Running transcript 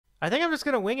I think I'm just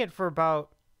going to wing it for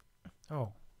about... Oh.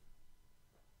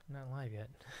 I'm not live yet.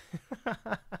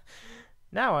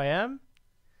 Now I am.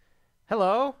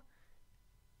 Hello.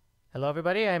 Hello,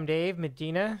 everybody. I'm Dave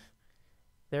Medina.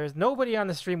 There's nobody on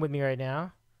the stream with me right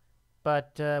now,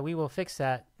 but we will fix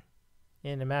that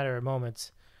in a matter of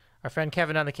moments. Our friend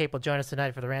Kevin on the Cape will join us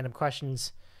tonight for the random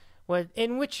questions,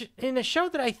 in a show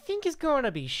that I think is going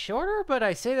to be shorter, but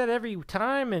I say that every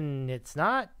time and it's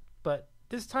not. But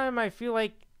this time I feel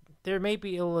like there may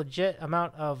be a legit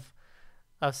amount of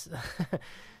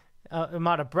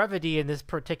brevity in this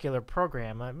particular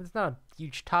program. It's not a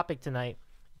huge topic tonight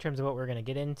in terms of what we're going to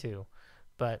get into,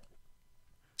 but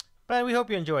we hope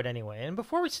you enjoyed anyway. And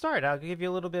before we start, I'll give you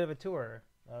a little bit of a tour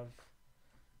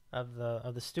of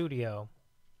the studio.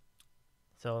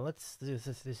 So let's do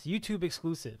this YouTube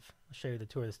exclusive. I'll show you the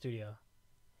tour of the studio.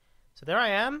 So there I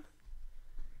am,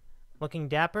 looking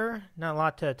dapper. Not a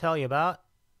lot to tell you about.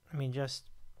 I mean,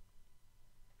 just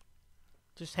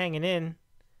hanging in.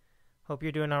 Hope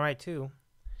you're doing all right too.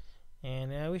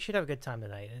 And we should have a good time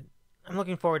tonight. I'm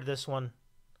looking forward to this one.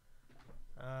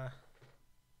 I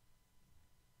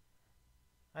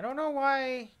don't know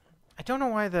why it's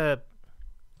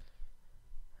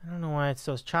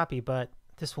so choppy, but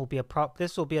this will be a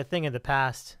thing of the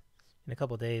past in a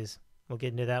couple days. We'll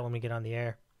get into that when we get on the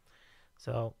air.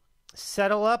 So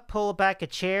settle up, pull back a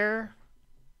chair,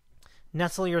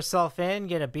 nestle yourself in,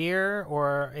 get a beer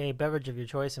or a beverage of your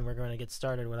choice, and we're going to get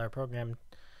started with our program.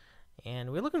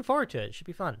 And we're looking forward to it. It should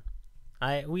be fun.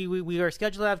 We are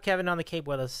scheduled to have Kevin on the Cape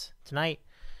with us tonight.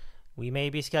 We may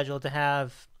be scheduled to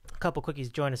have a couple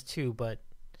quickies join us too, but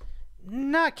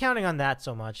not counting on that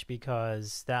so much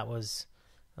because that was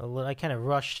I kind of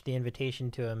rushed the invitation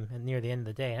to him near the end of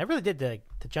the day. And I really did the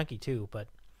Junkie too, but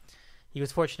he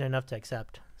was fortunate enough to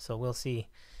accept. So we'll see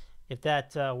if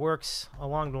that works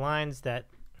along the lines that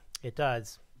it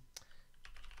does.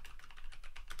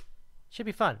 Should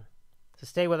be fun. So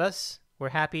stay with us. We're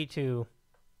happy to...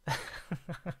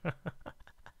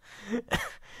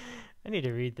 I need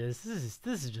to read this. This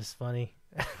is just funny.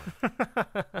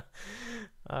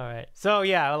 All right. So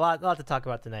yeah, a lot to talk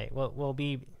about tonight. We'll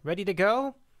be ready to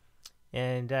go,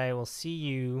 and I will see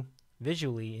you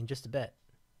visually in just a bit.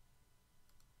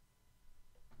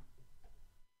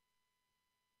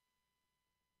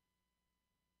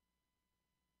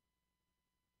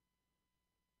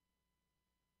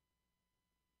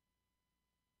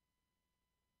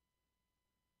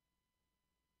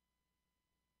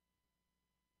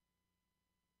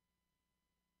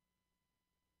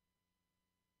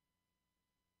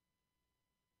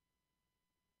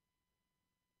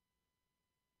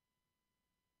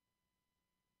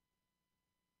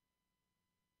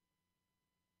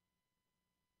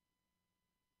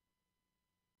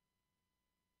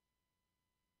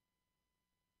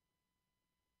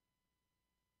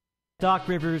 Doc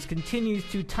Rivers continues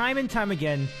to time and time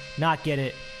again not get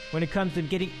it when it comes to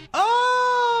getting...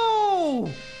 Oh!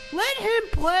 Let him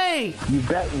play! You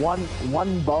bet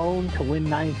one bone to win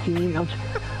 19.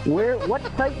 What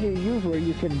site do you use where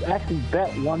you can actually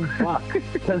bet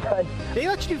 $1? They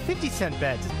let you do 50-cent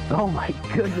bets. Oh my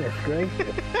goodness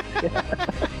gracious.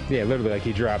 Yeah, literally, like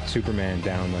he dropped Superman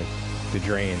down like the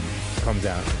drain, comes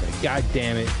out, like, God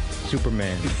damn it,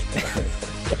 Superman.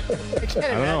 I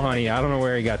don't know, honey. I don't know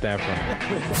where he got that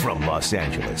from. From Los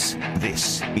Angeles,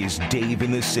 this is Dave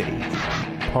in the City.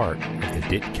 Part of the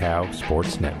Dit Cow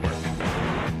Sports Network.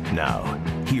 Now,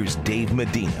 here's Dave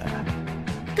Medina.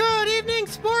 Good evening,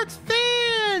 sports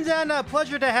fans! And a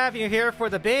pleasure to have you here for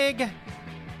the big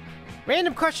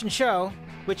random question show,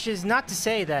 which is not to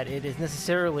say that it is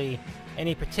necessarily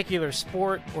any particular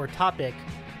sport or topic.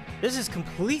 This is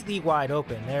completely wide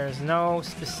open. There's no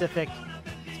specific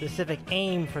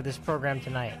aim for this program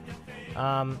tonight.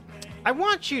 I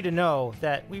want you to know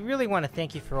that we really want to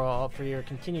thank you for your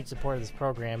continued support of this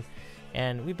program,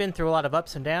 and we've been through a lot of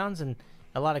ups and downs and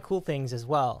a lot of cool things as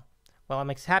well. Well, I'm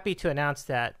happy to announce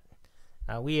that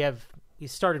we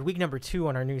started week number 2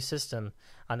 on our new system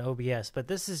on OBS, but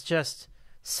this is just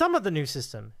some of the new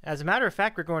system. As a matter of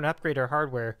fact, we're going to upgrade our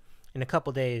hardware in a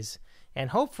couple days, and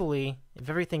hopefully, if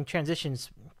everything transitions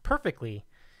perfectly,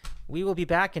 we will be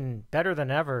back and better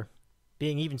than ever,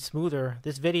 being even smoother.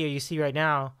 This video you see right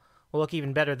now will look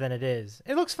even better than it is.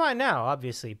 It looks fine now,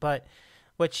 obviously, but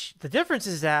the difference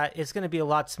is that it's going to be a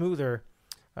lot smoother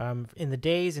in the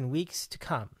days and weeks to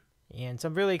come. And so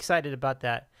I'm really excited about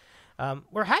that.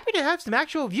 We're happy to have some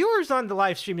actual viewers on the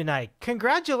live stream tonight.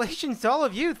 Congratulations to all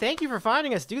of you. Thank you for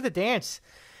finding us. Do the dance.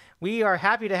 We are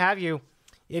happy to have you.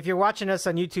 If you're watching us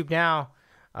on YouTube now,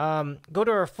 go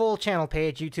to our full channel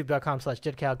page,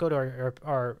 youtube.com/ditcow. Go to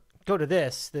go to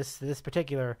this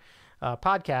particular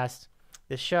podcast,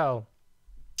 this show.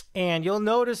 And you'll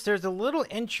notice there's a little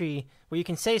entry where you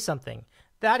can say something.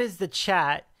 That is the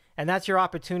chat, and that's your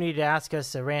opportunity to ask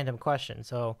us a random question.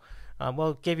 So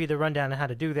we'll give you the rundown on how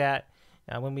to do that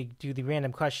when we do the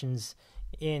random questions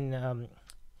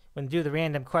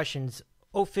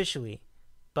officially.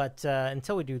 But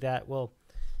until we do that, we'll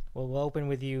open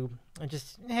with you and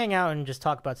just hang out and just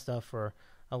talk about stuff for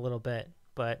a little bit.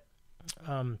 But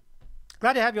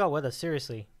glad to have you all with us.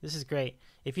 Seriously, this is great.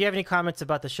 If you have any comments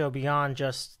about the show beyond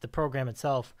just the program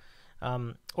itself,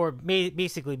 or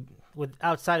basically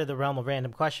outside of the realm of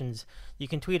random questions, you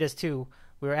can tweet us too.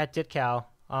 We're at DitCal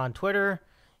on Twitter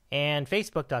and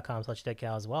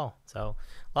Facebook.com/DitCal as well. So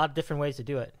a lot of different ways to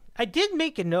do it. I did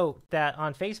make a note that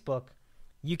on Facebook,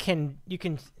 you can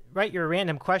write your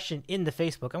random question in the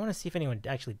Facebook. I want to see if anyone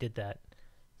actually did that.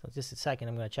 So just a second,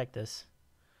 I'm going to check this.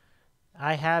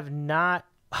 I have not.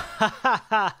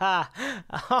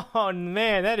 Oh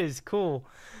man, that is cool.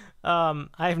 That's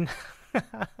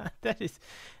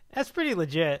pretty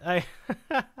legit.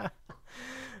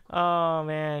 Oh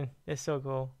man, it's so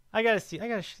cool. I gotta see.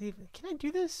 Can I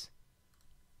do this?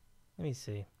 Let me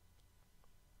see.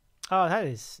 Oh, that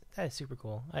is super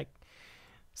cool.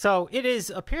 So it is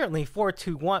apparently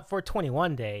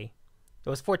 421 day. It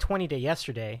was 420 day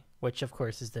yesterday, which of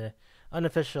course is the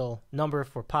unofficial number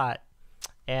for pot,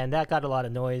 and that got a lot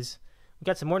of noise. We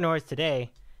got some more noise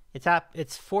today. It's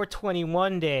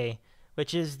 421 day,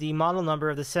 which is the model number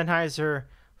of the Sennheiser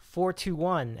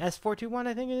 421 S421,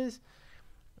 I think it is.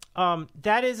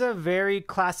 That is a very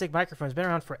classic microphone. It's been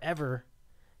around forever,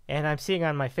 and I'm seeing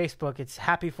on my Facebook it's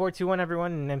Happy 421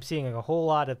 everyone, and I'm seeing a whole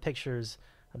lot of pictures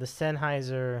of the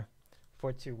Sennheiser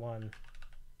 421.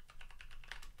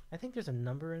 I think there's a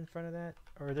number in front of that,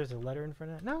 or there's a letter in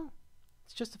front of that. No,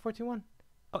 it's just the 421.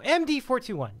 Oh,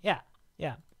 MD421. Yeah.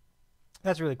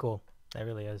 That's really cool. That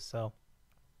really is. So,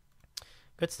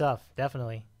 good stuff.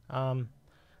 Definitely. Let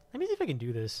me see if I can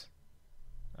do this.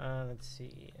 Let's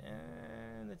see.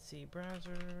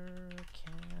 Browser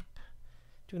cap.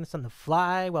 Doing this on the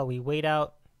fly while we wait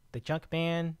out the junk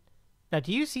man. Now,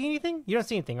 do you see anything? You don't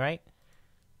see anything, right?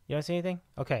 You don't see anything?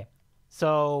 Okay.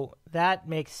 So, that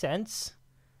makes sense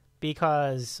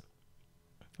because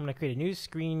I'm going to create a new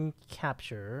screen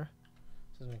capture.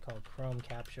 This is what we call Chrome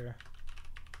capture.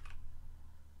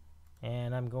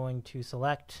 And I'm going to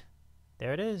select,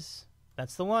 there it is.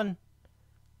 That's the one.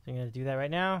 So I'm going to do that right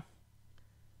now.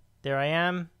 There I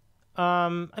am.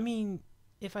 I mean,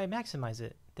 if I maximize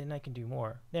it, then I can do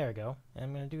more. There we go. And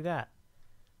I'm going to do that.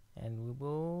 And we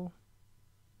will,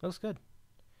 looks good.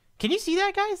 Can you see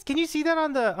that, guys? Can you see that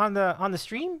on the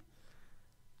stream?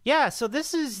 Yeah, so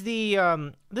this is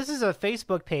this is a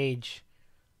Facebook page.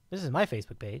 This is my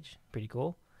Facebook page. Pretty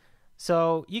cool.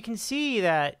 So you can see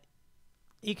that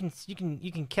you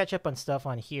can catch up on stuff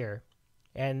on here,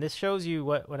 and this shows you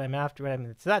what I'm after.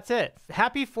 So that's it.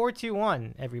 Happy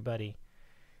 421, everybody.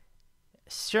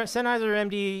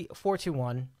 Sennheiser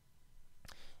MD421,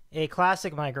 a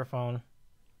classic microphone,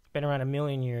 been around a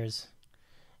million years,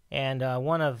 and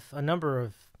one of a number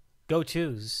of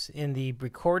go-tos in the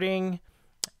recording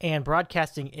and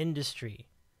broadcasting industry,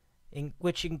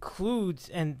 which includes,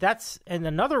 and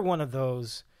another one of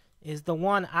those is the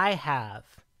one I have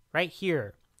right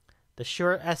here, the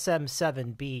Shure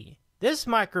SM7B. This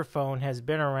microphone has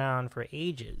been around for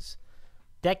ages,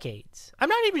 decades. I'm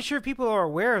not even sure people are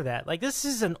aware of that. Like, this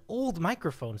is an old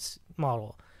microphone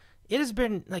model. It has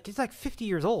been it's like 50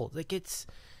 years old.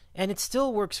 And it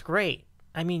still works great.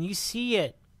 I mean, you see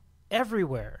it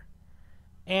everywhere.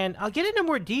 And I'll get into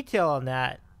more detail on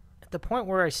that at the point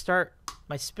where I start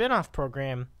my spin-off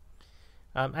program.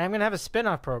 I'm going to have a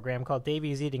spin-off program called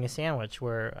Davey's Eating a Sandwich,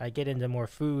 where I get into more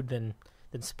food than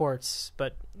sports.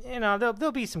 But,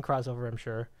 there'll be some crossover, I'm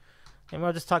sure. And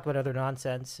we'll just talk about other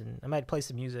nonsense, and I might play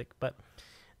some music. But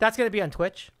that's going to be on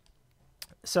Twitch.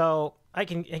 So I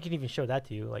can even show that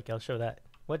to you. I'll show that.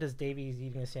 What does Davey's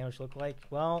Eating a Sandwich look like?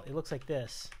 Well, it looks like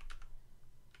this.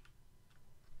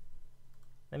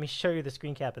 Let me show you the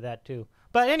screen cap of that, too.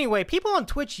 But anyway, people on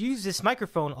Twitch use this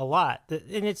microphone a lot.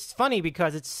 And it's funny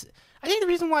because I think the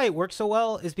reason why it works so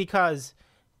well is because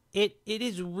it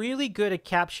is really good at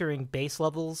capturing bass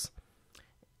levels.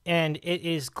 And it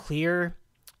is clear.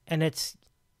 And it's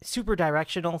super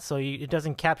directional, so it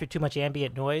doesn't capture too much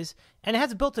ambient noise. And it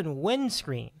has a built-in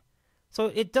windscreen. So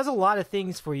it does a lot of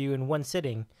things for you in one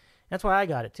sitting. That's why I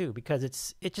got it, too, because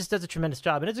it just does a tremendous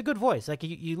job. And it's a good voice.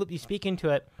 You speak into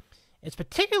it. It's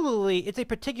a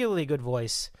particularly good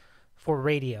voice for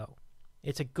radio.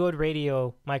 It's a good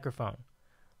radio microphone.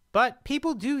 But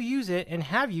people do use it and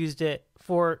have used it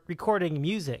for recording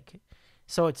music.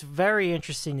 So it's very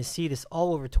interesting to see this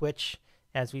all over Twitch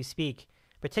as we speak,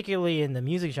 particularly in the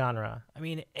music genre. I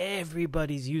mean,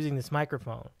 everybody's using this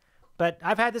microphone. But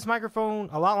I've had this microphone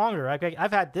a lot longer.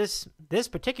 I've had this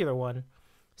particular one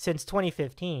since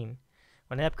 2015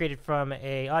 when I upgraded from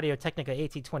a Audio-Technica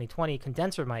AT2020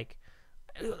 condenser mic.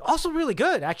 Also really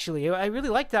good, actually. I really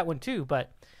liked that one too,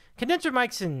 but condenser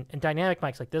mics and dynamic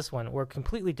mics like this one work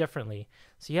completely differently.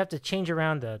 So you have to change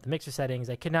around the mixer settings.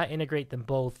 I could not integrate them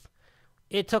both.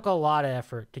 It took a lot of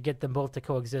effort to get them both to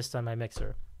coexist on my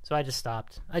mixer. So I just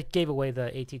stopped. I gave away the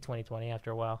AT2020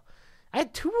 after a while. I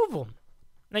had 2 of them,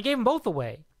 and I gave them both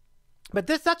away. But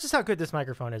that's just how good this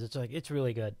microphone is. It's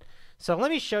really good. So let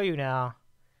me show you now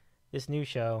this new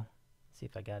show. Let's see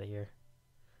if I got it here.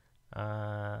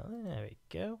 There we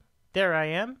go. There I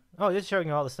am. Oh, this is showing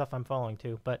you all the stuff I'm following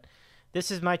too. But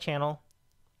this is my channel.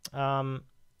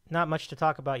 Not much to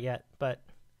talk about yet, but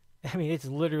I mean, it's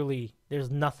literally,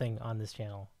 there's nothing on this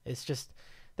channel. That's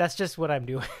just what I'm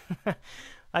doing.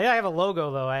 I have a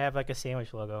logo though. I have like a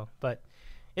sandwich logo, but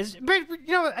it's,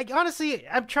 honestly,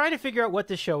 I'm trying to figure out what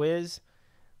this show is,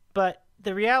 but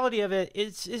the reality of it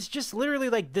is just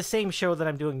literally like the same show that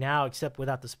I'm doing now, except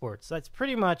without the sports. That's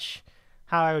pretty much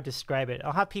how I would describe it.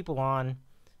 I'll have people on.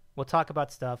 We'll talk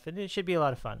about stuff, and it should be a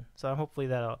lot of fun. So hopefully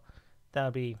that'll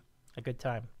be a good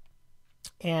time.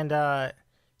 And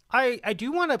I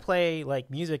do want to play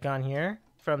like music on here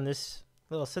from this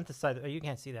little synthesizer. Oh, you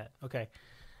can't see that. Okay.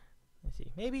 Let's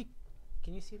see. Maybe.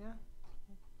 Can you see that?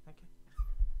 Okay.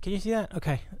 Can you see that?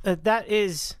 Okay. That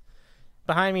is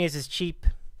behind me is this cheap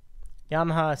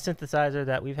Yamaha synthesizer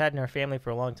that we've had in our family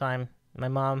for a long time. My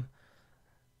mom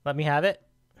let me have it,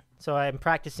 so I'm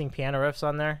practicing piano riffs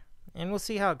on there, and we'll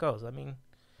see how it goes. I mean,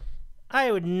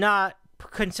 I would not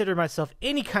consider myself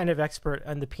any kind of expert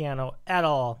on the piano at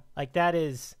all. Like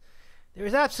there's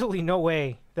absolutely no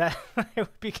way that I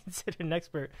would be considered an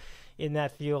expert in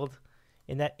that field,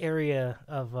 in that area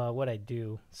of what I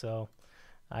do. So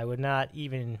I would not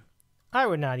even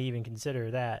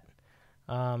consider that.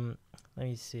 Let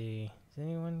me see. Has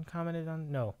anyone commented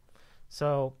on? No.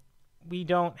 So we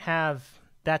don't have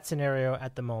that scenario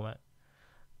at the moment.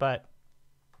 But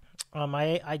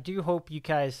I do hope you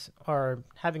guys are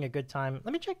having a good time.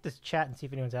 Let me check this chat and see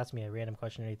if anyone's asked me a random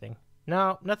question or anything.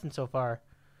 No, nothing so far.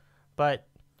 But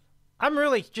I'm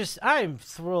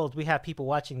thrilled we have people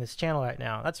watching this channel right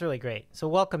now. That's really great. So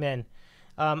welcome in.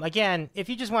 Again, if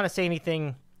you just want to say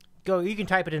anything, you can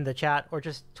type it in the chat or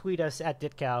just tweet us at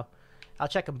Ditcow. I'll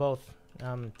check them both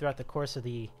throughout the course of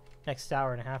the next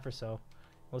hour and a half or so.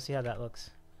 We'll see how that looks.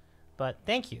 But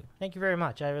thank you. Thank you very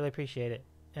much. I really appreciate it.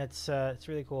 It's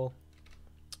really cool.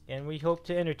 And we hope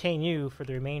to entertain you for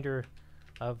the remainder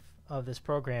of this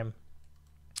program.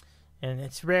 And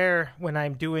it's rare when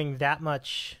I'm doing that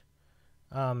much.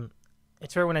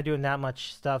 It's rare when I'm doing that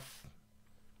much stuff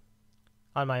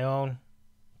on my own.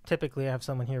 Typically, I have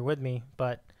someone here with me,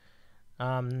 but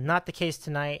not the case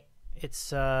tonight. It's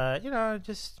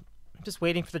just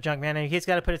waiting for the junk man. He's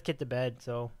got to put his kid to bed,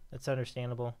 so that's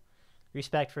understandable.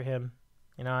 Respect for him.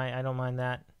 I don't mind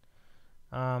that.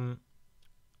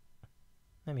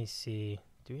 Let me see.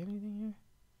 Do we have anything here?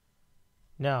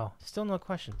 No, still no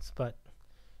questions, but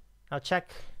I'll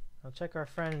check our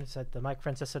friends at the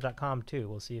MikeFrancesco.com too.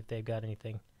 We'll see if they've got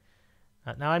anything.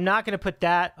 Now, I'm not going to put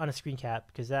that on a screen cap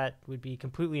because that would be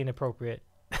completely inappropriate.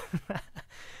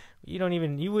 You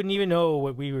wouldn't even know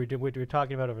what we were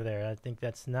talking about over there. I think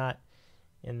that's not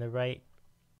in the right.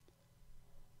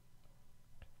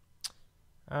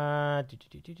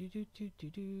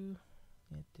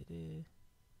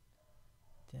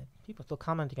 People still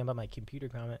commenting about my computer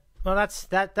comment. Well,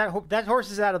 that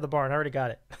horse is out of the barn. I already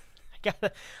got it.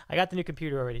 I got the new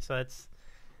computer already. So that's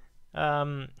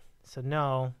so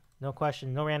no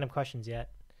question, no random questions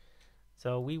yet.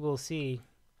 So we will see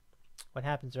what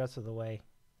happens the rest of the way.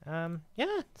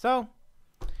 Yeah. So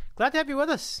glad to have you with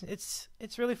us.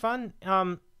 It's really fun.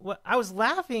 I was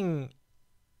laughing.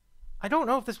 I don't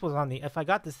know if this was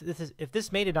if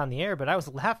this made it on the air, but I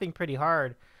was laughing pretty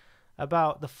hard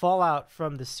about the fallout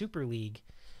from the Super League.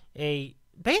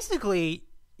 Basically,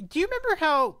 do you remember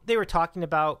how they were talking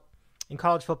about in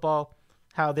college football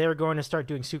how they were going to start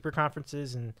doing super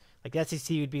conferences, and like the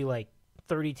SEC would be like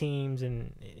 30 teams,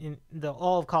 and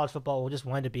all of college football will just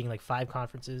wind up being like 5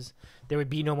 conferences. There would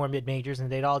be no more mid-majors,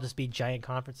 and they'd all just be giant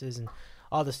conferences and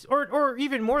all this, or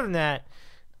even more than that.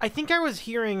 I think I was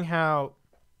hearing how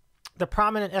the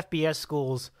prominent FBS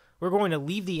schools were going to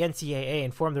leave the NCAA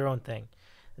and form their own thing.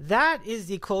 That is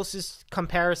the closest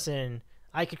comparison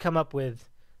I could come up with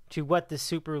to what the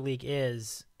Super League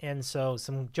is. And so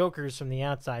some jokers from the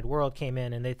outside world came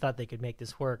in and they thought they could make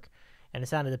this work. And it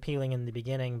sounded appealing in the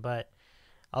beginning, but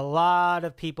a lot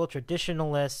of people,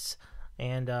 traditionalists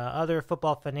and other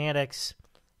football fanatics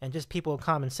and just people with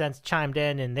common sense chimed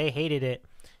in, and they hated it.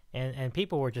 And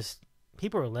people were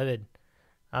livid.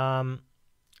 But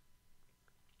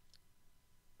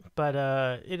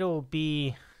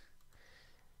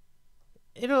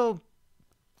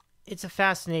it's a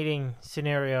fascinating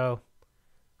scenario,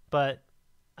 but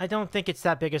I don't think it's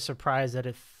that big a surprise that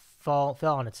it fell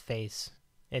on its face.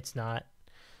 It's not.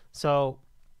 So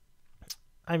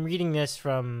I'm reading this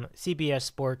from CBS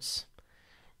Sports,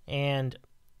 and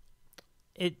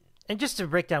just to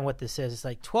break down what this is, it's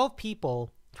like 12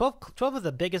 of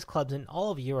the biggest clubs in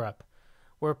all of Europe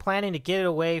were planning to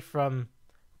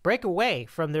break away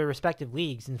from their respective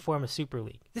leagues and form a super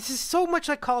league. This is so much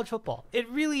like college football. It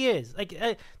really is. Like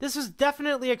this was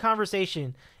definitely a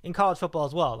conversation in college football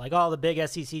as well. Like all the big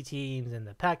SEC teams and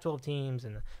the Pac-12 teams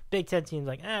and the Big Ten teams,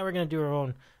 like, we're gonna do our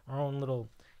own little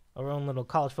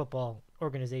college football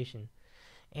organization,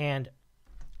 and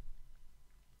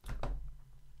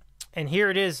here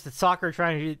it is, the soccer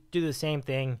trying to do the same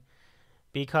thing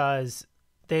because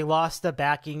they lost the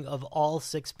backing of all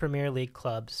 6 Premier League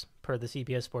clubs, per the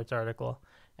CBS Sports article,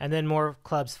 and then more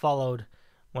clubs followed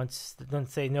once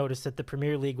they noticed that the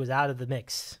Premier League was out of the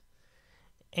mix.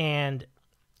 And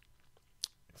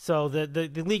so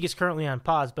the league is currently on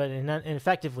pause, but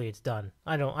effectively it's done.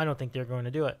 I don't think they're going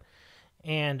to do it.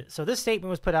 And so this statement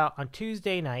was put out on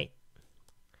Tuesday night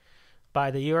by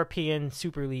the European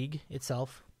Super League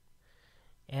itself,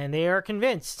 and they are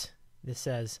convinced, this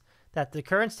says, that the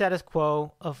current status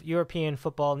quo of European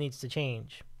football needs to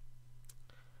change.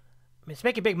 It's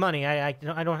making big money. I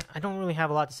don't really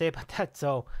have a lot to say about that.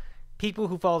 So people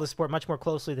who follow the sport much more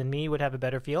closely than me would have a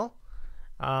better feel.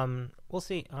 We'll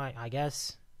see. I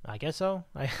guess so.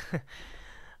 I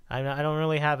don't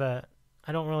really have a.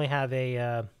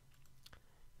 I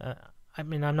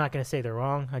mean, I'm not going to say they're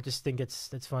wrong. I just think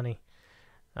it's funny.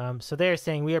 So they're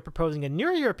saying we are proposing a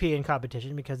new European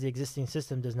competition because the existing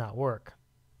system does not work.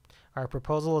 Our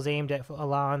proposal is aimed at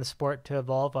allowing the sport to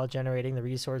evolve while generating the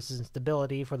resources and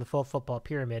stability for the full football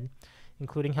pyramid,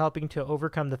 including helping to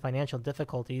overcome the financial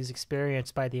difficulties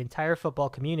experienced by the entire football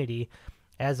community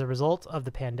as a result of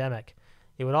the pandemic.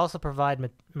 It would also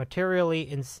provide materially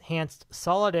enhanced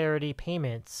solidarity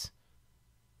payments,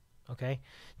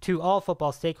 to all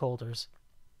football stakeholders.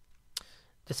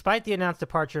 Despite the announced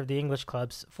departure of the English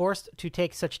clubs, forced to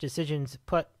take such decisions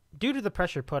due to the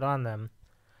pressure put on them,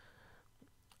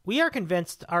 we are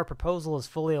convinced our proposal is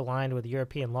fully aligned with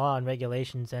European law and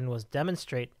regulations and was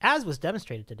demonstrated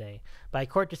today by a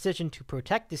court decision to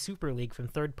protect the Super League from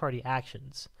third-party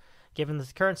actions. Given the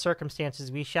current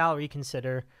circumstances, we shall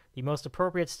reconsider the most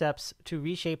appropriate steps to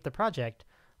reshape the project,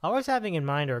 always having in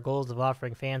mind our goals of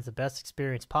offering fans the best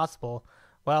experience possible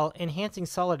while enhancing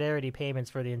solidarity payments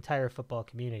for the entire football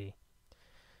community.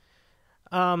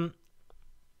 Yeah,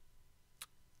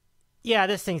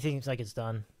 this thing seems like it's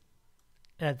done.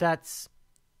 That's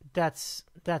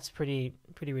pretty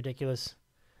ridiculous.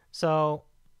 So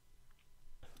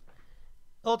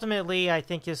ultimately, I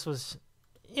think this was,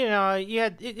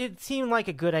 it seemed like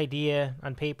a good idea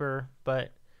on paper,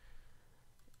 but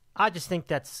I just think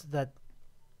that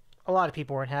a lot of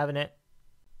people weren't having it,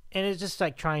 and it's just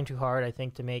like trying too hard, I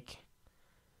think, to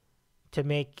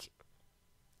make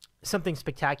something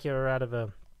spectacular out of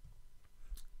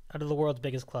the world's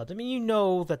biggest clubs. I mean,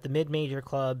 that the mid-major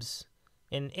clubs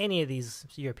in any of these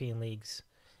European leagues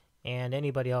and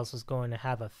anybody else is going to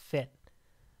have a fit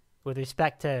with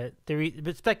respect to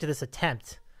this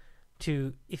attempt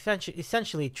to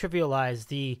essentially trivialize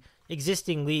the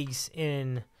existing leagues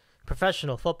in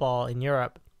professional football in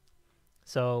Europe.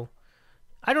 So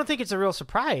I don't think it's a real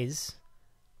surprise,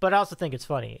 but I also think it's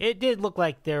funny. It did look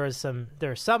like there was some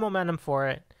momentum for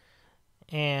it,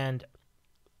 and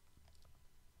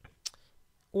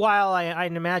while I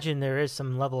imagine there is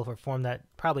some level of reform that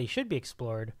probably should be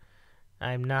explored,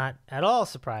 I'm not at all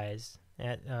surprised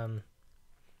at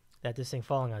this thing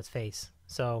falling on its face.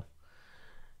 So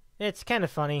it's kind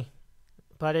of funny,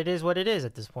 but it is what it is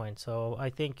at this point. So I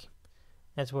think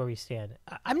that's where we stand.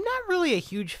 I'm not really a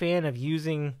huge fan of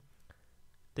using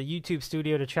the YouTube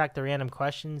studio to track the random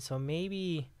questions, so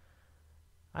maybe,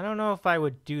 I don't know if I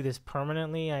would do this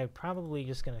permanently. I'm probably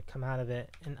just going to come out of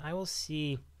it, and I will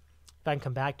see if I can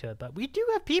come back to it. But we do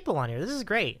have people on here. This is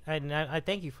great. I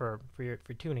thank you for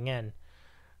tuning in.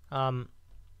 I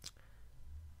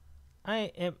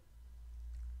am.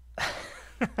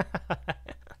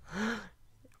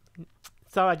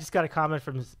 So I just got a comment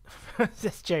from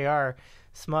this JR,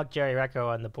 Smug Jerry Recco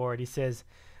on the board. He says,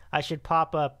 I should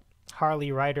pop up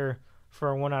Harley Ryder for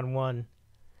a one-on-one.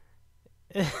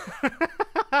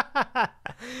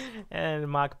 And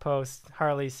mock post,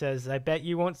 Harley says, I bet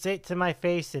you won't say it to my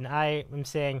face, and I am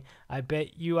saying, I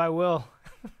bet you I will.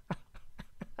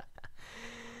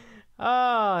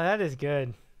 Oh, that is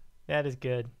good. That is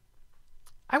good.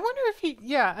 I wonder if he,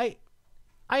 I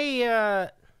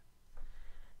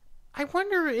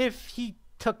wonder if he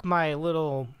took my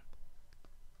little,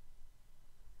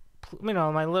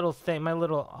 my little thing, my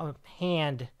little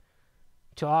hand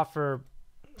to offer,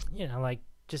 like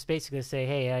just basically say,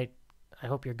 hey, I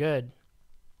hope you're good.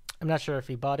 I'm not sure if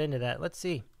he bought into that. Let's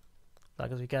see.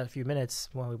 Because we got a few minutes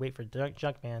while we wait for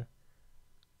Junkman.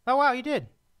 Oh, wow, he did.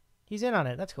 He's in on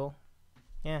it. That's cool.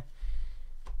 Yeah.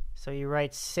 So you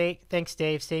write, thanks,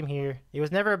 Dave. Same here. It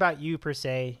was never about you, per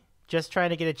se. Just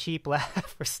trying to get a cheap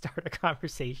laugh or start a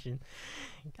conversation.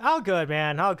 All good,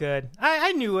 man. All good.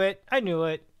 I knew it.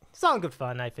 It's all good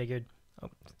fun, I figured. Oh.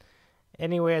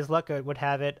 Anyway, as luck would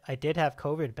have it, I did have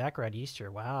COVID back around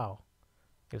Easter. Wow.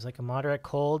 It was like a moderate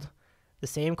cold. The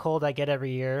same cold I get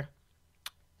every year.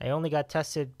 I only got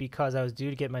tested because I was due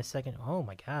to get my second. Oh,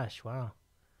 my gosh. Wow.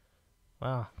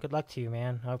 Wow. Good luck to you,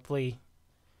 man. Hopefully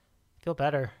feel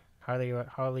better.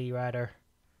 Harley Rider.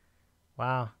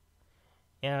 Wow.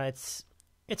 It's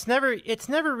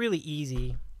never really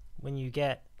easy when you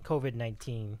get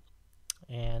COVID-19,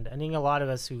 and I think a lot of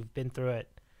us who've been through it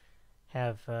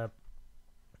have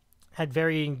had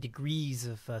varying degrees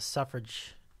of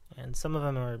suffrage, and some of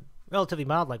them are relatively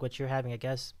mild, like what you're having, I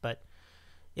guess. But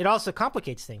it also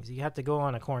complicates things. You have to go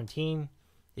on a quarantine.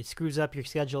 It screws up your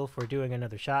schedule for doing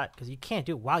another shot because you can't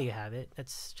do it while you have it.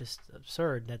 That's just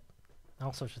absurd. That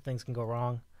all sorts of things can go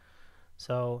wrong.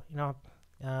 So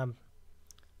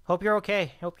hope you're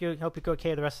okay. Hope you go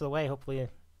okay the rest of the way. Hopefully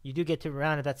you do get to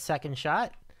around at that second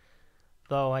shot.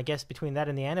 Though I guess between that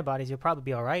and the antibodies, you'll probably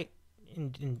be all right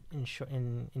in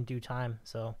due time.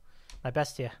 So my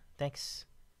best to you. Thanks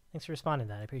for responding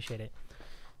to that. I appreciate it.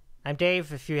 I'm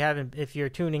Dave. If you're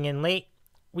tuning in late,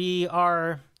 we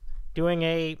are doing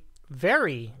a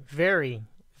very, very,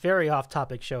 very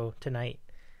off-topic show tonight.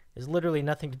 There's literally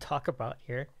nothing to talk about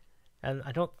here, and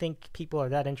I don't think people are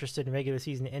that interested in regular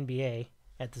season NBA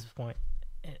at this point.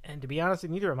 And to be honest,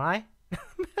 neither am I.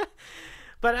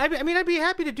 But I'd be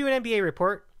happy to do an NBA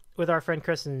report with our friend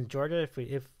Chris in Georgia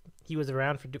if he was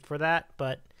around for that.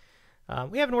 But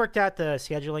we haven't worked out the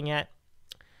scheduling yet.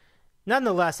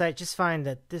 Nonetheless, I just find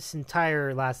that this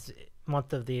entire last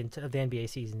month of the NBA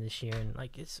season this year, and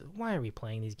why are we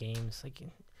playing these games? Like,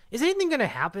 is anything going to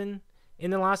happen in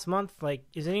the last month? Like,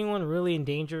 is anyone really in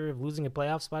danger of losing a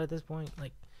playoff spot at this point?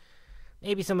 Like,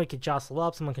 maybe somebody could jostle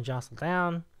up, someone can jostle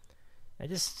down.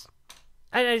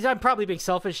 I'm probably being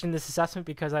selfish in this assessment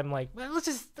because I'm like, well, let's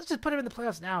just put him in the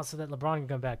playoffs now so that LeBron can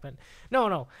come back. But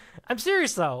no, I'm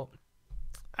serious though.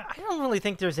 I don't really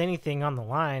think there's anything on the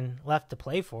line left to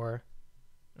play for.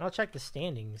 I'll check the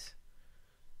standings.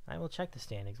 I will check the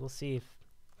standings. We'll see if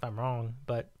I'm wrong.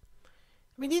 But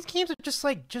I mean, these games are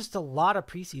just a lot of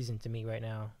preseason to me right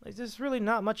now. Like, there's really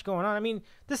not much going on. I mean,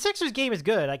 the Sixers game is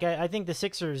good. Like, I think the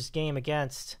Sixers game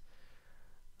against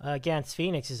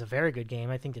Phoenix is a very good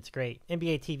game. I think it's great.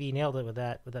 NBA TV nailed it with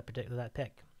that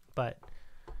pick. But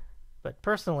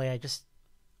personally,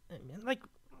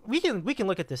 we can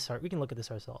look at this. We can look at this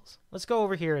ourselves. Let's go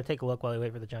over here and take a look while we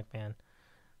wait for the junk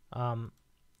man.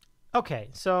 Okay,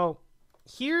 so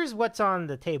here's what's on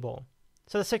the table.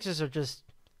 So the Sixers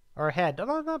are ahead,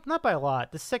 not by a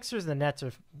lot. The Sixers and the Nets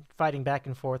are fighting back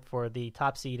and forth for the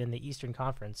top seed in the Eastern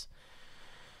Conference.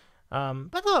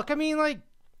 But look, I mean, like,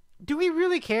 do we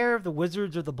really care if the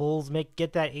Wizards or the Bulls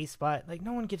get that 8th spot? Like,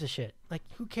 no one gives a shit. Like,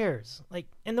 who cares? Like,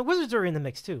 and the Wizards are in the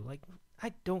mix too. Like,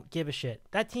 I don't give a shit.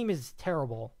 That team is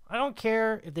terrible. I don't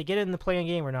care if they get in the play-in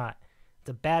game or not. It's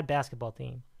a bad basketball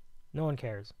team. No one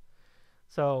cares.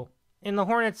 So, and the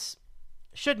Hornets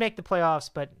should make the playoffs,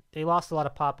 but they lost a lot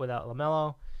of pop without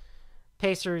LaMelo.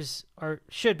 Pacers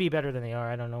should be better than they are.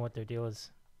 I don't know what their deal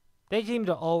is. They seem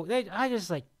to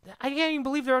I can't even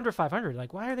believe they're under 500.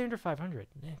 Like, why are they under 500?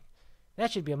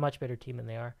 That should be a much better team than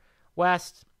they are.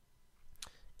 West,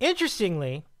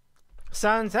 interestingly,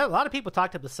 Suns. A lot of people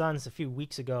talked up the Suns a few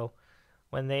weeks ago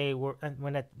when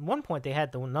at one point they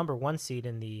had the number 1 seed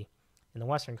in the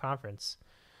Western Conference.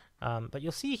 But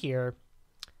you'll see here,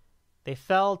 they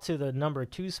fell to the number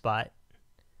 2 spot.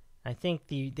 I think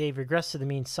they've regressed to the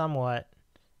mean somewhat,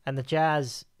 and the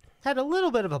Jazz had a little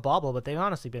bit of a bobble, but they've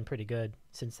honestly been pretty good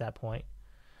since that point.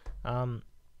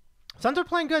 Suns are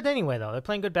playing good anyway, though. They're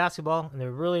playing good basketball, and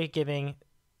they're really giving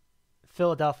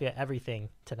Philadelphia everything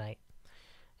tonight.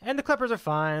 And the Clippers are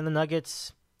fine, and the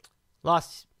Nuggets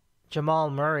lost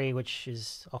Jamal Murray, which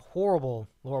is a horrible,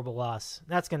 horrible loss.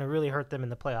 That's going to really hurt them in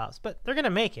the playoffs, but they're going to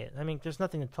make it. I mean, there's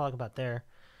nothing to talk about there.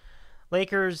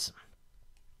 Lakers,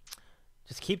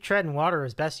 just keep treading water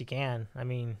as best you can. I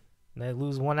mean, they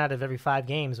lose 1 out of every 5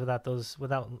 games without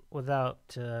LeBron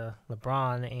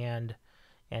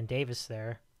and Davis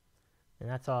there, and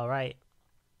that's all right.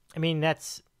 I mean,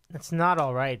 that's not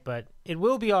all right, but it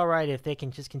will be all right if they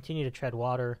can just continue to tread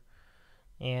water.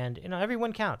 And every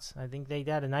win counts. I think they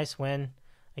had a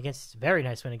very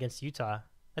nice win against Utah.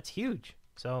 That's huge.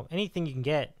 So anything you can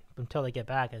get until they get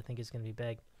back, I think is going to be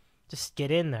big. Just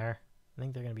get in there. I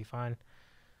think they're going to be fine.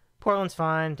 Portland's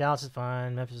fine. Dallas is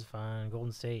fine. Memphis is fine.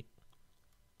 Golden State.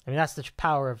 I mean, that's the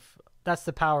power of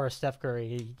Steph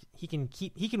Curry. He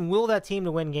can will that team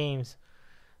to win games.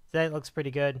 That looks pretty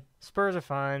good. Spurs are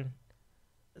fine.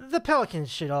 The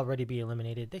Pelicans should already be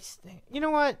eliminated. You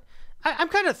know what? I'm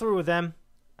kind of through with them.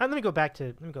 Let me go back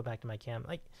to my cam.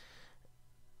 Like,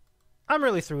 I'm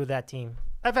really through with that team.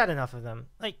 I've had enough of them.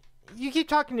 Like, you keep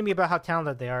talking to me about how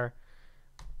talented they are.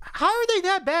 How are they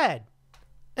that bad?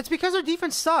 It's because their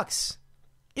defense sucks.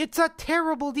 It's a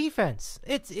terrible defense.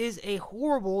 It is a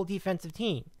horrible defensive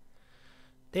team.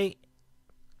 And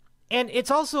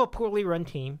it's also a poorly run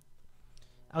team.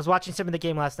 I was watching some of the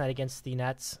game last night against the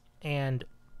Nets, and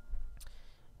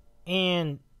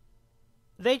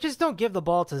they just don't give the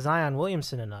ball to Zion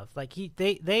Williamson enough. Like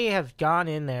they have gone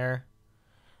in there,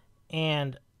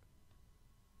 and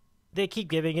they keep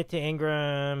giving it to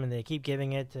Ingram, and they keep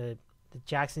giving it to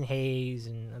Jackson Hayes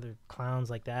and other clowns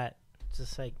like that. It's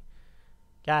just like,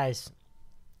 guys,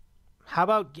 how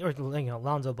about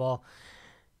Lonzo Ball?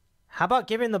 How about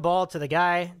giving the ball to the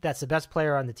guy that's the best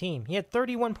player on the team? He had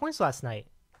 31 points last night.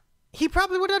 He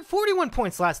probably would have had 41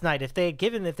 points last night if they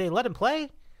let him play.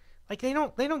 Like, they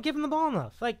don't give him the ball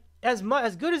enough. Like, as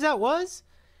good as that was,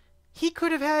 he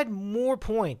could have had more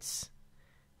points.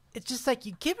 It's just like,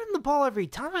 you give him the ball every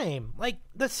time. Like,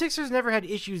 the Sixers never had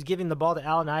issues giving the ball to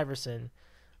Allen Iverson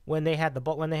when they had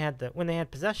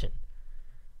possession.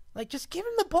 Like, just give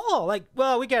him the ball. Like,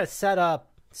 well, we gotta set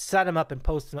him up and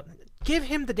post him up. Give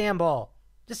him the damn ball.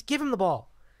 Just give him the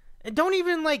ball. And don't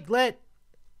even let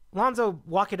Lonzo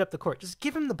walk it up the court. Just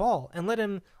give him the ball and let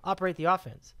him operate the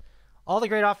offense. All the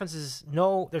great offenses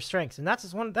know their strengths, and that's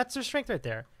their strength right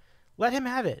there. Let him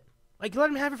have it. Like, let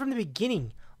him have it from the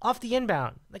beginning, off the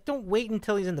inbound. Like, don't wait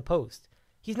until he's in the post.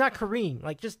 He's not Kareem.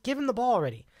 Like, just give him the ball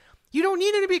already. You don't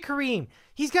need him to be Kareem.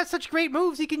 He's got such great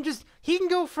moves. He can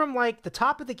go from, like, the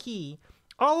top of the key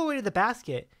all the way to the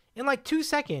basket in, like, 2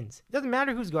 seconds. It doesn't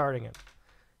matter who's guarding him.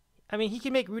 I mean, he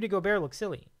can make Rudy Gobert look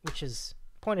silly, which is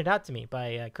pointed out to me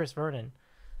by Chris Vernon,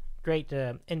 great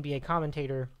NBA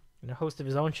commentator and a host of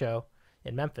his own show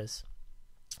in Memphis.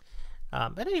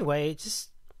 But anyway, I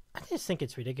just think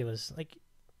it's ridiculous. Like,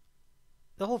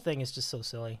 the whole thing is just so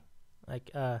silly.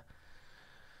 Like,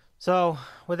 so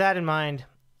with that in mind,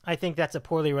 I think that's a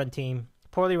poorly run team,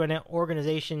 poorly run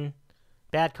organization,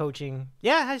 bad coaching.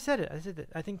 Yeah, I said it.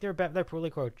 I think they're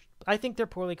poorly coached. I think they're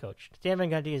poorly coached. Stan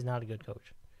Van Gundy is not a good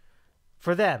coach.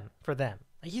 For them.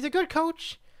 He's a good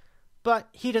coach, but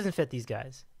he doesn't fit these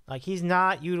guys. Like, he's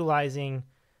not utilizing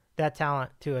that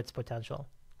talent to its potential.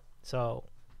 So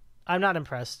I'm not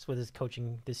impressed with his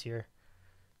coaching this year.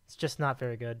 It's just not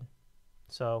very good.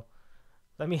 So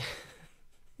let me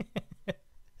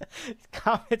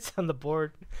comments on the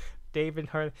board.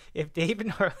 If David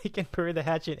Harley can bury the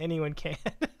hatchet, anyone can.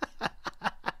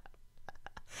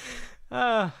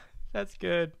 That's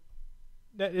good.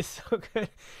 That is so good.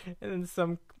 And then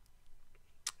some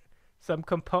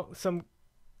complaints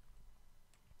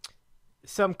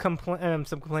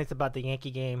about the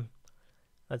Yankee game.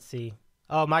 Let's see.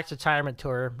 Oh, Mike's retirement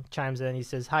tour chimes in. He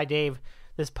says, "Hi Dave,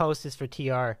 this post is for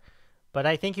TR, but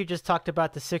I think you just talked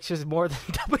about the Sixers more than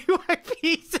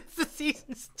WIP since the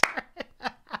season started."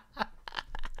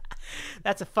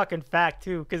 That's a fucking fact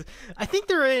too, because I think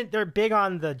they're big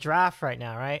on the draft right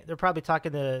now, right? They're probably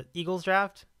talking the Eagles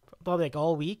draft, probably like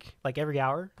all week, like every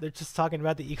hour. They're just talking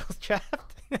about the Eagles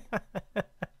draft.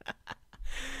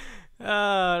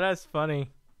 Oh, that's funny.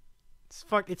 It's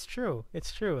true.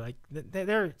 It's true. Like,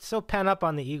 they're so pent up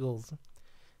on the Eagles.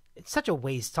 It's such a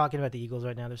waste talking about the Eagles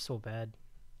right now. They're so bad.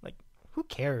 Like, who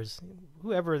cares?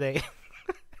 Whoever they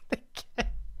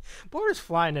Board is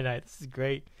flying tonight. This is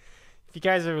great. If you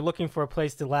guys are looking for a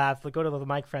place to laugh, go to the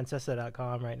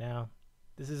MikeFrancesa.com right now.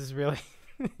 This is really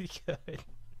good.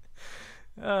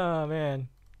 Oh man,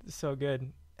 this is so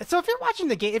good. So if you're watching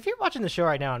the show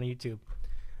right now on YouTube,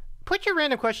 put your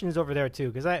random questions over there too,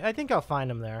 because I think I'll find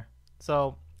them there.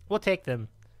 So we'll take them.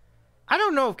 I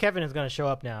don't know if Kevin is going to show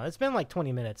up now. It's been like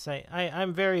 20 minutes.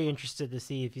 I'm very interested to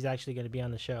see if he's actually going to be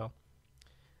on the show.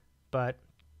 But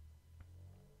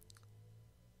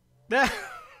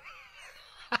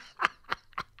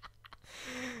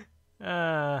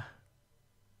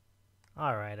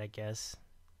All right, I guess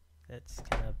that's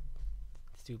kind of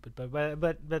stupid,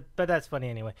 but that's funny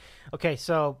anyway. Okay,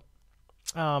 so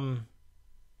let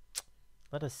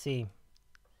us see.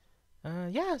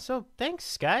 Yeah, so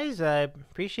thanks, guys. I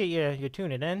appreciate you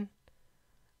tuning in.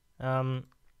 I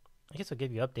guess I'll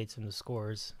give you updates on the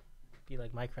scores. Be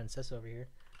like Mike Francesa over here.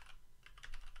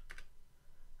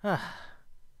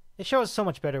 The show is so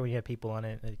much better when you have people on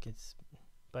it.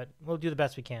 But we'll do the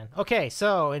best we can. Okay,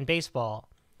 so in baseball,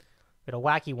 we had a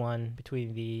wacky one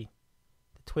between the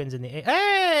Twins and the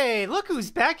Hey, look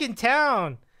who's back in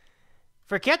town.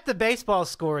 Forget the baseball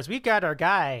scores. We've got our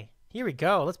guy. Here we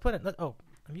go. Let's put it. Oh,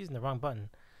 I'm using the wrong button.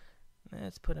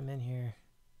 Let's put him in here.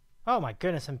 Oh my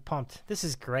goodness, I'm pumped. This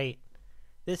is great.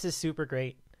 This is super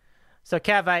great. So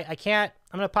Kev, I can't.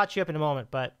 I'm gonna pot you up in a moment,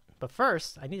 but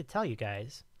first, I need to tell you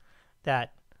guys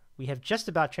that we have just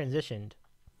about transitioned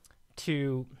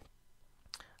to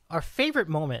our favorite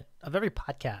moment of every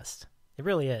podcast. It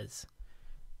really is.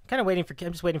 I'm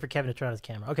just waiting for Kevin to turn on his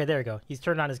camera. Okay, there we go. He's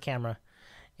turned on his camera.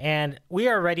 And we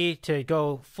are ready to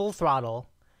go full throttle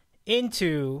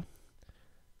into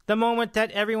the moment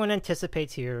that everyone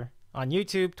anticipates here on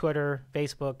YouTube, Twitter,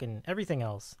 Facebook, and everything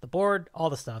else. The board, all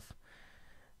the stuff.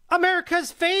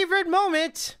 America's favorite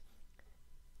moment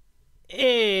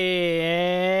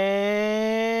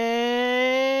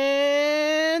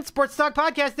in Sports Talk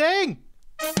Podcasting.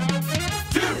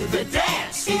 Do the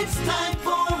dance. It's time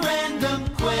for random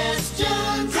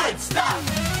questions. Good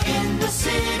stuff. In the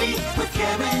city with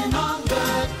Kevin on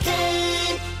the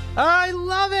King. I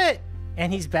love it.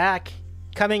 And he's back,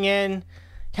 coming in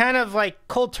kind of like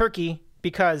cold turkey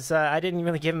because I didn't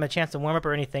really give him a chance to warm up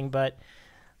or anything, but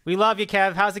we love you,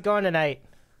 Kev. How's it going tonight?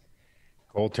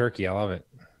 Cold turkey. I love it.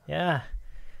 Yeah.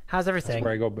 How's everything? That's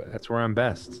where I go. That's where I'm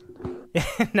best.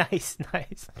 Nice.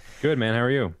 Good, man. How are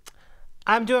you?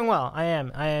 I'm doing well. I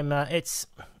am. I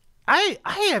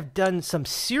have done some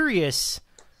serious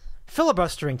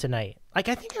filibustering tonight. Like,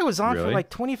 I think I was on for Really? like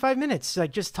 25 minutes,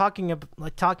 like just talking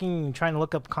and trying to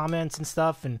look up comments and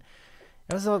stuff. And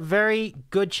it was a very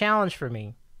good challenge for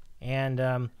me.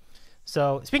 And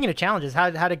so speaking of challenges,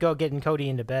 how'd it go getting Cody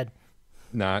into bed?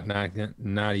 Not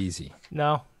easy.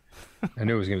 No. I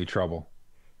knew it was gonna be trouble.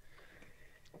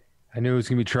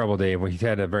 Dave. He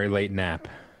had a very late nap.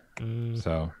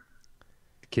 So,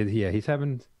 the kid, he's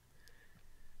having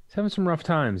some rough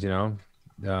times, you know.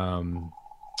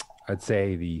 I'd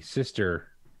say the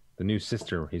new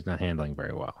sister, he's not handling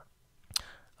very well.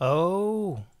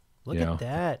 Oh, look You at know.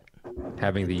 that.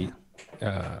 Having the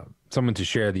someone to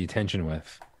share the attention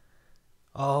with.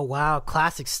 Oh, wow.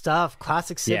 Classic stuff.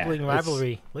 Classic sibling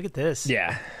rivalry. Look at this.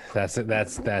 Yeah, that's it.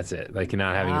 That's it. Like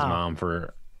not having his Wow. mom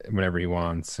for whenever he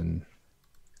wants, and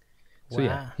so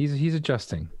Wow. he's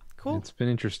adjusting. Cool. It's been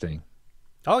interesting,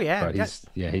 Oh, yeah. but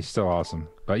he's still awesome.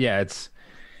 But yeah,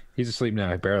 he's asleep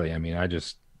now. Barely. I mean, I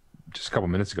just a couple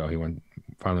minutes ago he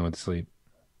finally went to sleep.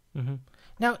 Mm-hmm.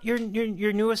 Now, your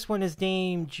newest one is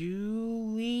named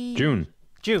Julie? June.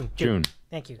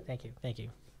 Thank you.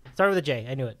 Started with a J.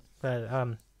 I knew it.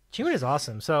 But June is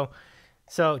awesome. So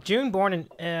June born in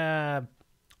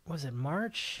was it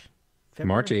March? February?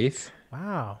 March 8th.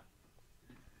 Wow.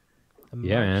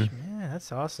 Yeah, man. Yeah,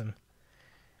 that's awesome.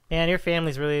 Man, your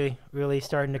family's really, really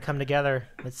starting to come together.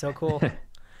 It's so cool.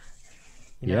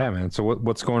 You know? Yeah, man. So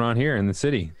what's going on here in the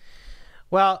city?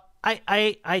 Well,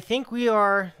 I think we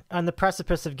are on the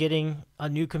precipice of getting a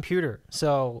new computer.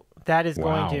 So that is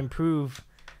going Wow. to improve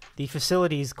the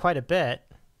facilities quite a bit.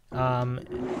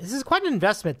 This is quite an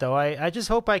investment, though. I just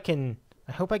hope I can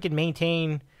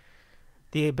maintain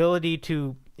the ability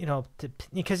to,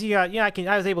 because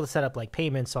I was able to set up like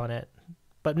payments on it,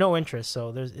 but no interest. So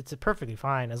it's perfectly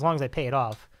fine as long as I pay it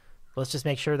off. Let's just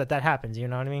make sure that happens. You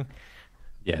know what I mean?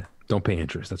 Yeah, don't pay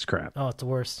interest. That's crap. Oh, it's the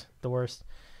worst.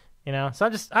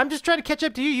 So I'm just trying to catch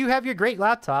up to you. You have your great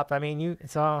laptop. I mean,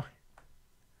 it's all.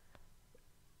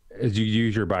 Did you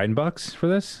use your Biden bucks for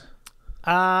this?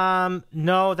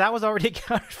 No, that was already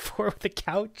accounted for with the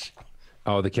couch.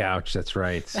 Oh, the couch. That's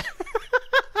right.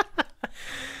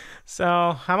 So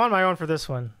I'm on my own for this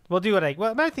one. We'll do what I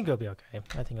think it'll be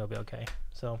okay.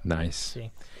 So Nice.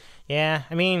 see. Yeah,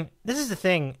 I mean, this is the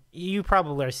thing. You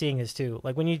probably are seeing this too.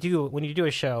 Like when you do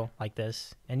a show like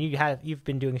this, and you've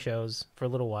been doing shows for a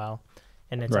little while,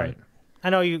 and it's Right. I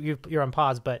know you're on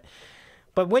pause, but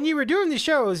when you were doing these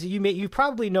shows, you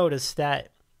probably noticed that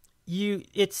you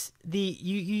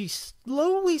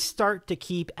slowly start to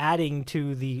keep adding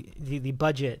to the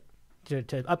budget to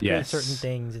upgrade Yes. certain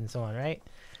things and so on, right?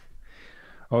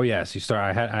 Oh yes, you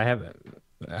start. I have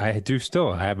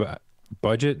a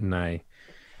budget, and I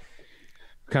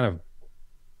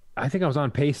I think I was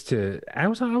on pace to. I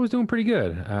was doing pretty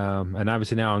good. And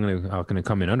obviously now I'm gonna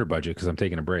come in under budget because I'm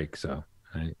taking a break. So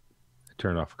I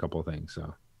turned off a couple of things.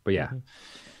 So, but yeah,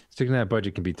 sticking to that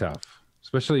budget can be tough,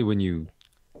 especially when you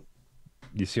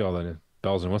see all the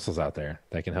bells and whistles out there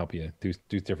that can help you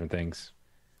do different things.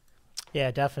 Yeah,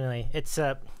 definitely. It's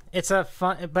a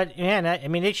fun, but man, I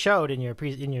mean, it showed in your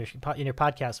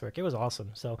podcast work. It was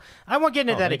awesome. So I won't get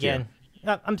into that again.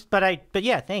 But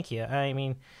yeah, thank you. I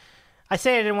mean, I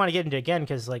say I didn't want to get into it again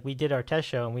because like we did our test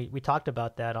show and we talked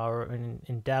about that all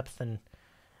in depth, and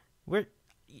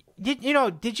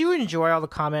did you enjoy all the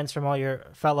comments from all your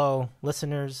fellow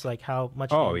listeners? Like how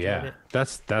much? Oh you yeah, it?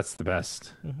 that's the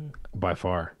best by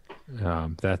far.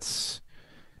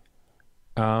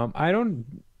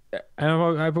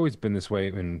 I've always been this way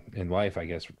in life, I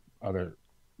guess.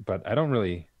 But I don't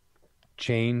really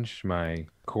change my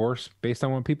course based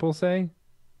on what people say.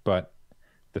 But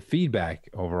the feedback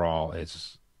overall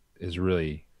is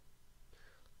really,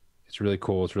 it's really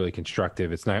cool. It's really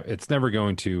constructive. It's never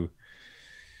going to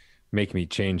make me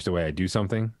change the way I do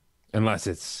something, unless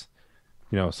it's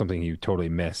something you totally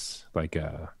miss, like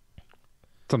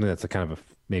something that's a kind of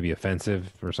maybe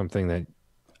offensive or something that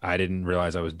I didn't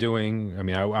realize I was doing. I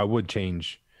mean, I would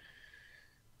change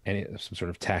some sort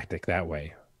of tactic that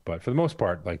way. But for the most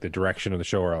part, like the direction of the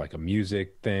show or like a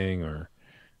music thing or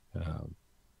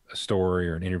a story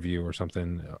or an interview or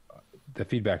something, the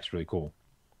feedback's really cool.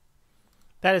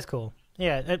 That is cool.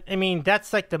 Yeah, I mean,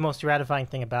 that's like the most gratifying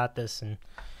thing about this. And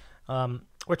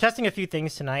we're testing a few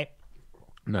things tonight.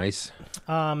 Nice.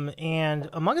 And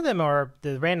among them are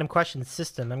the random questions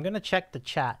system. I'm going to check the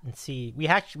chat and see.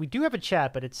 We do have a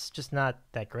chat, but it's just not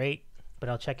that great. But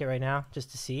I'll check it right now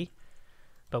just to see.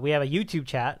 But we have a YouTube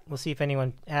chat. We'll see if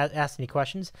anyone asks any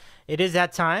questions. It is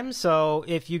that time, so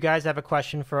if you guys have a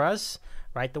question for us,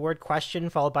 write the word question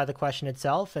followed by the question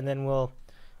itself, and then we'll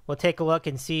take a look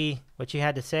and see what you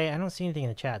had to say. I don't see anything in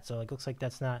the chat, so it looks like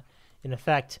that's not in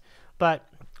effect. But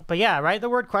yeah, write the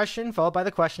word question followed by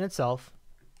the question itself.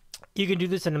 You can do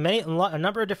this in a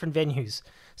number of different venues.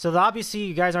 So obviously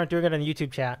you guys aren't doing it on the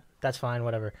YouTube chat. That's fine,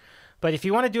 whatever. But if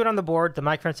you want to do it on the board,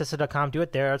 themikefrancesco.com, do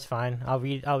it there. It's fine. I'll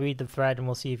read the thread and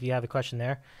we'll see if you have a question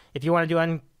there. If you want to do it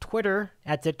on Twitter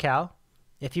 @ditcow.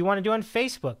 If you want to do it on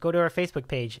Facebook, go to our Facebook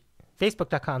page,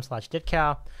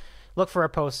 facebook.com/ditcow. Look for our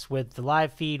posts with the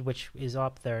live feed, which is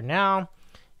up there now,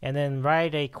 and then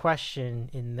write a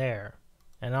question in there.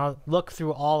 And I'll look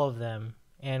through all of them,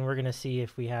 and we're gonna see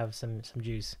if we have some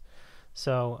juice.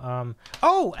 So,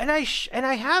 and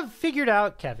I have figured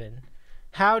out, Kevin,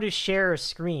 how to share a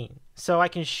screen, so I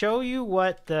can show you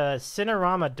what the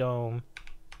Cinerama Dome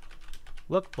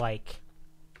looked like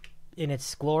in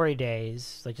its glory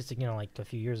days, like just like a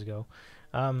few years ago,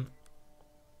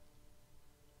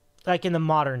 like in the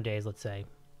modern days, let's say.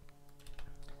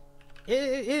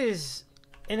 It is,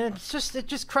 and it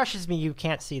just crushes me. You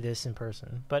can't see this in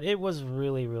person, but it was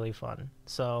really, really fun.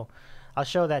 So I'll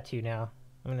show that to you now.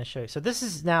 I'm going to show you. So this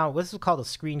is called a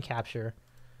screen capture.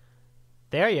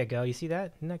 There you go. You see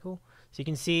that? Isn't that cool? So you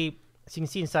can see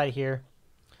inside of here.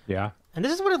 Yeah. And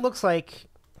this is what it looks like.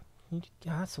 Oh,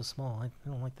 that's so small. I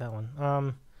don't like that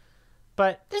one.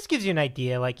 But this gives you an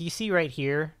idea. Like you see right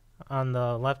here on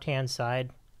the left-hand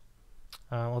side.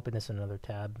 I'll open this in another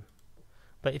tab.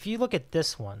 But if you look at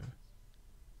this one,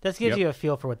 this gives you a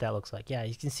feel for what that looks like. Yeah,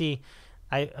 you can see.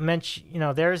 I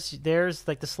mentioned, there's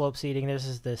like the slope seating. This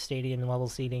is the stadium level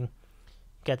seating. You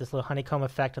got this little honeycomb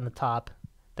effect on the top.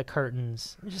 The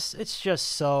curtains. It's just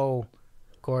so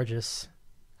gorgeous.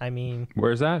 I mean,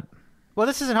 where's that? Well,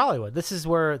 this is in Hollywood. This is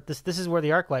where the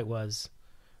ArcLight was,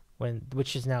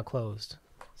 which is now closed.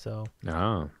 So.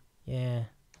 Oh. Yeah.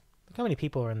 Look how many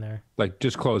people are in there. Like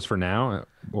just closed for now?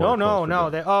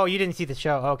 No. You didn't see the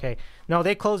show. Okay. No,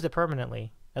 they closed it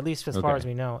permanently. At least as far as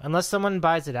we know. Unless someone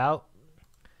buys it out.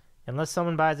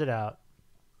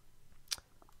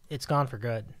 It's gone for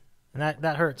good. And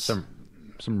that hurts.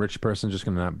 Some rich person just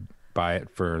going to not buy it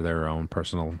for their own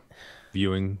personal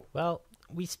viewing. Well,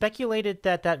 we speculated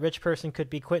that rich person could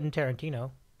be Quentin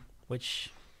Tarantino, which...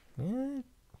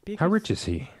 How rich is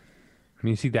he? I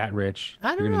mean, is he that rich?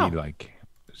 I don't know. You're going to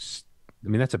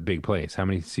need that's a big place. How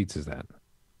many seats is that?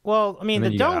 Well, I mean,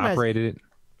 the dome operated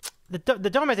it. The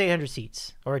dome has 800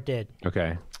 seats, or it did.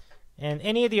 Okay. And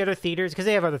any of the other theaters, because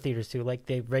they have other theaters too, like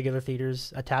the regular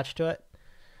theaters attached to it.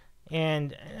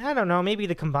 And I don't know, maybe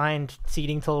the combined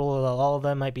seating total of all of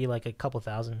them might be like a couple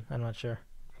thousand. I'm not sure.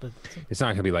 But it's not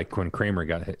going to be like when Kramer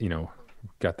got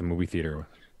the movie theater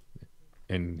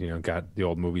and, got the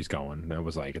old movies going. That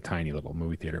was like a tiny little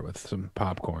movie theater with some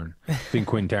popcorn. I think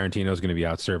Quentin Tarantino's going to be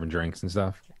out serving drinks and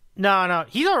stuff. No.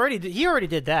 He already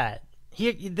did that.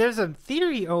 there's a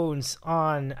theater he owns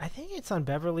on, I think it's on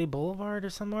Beverly Boulevard or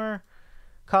somewhere,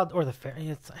 called, or the fair.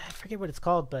 I forget what it's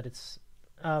called, but it's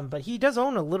but he does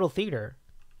own a little theater,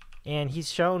 and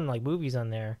he's shown like movies on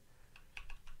there.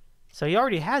 So he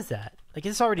already has that. Like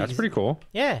it's already. That's pretty cool.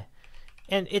 Yeah,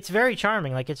 and it's very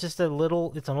charming. Like it's just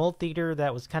it's an old theater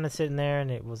that was kind of sitting there and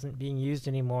it wasn't being used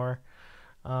anymore.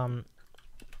 I'll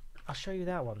show you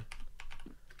that one.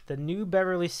 The New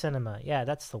Beverly Cinema. Yeah,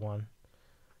 that's the one.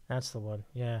 That's the one.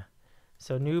 Yeah.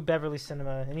 So New Beverly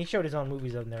Cinema, and he showed his own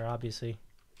movies on there, obviously.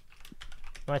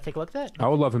 Want to take a look at that? I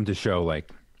would love him to show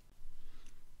like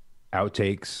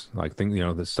outtakes, like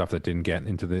the stuff that didn't get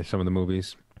into some of the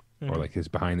movies, or like his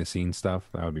behind the scenes stuff.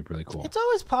 That would be really cool. It's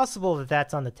always possible that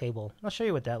that's on the table. I'll show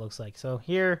you what that looks like. So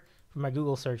here, for my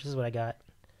Google search, this is what I got.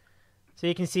 So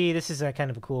you can see this is a kind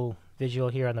of a cool visual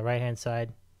here on the right hand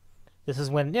side. This is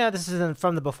this is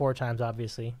from the before times,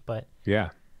 obviously, but yeah.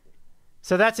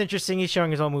 So that's interesting. He's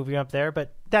showing his own movie up there,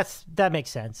 but that makes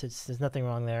sense. There's nothing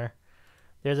wrong there.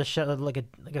 There's a shot like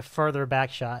a further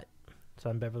back shot. It's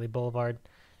on Beverly Boulevard,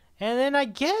 and then I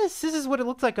guess this is what it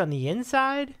looks like on the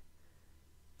inside.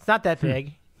 It's not that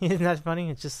big. Isn't that funny?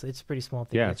 It's a pretty small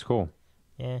thing. Yeah, it's cool.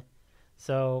 Yeah.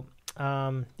 So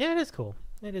yeah, it is cool.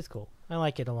 It is cool. I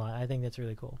like it a lot. I think that's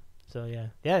really cool. So yeah,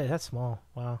 that's small.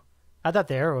 Wow. I thought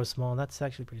the arrow was small. That's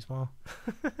actually pretty small.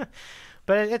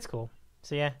 But it's cool.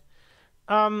 So yeah.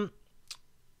 So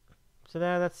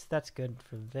that's good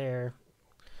for there.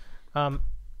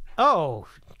 Oh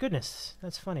goodness,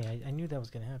 that's funny. I knew that was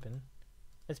gonna happen.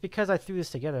 It's because I threw this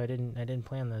together. I didn't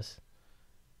plan this.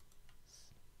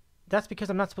 That's because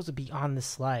I'm not supposed to be on this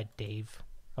slide, Dave.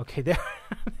 Okay, there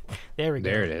we go.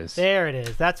 There it is. There it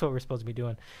is. That's what we're supposed to be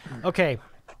doing. Okay.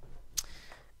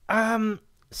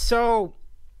 So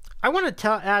I want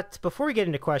to before we get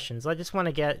into questions, I just want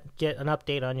to get an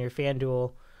update on your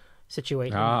FanDuel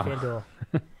situation. FanDuel.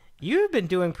 You've been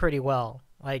doing pretty well.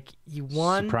 Like you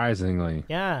won. Surprisingly.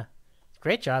 Yeah.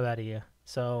 Great job out of you.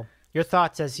 So your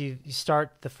thoughts as you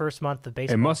start the first month of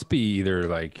baseball. It must be either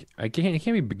like it can't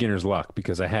be beginner's luck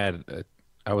because I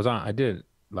did it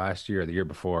last year or the year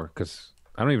before because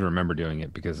I don't even remember doing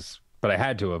it but I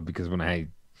had to have because when I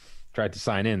tried to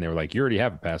sign in, they were like, you already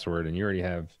have a password and you already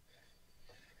have.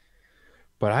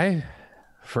 But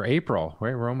for April,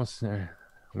 right? We're almost done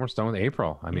with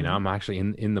April. I mean, I'm actually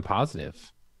in the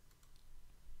positive.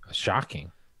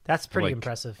 Shocking. That's pretty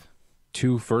impressive.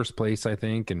 2 first place, I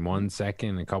think, and 1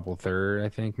 second, and a couple third, I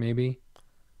think, maybe.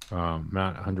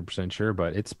 Not 100% sure,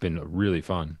 but it's been really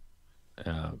fun.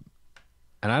 And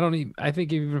I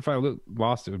think even if I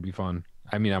lost, it would be fun.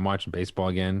 I mean, I'm watching baseball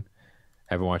again.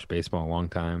 I haven't watched baseball in a long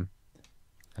time.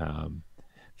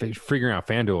 Figuring out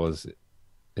FanDuel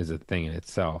is a thing in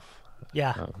itself.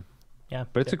 Yeah. Yeah.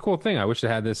 But it's a cool thing. I wish I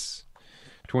had this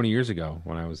 20 years ago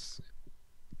when I was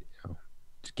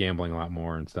just gambling a lot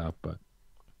more and stuff, but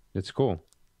it's cool.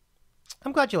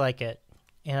 I'm glad you like it.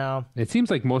 It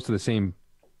seems like most of the same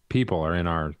people are in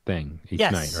our thing each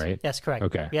night, right? Yes, correct.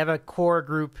 Okay. We have a core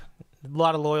group, a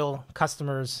lot of loyal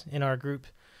customers in our group.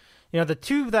 The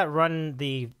two that run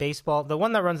the baseball, the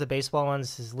one that runs the baseball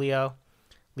ones is Leo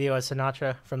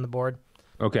Sinatra from the board.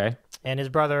 Okay. And his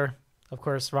brother, of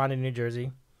course, Ron in New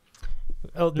Jersey.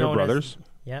 They're brothers?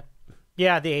 Yep.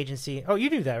 Yeah, the agency. Oh, you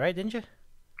knew that, right? Didn't you?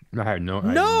 I had no.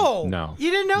 No.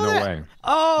 You didn't know that? No way.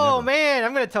 Oh, Never. Man.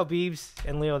 I'm going to tell Beebs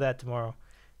and Leo that tomorrow.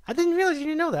 I didn't realize you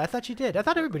didn't know that. I thought you did. I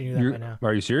thought everybody knew that by now.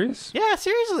 Are you serious? Yeah,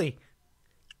 seriously.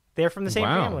 They're from the same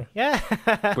family. Yeah.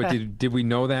 But did we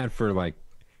know that for like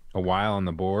a while on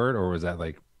the board, or was that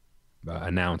like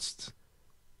announced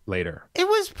later? It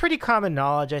was pretty common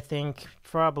knowledge, I think.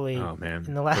 Probably. Oh man!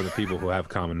 For the people who have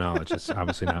common knowledge, it's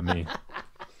obviously not me.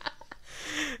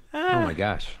 Oh my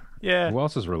gosh! Yeah. Who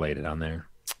else is related on there?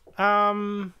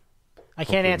 I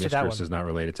can't answer that one. Mistress is not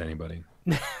related to anybody.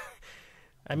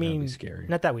 I mean, scary.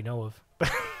 Not that we know of.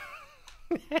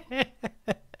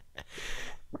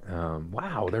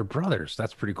 Wow, they're brothers.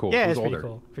 That's pretty cool. Yeah, Who's it's older? pretty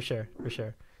cool for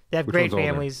sure. They have great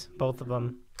families, both of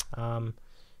them.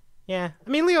 Yeah, I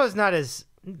mean, Leo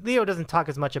doesn't talk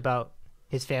as much about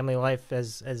his family life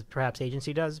as perhaps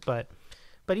agency does, but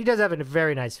he does have a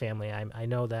very nice family. I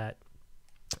know that,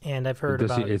 and I've heard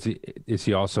about. Is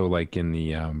he also like in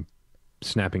the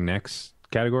snapping necks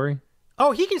category?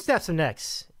 Oh, he can snap some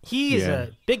necks. He is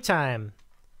a big time.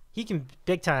 He can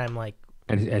big time like.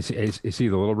 And is he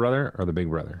the little brother or the big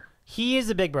brother? He is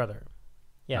the big brother.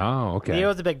 Yeah. Oh, okay.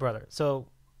 Leo's the big brother. So,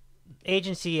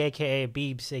 agency, aka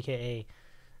Beebs, aka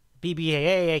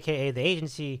BBAA, aka the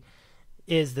agency,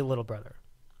 is the little brother.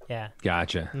 Yeah.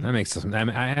 Gotcha. Mm-hmm. That makes sense.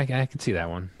 I can see that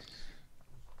one.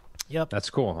 Yep. That's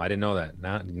cool. I didn't know that.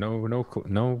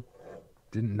 No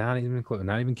not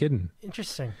even kidding.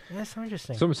 Interesting. Yeah, so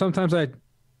interesting. Sometimes I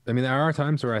mean, there are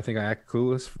times where I think I act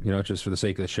clueless, just for the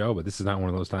sake of the show, but this is not one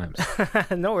of those times.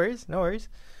 No worries.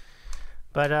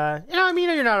 But I mean,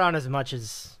 you're not on as much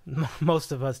as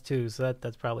most of us too, so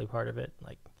that's probably part of it.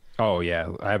 Like, oh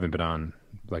yeah, I haven't been on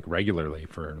like regularly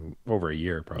for over a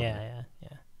year, probably. Yeah.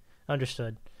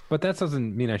 Understood. But that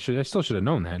doesn't mean I still should have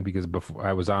known that, because before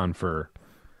I was on for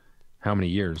how many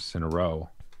years in a row?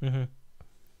 Mm-hmm.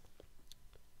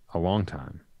 A long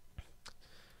time.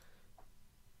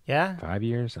 Yeah. 5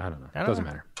 years? I don't know. It doesn't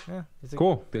matter. Yeah.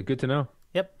 Cool. Good to know.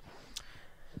 Yep.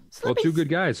 So well, two good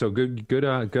guys. So good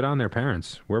on their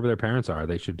parents. Wherever their parents are,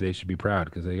 they should be proud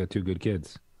because they got two good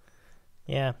kids.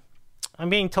 Yeah. I'm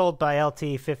being told by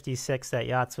LT56 that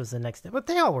Yachts was the next, but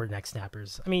they all were neck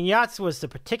snappers. I mean, Yachts was the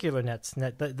particular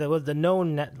the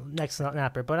known neck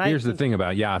snapper. But here's the thing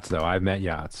about Yachts, though. I've met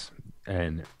Yachts,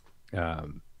 and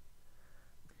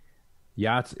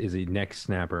Yachts is a neck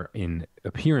snapper in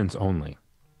appearance only.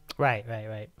 Right.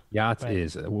 Yachts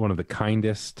is one of the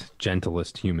kindest,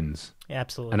 gentlest humans. Yeah,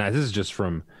 absolutely. And this is just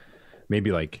from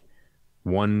maybe like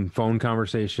one phone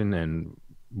conversation and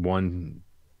one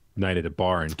night at a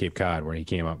bar in Cape Cod where he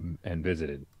came up and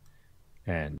visited.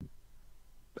 And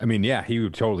I mean, yeah, he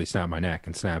would totally snap my neck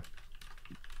and snap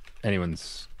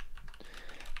anyone's.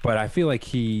 But I feel like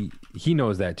he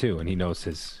knows that too, and he knows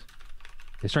his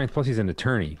strength. Plus, he's an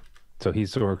attorney, so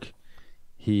he's sort of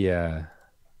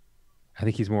I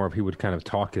think he's more of, he would kind of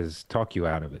talk you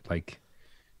out of it. Like,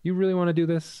 you really want to do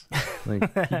this?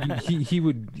 Like he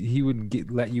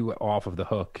would let you off of the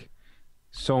hook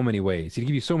so many ways. He'd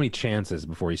give you so many chances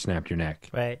before he snapped your neck.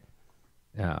 Right.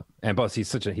 And plus he's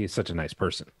such a nice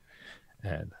person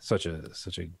and such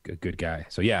a good guy.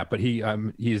 So yeah, but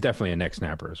he's definitely a neck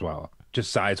snapper as well,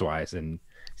 just size wise, and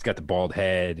he's got the bald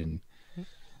head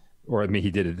or I mean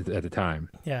he did it at the time.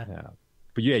 Yeah.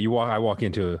 But yeah, I walk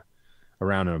into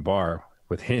around in a bar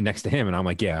with him next to him, and I'm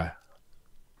like, yeah,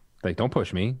 like, don't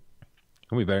push me.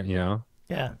 We better,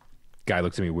 Yeah. Guy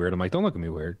looks at me weird. I'm like, don't look at me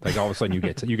weird. Like, all of a sudden you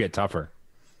get tougher,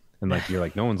 and like you're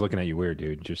like, no one's looking at you weird,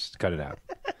 dude. Just cut it out,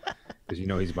 because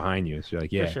he's behind you. So you're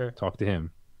like, yeah, sure. Talk to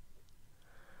him.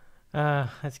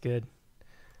 That's good.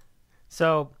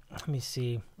 So let me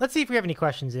see. Let's see if we have any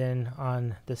questions in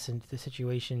on the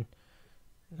situation.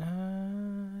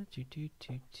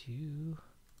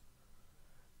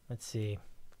 Let's see.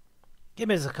 Give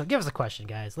us a question,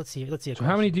 guys. Let's see. So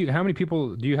how many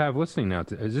people do you have listening now?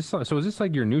 Is this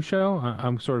like your new show?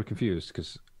 I'm sort of confused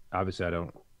because obviously I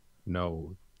don't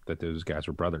know that those guys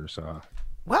were brothers. So.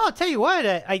 Well, I'll tell you what.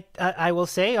 I will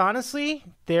say honestly,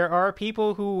 there are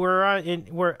people who were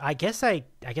I guess I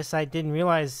didn't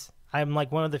realize I'm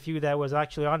like one of the few that was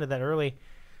actually onto that early,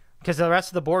 because the rest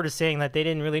of the board is saying that they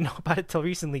didn't really know about it till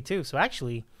recently too. So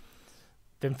actually,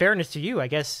 in fairness to you, I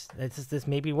guess this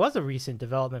maybe was a recent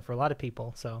development for a lot of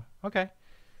people. So okay,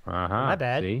 my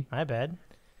bad. See? My bad.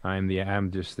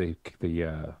 I'm just the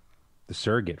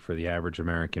surrogate for the average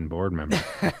American board member.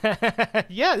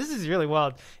 Yeah, this is really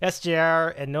wild.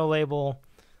 SJR and No Label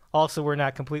also were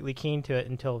not completely keen to it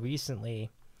until recently.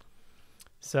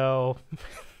 So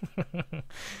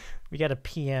we got a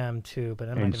PM too, but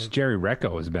Jerry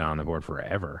Recco has been on the board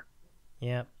forever.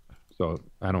 Yep. So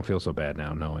I don't feel so bad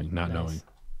now knowing.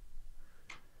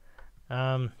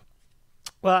 Well,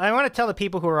 I want to tell the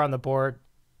people who are on the board,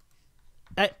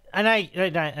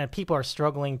 and people are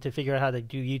struggling to figure out how to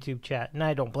do YouTube chat, and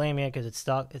I don't blame you because it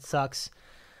sucks.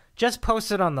 Just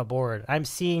post it on the board. I'm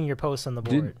seeing your posts on the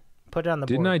board. Put it on the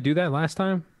board. Didn't I do that last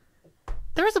time?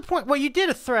 There was a point. Well, you did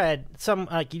a thread.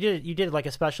 You did like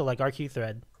a special like RQ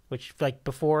thread, which like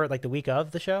before like the week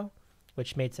of the show,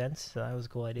 which made sense. So that was a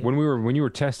cool idea. When you were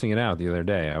testing it out the other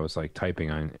day, I was like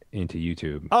typing into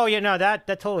YouTube. Oh yeah, no, that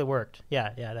totally worked. Yeah,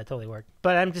 that totally worked.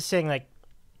 But I'm just saying, like,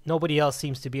 nobody else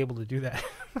seems to be able to do that.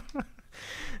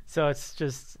 So it's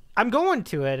just, I'm going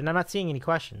to it, and I'm not seeing any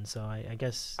questions. So I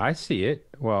guess I see it.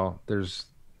 Well, there's.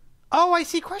 Oh, I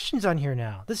see questions on here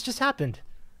now. This just happened.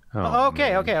 Oh,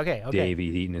 okay. Davey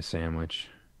eating a sandwich.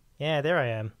 Yeah, there I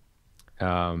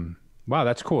am. Wow,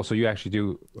 that's cool. So you actually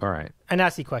do. All right. And I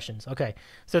see questions. Okay,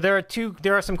 so there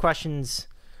are some questions.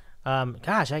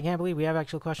 Gosh, I can't believe we have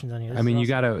actual questions on here. I mean, you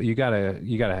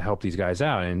gotta help these guys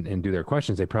out and do their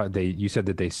questions. You said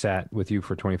that they sat with you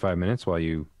for 25 minutes while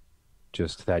you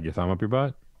just had your thumb up your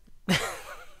butt.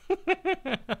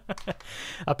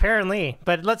 Apparently,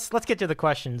 but let's get to the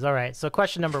questions. All right. So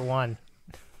question number 1.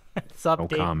 No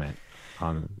comment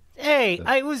on. Hey,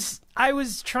 I was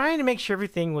trying to make sure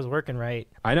everything was working right.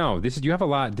 I know. You have a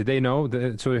lot. Did they know?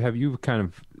 So have you kind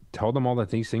of told them all that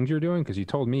these things you're doing? Because you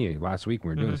told me last week when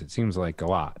we were doing this, it seems like a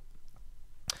lot.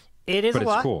 It is But a it's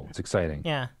lot. cool. It's exciting.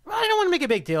 Yeah. Well, I don't want to make a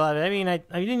big deal out of it. I mean, I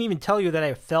didn't even tell you that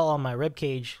I fell on my rib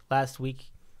cage last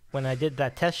week when I did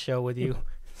that test show with you.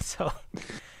 So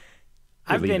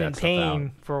I've leave been that in stuff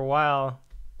we for a while.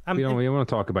 We want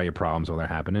to talk about your problems while they're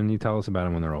happening. You tell us about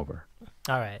them when they're over.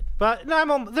 All right. But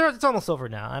no, it's almost over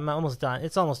now. I'm almost done.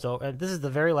 It's almost over. This is the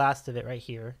very last of it right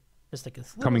here. Just like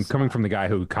coming from the guy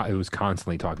who was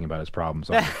constantly talking about his problems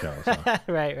on the show. So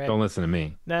right. Don't listen to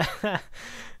me.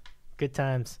 Good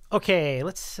times. Okay,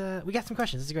 let's. We got some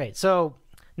questions. This is great. So,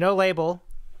 No Label,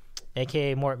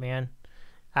 aka Mortman,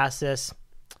 asked this.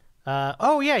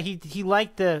 Oh yeah, he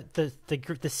liked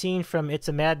the scene from It's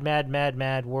a Mad, Mad, Mad,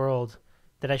 Mad World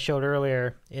that I showed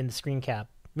earlier in the screen cap.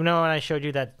 You know when I showed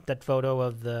you that photo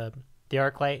of the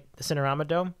arc light, the Cinerama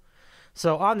Dome?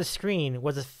 So on the screen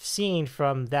was a scene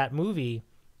from that movie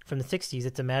from the 60s,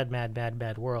 It's a Mad, Mad, Mad,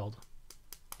 Mad World.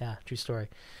 Yeah, true story.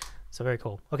 So very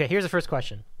cool. Okay, here's the first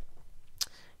question.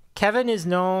 Kevin is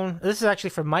known... This is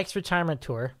actually from Mike's Retirement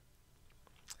Tour.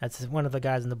 That's one of the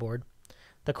guys on the board.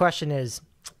 The question is,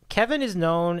 Kevin is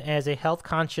known as a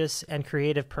health-conscious and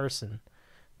creative person.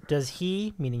 Does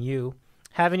he, meaning you,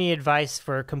 have any advice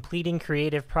for completing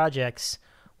creative projects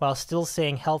while still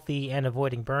staying healthy and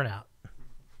avoiding burnout?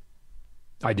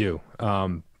 I do.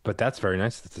 But that's very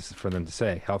nice for them to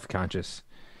say. Health conscious.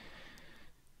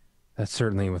 That's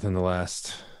certainly within the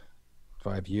last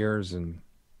 5 years, and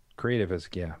creative is,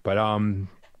 yeah. But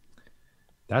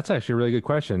that's actually a really good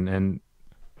question. And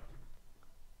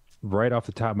right off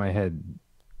the top of my head,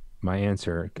 my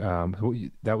answer,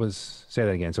 that was, say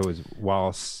that again. So it was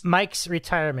while Mike's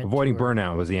Retirement avoiding Tour.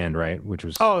 Burnout was the end, right? Which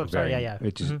was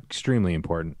which is extremely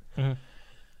important. Mm-hmm.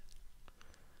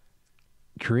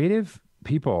 Creative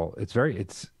people, it's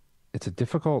a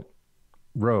difficult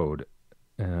road.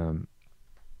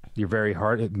 You're very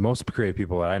hard. Most creative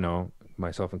people that I know,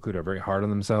 myself included, are very hard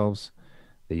on themselves.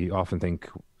 They often think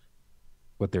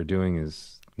what they're doing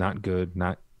is not good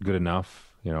enough.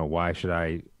 You know, why should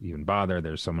I even bother?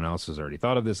 There's someone else who's already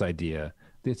thought of this idea.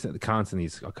 It's constantly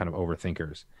these kind of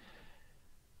overthinkers.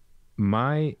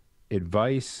 My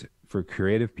advice for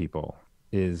creative people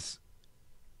is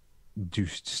to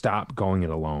stop going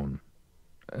it alone.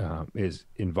 Is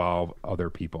involve other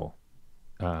people,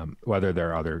 whether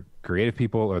they're other creative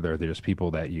people or they're just people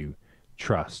that you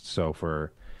trust. So,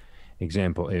 for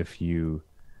example, if you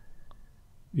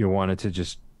wanted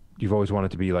to you've always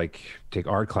wanted to be like take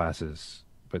art classes,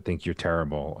 but think you're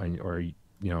terrible, or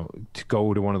to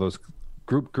go to one of those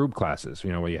group classes,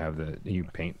 where you have you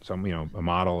paint some, a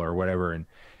model or whatever, and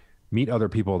meet other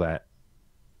people that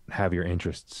have your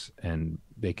interests, and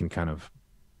they can kind of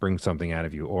bring something out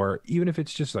of you. Or even if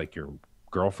it's just like your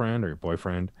girlfriend or your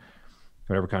boyfriend,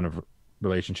 whatever kind of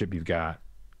relationship you've got,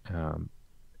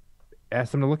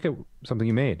 ask them to look at something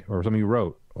you made or something you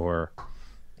wrote or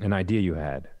an idea you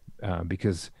had,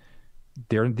 because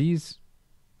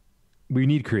we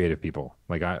need creative people.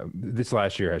 Like this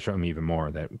last year has shown me even more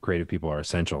that creative people are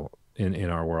essential in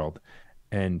our world.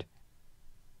 And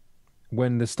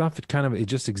when the stuff it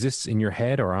just exists in your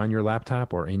head or on your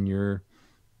laptop or in your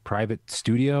private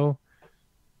studio,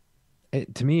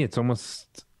 to me it's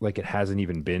almost like it hasn't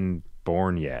even been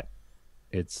born yet.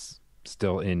 It's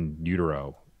still in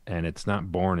utero, and it's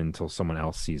not born until someone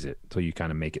else sees it, until you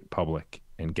kind of make it public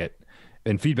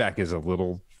and feedback is a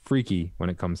little freaky when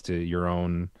it comes to your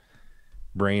own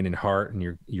brain and heart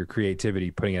and your creativity,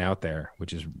 putting it out there,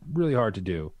 which is really hard to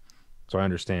do. So I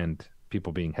understand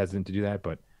people being hesitant to do that,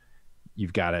 but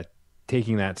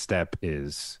taking that step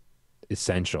is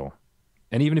essential.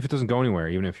 And even if it doesn't go anywhere,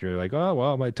 even if you're like, oh,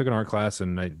 well, I took an art class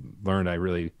and I learned I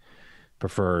really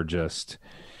prefer just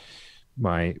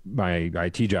my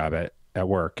IT job at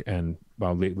work, and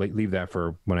I'll leave that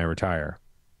for when I retire.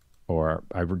 Or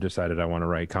I've decided I want to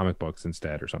write comic books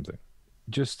instead or something.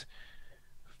 Just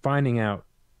finding out,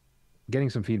 getting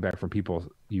some feedback from people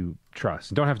you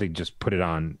trust. You don't have to just put it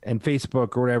on and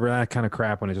Facebook or whatever, that kind of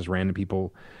crap, when it's just random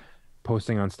people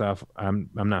posting on stuff. I'm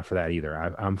not for that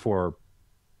either. I'm for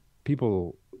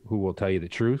people who will tell you the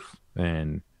truth,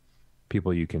 and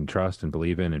people you can trust and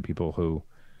believe in, and people who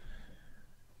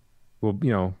will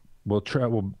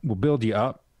build you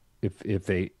up if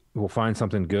they will find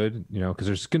something good, because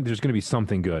there's going to be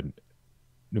something good,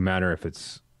 no matter if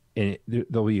it's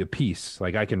there'll be a piece.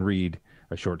 Like I can read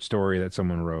a short story that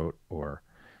someone wrote,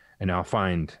 and I'll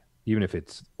find, even if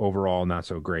it's overall not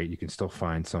so great, you can still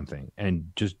find something.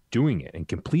 And just doing it and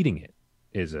completing it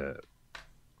is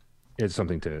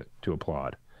something to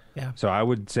applaud. Yeah. So I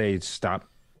would say stop.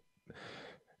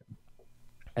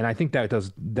 And I think that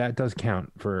does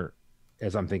count for,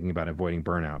 as I'm thinking about avoiding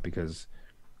burnout, because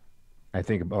I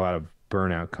think a lot of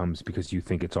burnout comes because you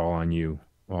think it's all on you,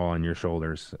 all on your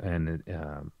shoulders, and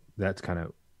that's kind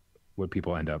of what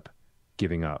people end up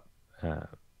giving up.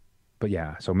 But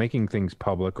yeah, so making things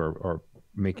public or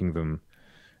making them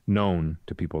known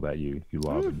to people that you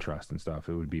love and trust and stuff,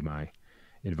 it would be my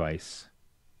advice.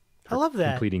 I love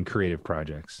that. Completing creative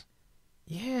projects.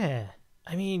 Yeah.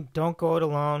 I mean, don't go it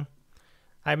alone.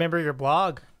 I remember your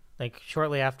blog, like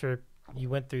shortly after you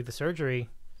went through the surgery,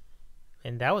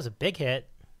 and that was a big hit.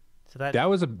 So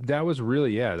that was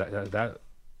really, that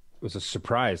was a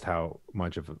surprise how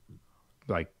much of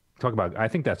like, talk about, I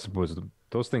think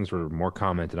those things were more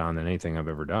commented on than anything I've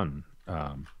ever done.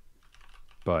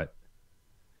 But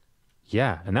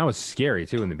yeah, and that was scary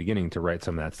too in the beginning to write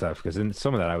some of that stuff, because in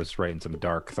some of that I was writing some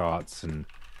dark thoughts, and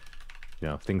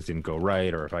if things didn't go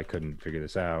right or if I couldn't figure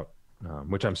this out,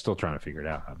 which I'm still trying to figure it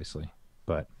out, obviously.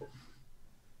 But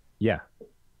yeah,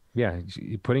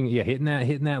 hitting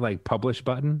that like publish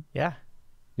button, on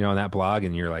that blog,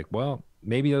 and you're like, well,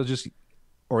 maybe it'll just,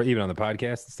 or even on the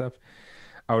podcast and stuff,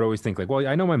 I would always think like, well,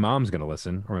 I know my mom's gonna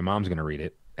listen or my mom's gonna read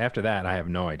it. After that, I have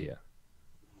no idea.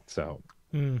 So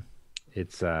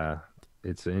it's an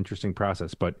interesting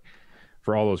process, but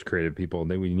for all those creative people,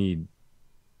 we need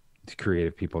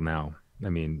creative people now. I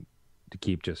mean, to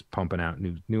keep just pumping out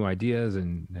new ideas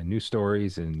and new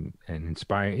stories and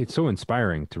inspire. It's so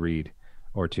inspiring to read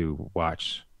or to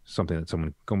watch something that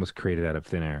someone almost created out of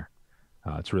thin air.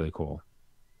 It's really cool.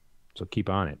 So keep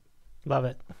on it. Love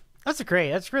it.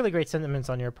 That's really great sentiments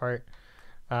on your part.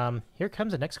 Here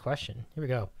comes the next question. Here we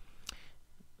go.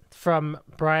 From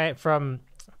Brian, from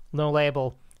No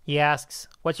Label, he asks,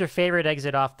 what's your favorite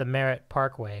exit off the Merritt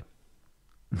Parkway?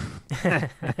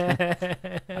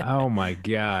 Oh my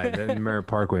God. That Merritt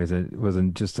Parkway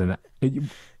wasn't just to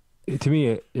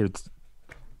me, it's,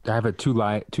 I have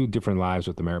two different lives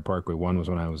with the Merritt Parkway. One was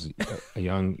when I was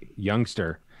a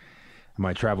youngster,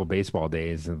 my travel baseball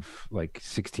days of like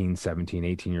 16, 17,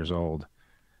 18 years old,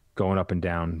 going up and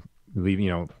down, leaving,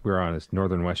 we were on this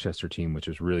Northern Westchester team, which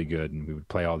was really good. And we would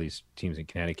play all these teams in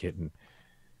Connecticut, and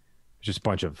just a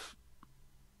bunch of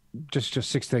just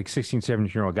 16,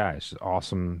 17-year-old guys.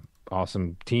 Awesome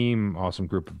team, awesome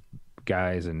group of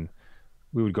guys. And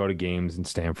we would go to games in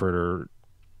Stamford or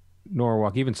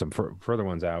Norwalk, even some further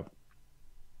ones out.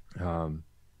 And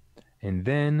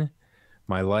then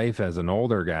my life as an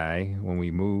older guy, when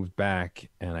we moved back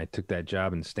and I took that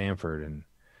job in Stamford, and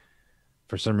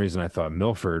for some reason I thought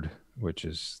Milford, which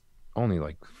is only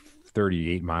like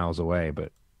 38 miles away,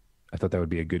 but I thought that would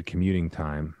be a good commuting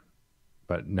time,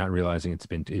 but not realizing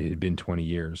it had been 20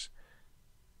 years.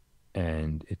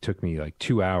 And it took me like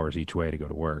 2 hours each way to go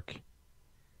to work,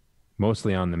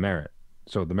 mostly on the Merritt.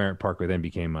 So the Merritt Parkway then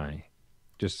became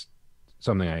just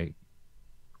something I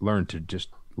learned to just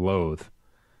loathe,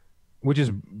 which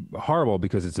is horrible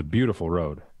because it's a beautiful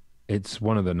road. It's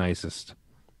one of the nicest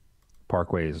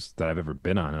parkways that I've ever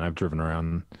been on, and I've driven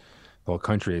around the whole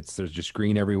country. There's just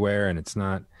green everywhere, and it's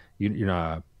not,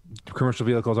 commercial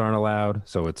vehicles aren't allowed.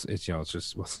 So it's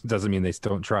just, well, it doesn't mean they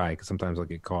don't try, because sometimes I'll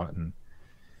get caught and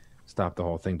stop the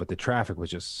whole thing. But the traffic was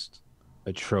just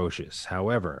atrocious.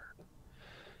 However,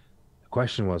 the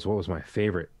question was, what was my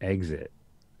favorite exit?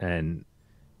 And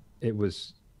it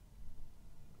was,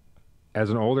 as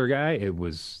an older guy, it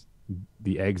was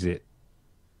the exit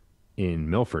in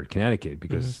Milford, Connecticut,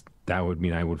 because that would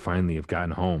mean I would finally have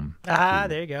gotten home.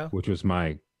 There you go. Which was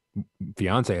my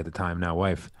fiance at the time, now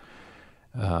wife.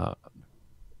 But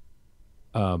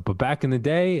back in the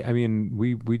day, I mean,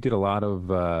 we did a lot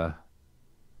of, I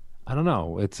don't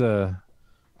know. That's a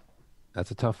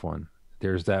tough one.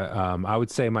 There's that, I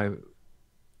would say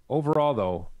overall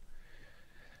though,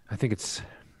 I think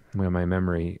my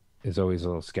memory is always a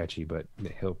little sketchy, but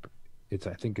I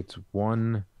think it's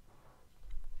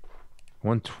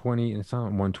 120, it's not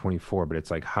 124, but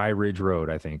it's like High Ridge Road,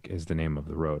 I think is the name of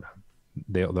the road.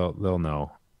 They'll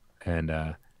know.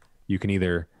 And, you can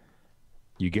either,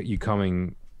 you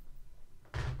coming,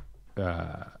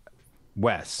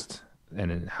 west,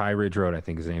 and in High Ridge Road, I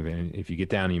think is the name of it. And if you get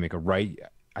down and you make a right,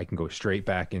 I can go straight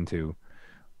back into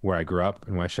where I grew up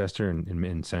in Westchester,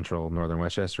 in central northern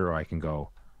Westchester, or I can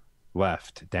go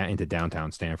left into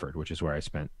downtown Stamford, which is where I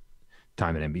spent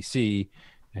time at NBC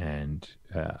and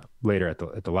later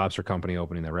at the Lobster Company,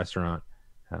 opening that restaurant.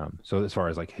 So as far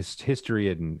as like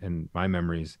history and my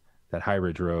memories, that High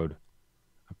Ridge Road,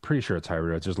 I'm pretty sure it's High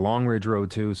Ridge Road. There's Long Ridge Road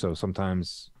too, so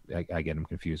sometimes I get them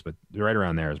confused, but right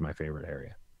around there is my favorite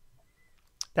area.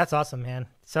 That's awesome, man.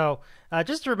 So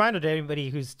just a reminder to anybody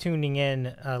who's tuning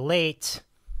in late.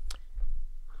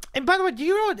 And by the way, do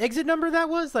you know what exit number that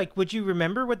was? Like, would you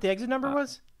remember what the exit number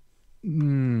was?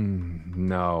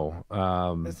 No.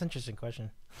 That's an interesting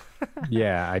question.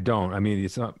 Yeah, I don't. I mean,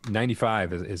 it's not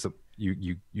 95 is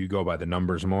you go by the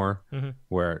numbers more,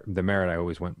 where the Merritt I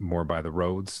always went more by the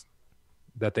roads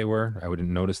that they were. I wouldn't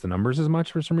notice the numbers as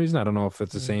much for some reason. I don't know if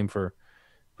it's the same for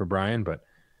Brian, but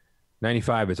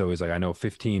 95 is always like I know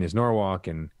 15 is Norwalk,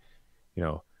 and you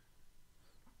know,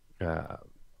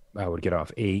 I would get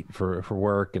off 8 for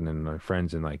work, and then my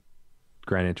friends in like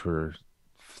Greenwich were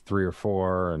 3 or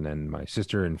 4, and then my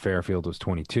sister in Fairfield was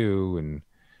 22, and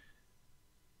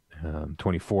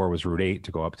 24 was Route 8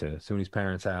 to go up to Suni's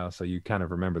parents' house. So you kind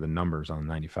of remember the numbers on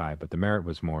 95, but the Merritt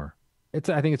was more. I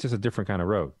think it's just a different kind of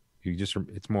road.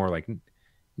 It's more like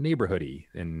neighborhoody,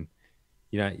 and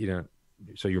you know,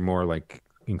 so you're more like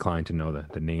inclined to know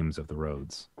the names of the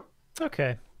roads.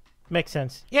 Okay. Makes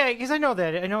sense. Yeah, because I know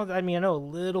that. I know a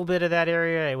little bit of that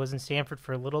area. I was in Stanford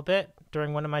for a little bit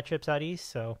during one of my trips out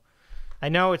east, so I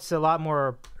know it's a lot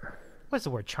more, what's the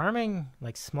word, charming?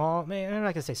 Like small, I'm not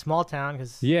going to say small town.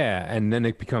 Cause... Yeah, and then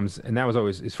it becomes, and that was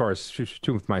always, as far as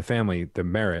true with my family, the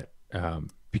Merritt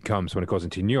becomes, when it goes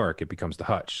into New York, it becomes the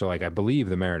Hutch. So like I believe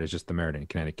the Merritt is just the Merritt in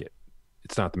Connecticut.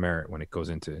 It's not the Merritt when it goes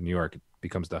into New York. It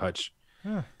becomes the Hutch.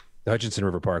 The Hutchinson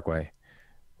River Parkway,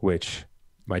 which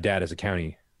my dad is a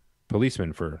county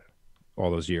policeman for all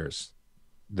those years.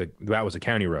 That was a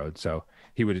county road, so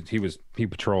he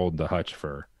patrolled the Hutch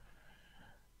for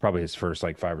probably his first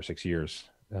like 5 or 6 years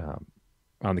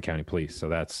on the county police. So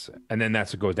that's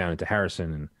what goes down into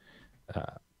Harrison and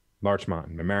Larchmont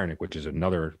and Mamaroneck, which is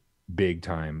another big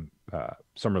time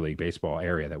summer league baseball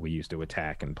area that we used to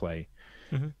attack and play.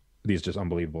 These just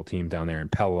unbelievable teams down there in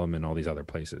Pelham and all these other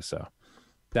places. So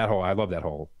I love that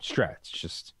whole stretch.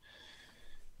 Just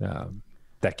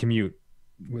that commute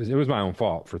it was my own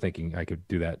fault for thinking I could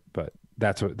do that, but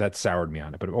that soured me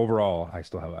on it. But overall, I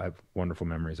have wonderful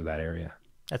memories of that area.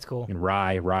 That's cool. And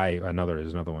Rye,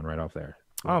 there's another one right off there.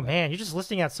 Oh man, you're just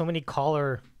listing out so many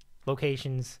caller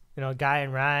locations. You know, guy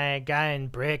in Rye, guy in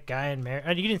Brick, guy in Mary.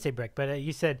 You didn't say Brick, but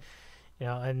you said, you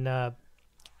know, and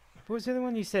what was the other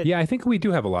one you said? Yeah, I think we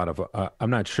do have a lot of. I'm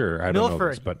not sure. I don't know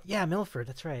this, but yeah, Milford.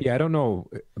 That's right. Yeah, I don't know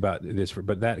about this,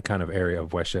 but that kind of area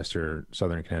of Westchester,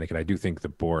 Southern Connecticut, I do think the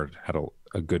board had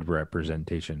a good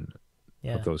representation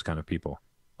of those kind of people.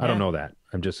 I don't know that.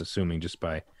 I'm just assuming just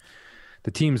by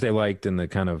the teams they liked and the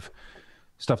kind of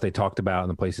stuff they talked about and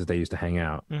the places they used to hang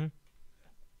out. Mm-hmm.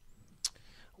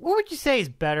 What would you say is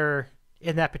better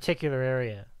in that particular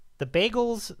area? The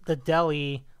bagels, the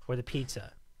deli, or the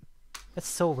pizza? That's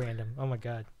so random. Oh my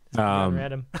God.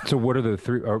 Random. So what are the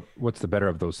three, or what's the better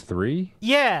of those three?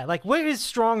 Yeah. Like what is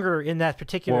stronger in that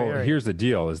particular area? Here's the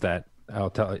deal is that I'll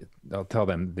tell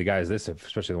them, the guys this,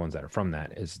 especially the ones that are from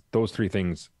that, is those three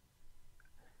things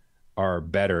are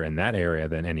better in that area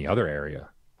than any other area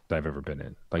that I've ever been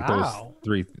in. Like those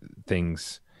three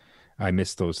things, I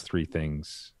miss those three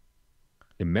things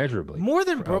immeasurably. More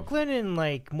than Brooklyn and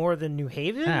like more than New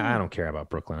Haven? I don't care about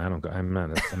Brooklyn.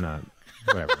 I'm not,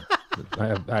 whatever.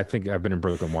 I think I've been in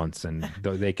Brooklyn once, and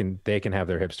they can have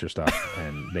their hipster stuff,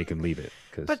 and they can leave it.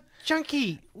 But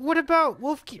Junkie, what about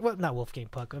not Wolfgang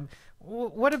Puck?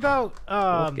 What about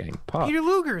Wolfgang Puck? Peter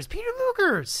Luger's? Peter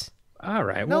Luger's. All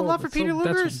right. No love for Peter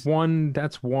Luger's.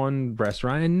 That's one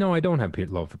restaurant, and no, I don't have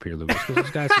love for Peter Luger's because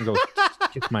those guys can go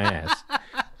kiss my ass.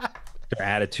 Their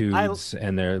attitudes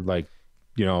and they're like,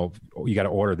 you know, you got to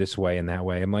order this way and that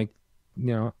way. I'm like, you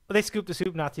know, well, they scooped the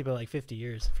soup Nazi about like 50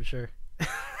 years for sure.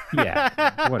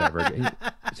 Yeah, whatever.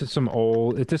 It's just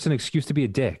it's just an excuse to be a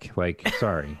dick. Like,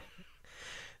 sorry.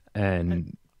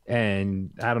 And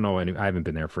I don't know. I haven't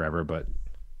been there forever, but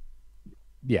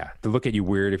yeah, to look at you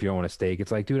weird if you don't want a steak.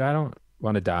 It's like, dude, I don't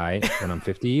want to die when I'm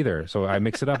 50 either. So I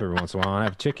mix it up every once in a while and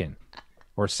have chicken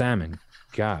or salmon.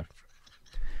 God,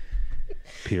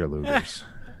 Peter Luger's,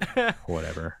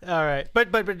 whatever. All right,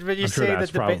 but you say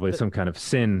that's probably some kind of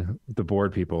sin with the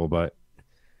board people, but.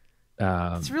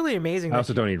 It's really amazing. I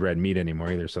also don't eat red meat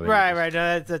anymore either, so they right.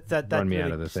 That run me really,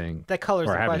 out of the thing. That colors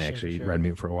or the I haven't question, actually sure. eaten red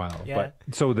meat for a while. Yeah.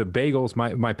 But so the bagels,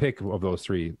 my pick of those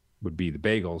three would be the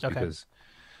bagels because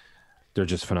they're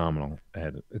just phenomenal.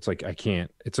 And it's like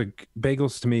it's like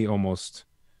bagels to me almost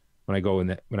when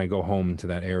I go home to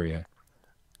that area.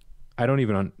 I don't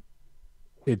even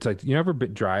it's like you never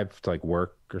drive to like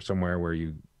work or somewhere where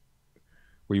you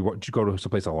go to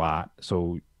someplace a lot,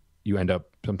 so you end up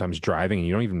sometimes driving and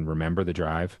you don't even remember the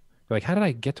drive. You're like, how did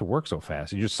I get to work so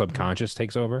fast? Your subconscious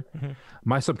takes over. Mm-hmm.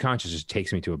 My subconscious just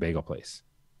takes me to a bagel place.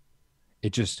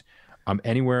 It just,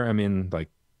 anywhere I'm in, like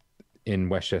in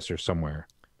Westchester somewhere,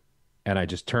 and I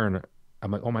just turn,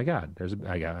 I'm like, oh my God,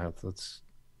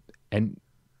 and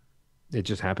it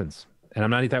just happens. And I'm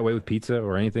not that way with pizza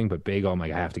or anything, but bagel, I'm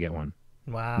like, I have to get one.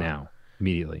 Wow. now,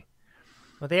 immediately.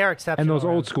 Well, they are exceptional. And those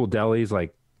around. old school delis,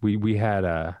 like we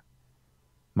had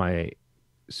my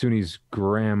Suni's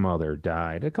grandmother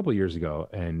died a couple of years ago,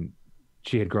 and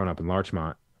she had grown up in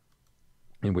Larchmont,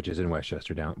 which is in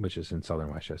Westchester, which is in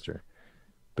southern Westchester.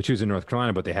 But she was in North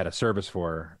Carolina, but they had a service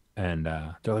for her, and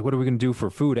they're like, "What are we going to do for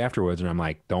food afterwards?" And I'm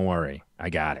like, "Don't worry, I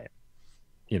got it."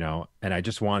 And I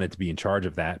just wanted to be in charge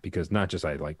of that because not just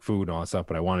I like food and all that stuff,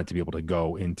 but I wanted to be able to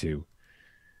go into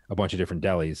a bunch of different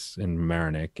delis in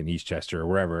Mamaroneck and Eastchester or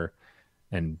wherever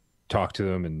and talk to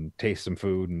them and taste some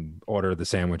food and order the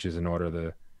sandwiches and order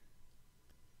the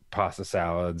pasta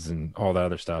salads and all that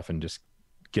other stuff and just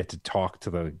get to talk to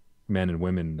the men and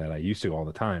women that I used to all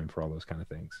the time for all those kind of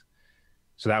things.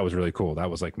 So that was really cool. That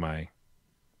was like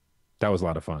that was a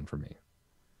lot of fun for me.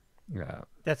 Yeah.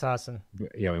 That's awesome.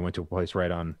 Yeah, we went to a place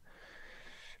right in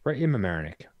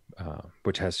Mamaroneck,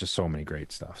 which has just so many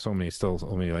great stuff. So many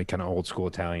like kind of old school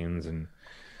Italians, and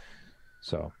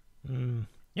so I'm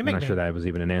not sure that was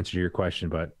even an answer to your question,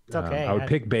 but it's okay. I would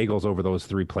pick bagels over those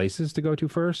 3 places to go to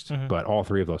first. Mm-hmm. But all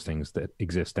 3 of those things that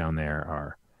exist down there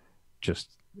are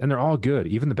just, and they're all good.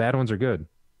 Even the bad ones are good.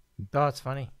 Oh, it's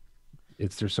funny.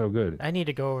 They're so good. I need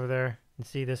to go over there and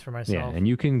see this for myself. Yeah, and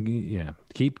you can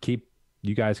keep.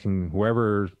 You guys can,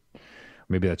 whoever,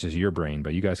 maybe that's just your brain,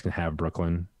 but you guys can have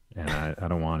Brooklyn, and I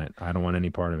don't want it. I don't want any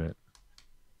part of it.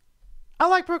 I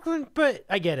like Brooklyn, but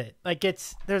I get it. Like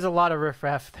there's a lot of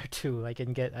riffraff there too. I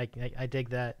dig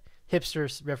that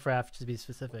hipster riffraff to be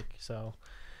specific. So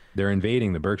they're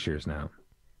invading the Berkshires now.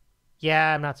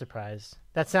 Yeah, I'm not surprised.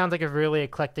 That sounds like a really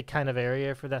eclectic kind of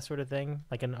area for that sort of thing,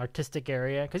 like an artistic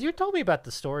area. Because you told me about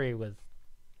the story with,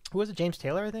 who was it? James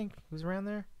Taylor, I think, who's around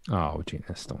there. Oh,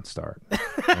 genius! Don't start.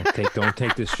 Don't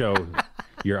take this show.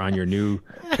 You're on your new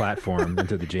platform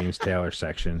into the James Taylor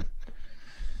section.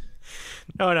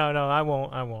 No, I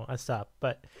won't. I stop.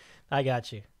 But I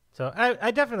got you. So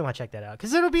I definitely want to check that out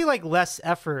because it'll be like less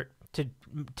effort to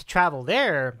travel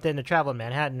there than to travel in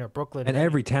Manhattan or Brooklyn. And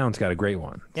every town's got a great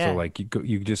one. Yeah. So like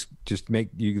you just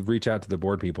reach out to the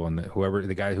board people and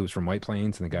the guy who's from White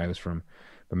Plains and the guy who's from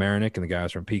Mamaroneck and the guy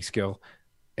who's from Peekskill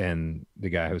and the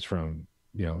guy who's from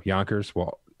Yonkers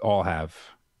will all have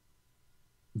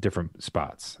different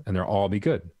spots and they'll all be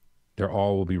good. They're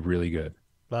all will be really good.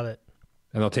 Love it.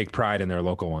 And they'll take pride in their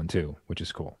local one too, which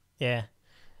is cool. Yeah.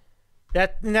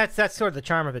 That's sort of the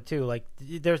charm of it too. Like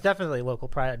there's definitely local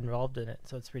pride involved in it,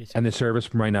 so it's pretty. And the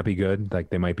service might not be good. Like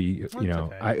they might be,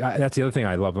 okay. I that's the other thing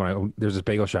I love there's this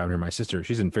bagel shop near my sister.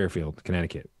 She's in Fairfield,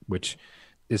 Connecticut, which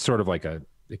is sort of like a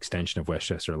extension of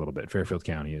Westchester a little bit. Fairfield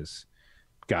County has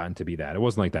gotten to be that. It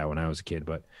wasn't like that when I was a kid,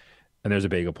 and there's a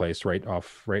bagel place right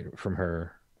from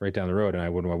her, right down the road. And I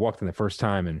walked in the first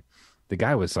time, and the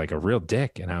guy was like a real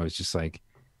dick, and I was just like,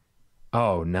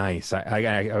 oh, nice.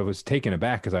 I was taken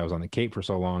aback because I was on the Cape for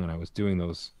so long and I was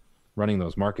running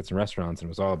those markets and restaurants and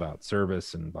it was all about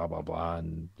service and blah, blah, blah.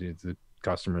 And the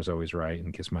customer's always right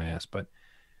and kiss my ass. But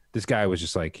this guy was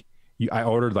just like, I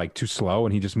ordered like too slow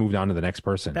and he just moved on to the next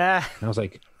person. And I was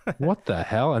like, what the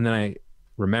hell? And then I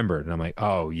remembered and I'm like,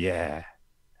 oh yeah.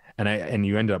 And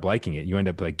you ended up liking it. You end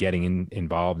up like getting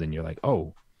involved and you're like,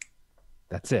 oh,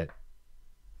 that's it.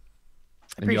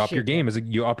 And you up your game as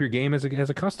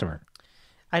a customer.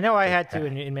 I know I had to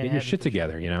in Manhattan. Get your shit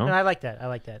together, No, I like that. I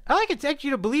like it.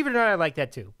 Actually, believe it or not, I like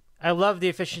that too. I love the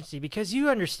efficiency because you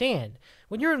understand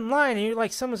when you're in line and you're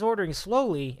like someone's ordering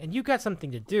slowly and you got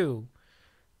something to do,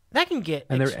 that can get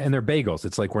and they're bagels.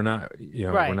 It's like we're not.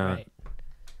 Right.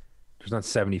 There's not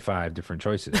 75 different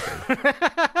choices.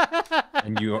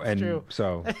 True.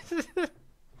 So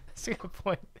that's a good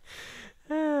point.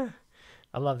 I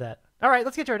love that. All right,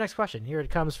 let's get to our next question. Here it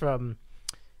comes from.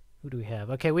 Who do we have?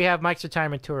 Okay, we have Mike's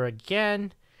Retirement Tour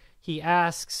again. He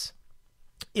asks,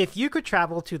 if you could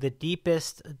travel to the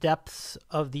deepest depths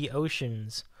of the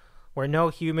oceans where no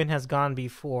human has gone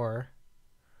before,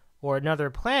 or another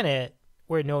planet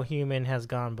where no human has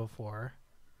gone before.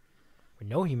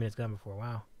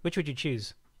 Wow. Which would you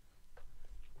choose?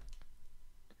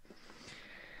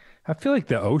 I feel like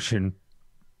the ocean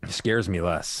scares me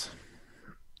less.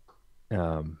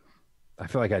 I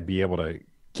feel like I'd be able to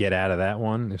get out of that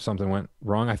one if something went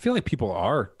wrong. I feel like people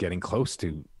are getting close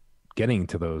to getting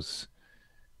to those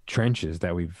trenches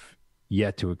that we've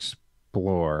yet to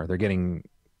explore. They're getting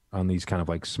on these kind of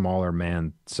like smaller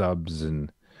manned subs,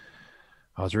 and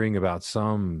I was reading about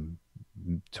some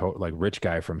like rich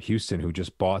guy from Houston who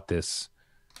just bought this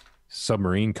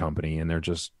submarine company, and they're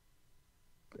just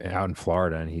out in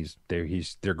Florida, and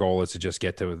their goal is to just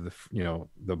get to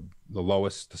the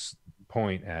lowest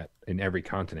point in every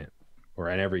continent or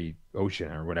in every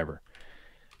ocean or whatever.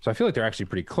 So I feel like they're actually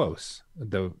pretty close.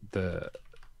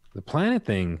 The planet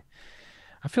thing,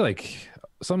 I feel like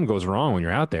something goes wrong when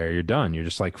you're out there. You're done. You're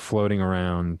just like floating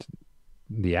around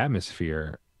the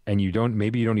atmosphere, and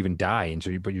maybe you don't even die,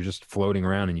 but you're just floating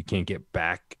around, and you can't get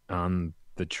back on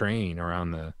the train or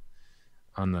on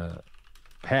the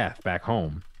path back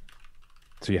home.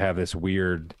 So you have this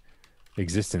weird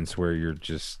existence where you're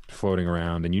just floating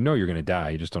around, and you're going to die.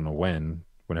 You just don't know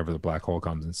whenever the black hole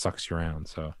comes and sucks you around.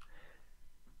 So,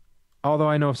 although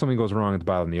I know if something goes wrong at the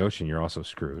bottom of the ocean, you're also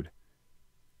screwed.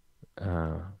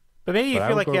 But maybe you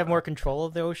feel like you have more control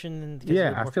of the ocean.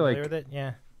 Yeah, I feel like with it.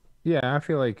 Yeah. Yeah, I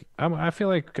feel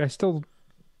like I still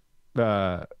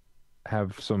have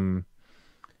some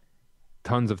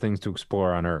tons of things to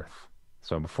explore on Earth.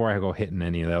 So before I go hitting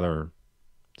any of the other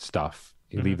stuff,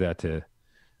 you leave that to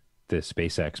the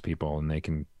SpaceX people, and they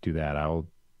can do that.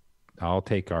 I'll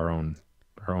take our own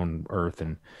Earth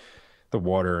and the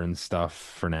water and stuff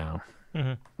for now.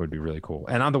 Would be really cool.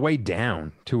 And on the way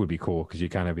down too would be cool, because you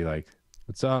kind of be like,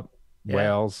 "What's up,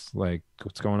 whales? Like,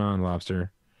 what's going on,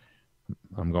 lobster?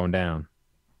 I'm going down.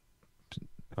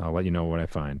 I'll let you know what I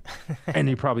find." And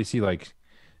you probably see like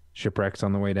shipwrecks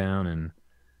on the way down, and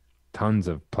tons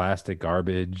of plastic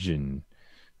garbage and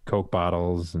Coke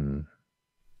bottles, and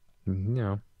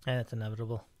and it's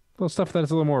inevitable. Little stuff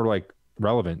that's a little more like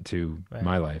relevant to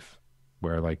my life,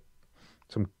 where like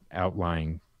some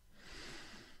outlying,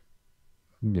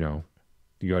 you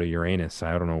go to Uranus.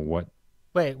 I don't know what.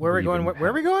 Wait, where are we going?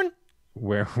 Where are we going?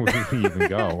 Where would we even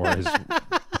go? Or is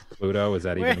Pluto? Is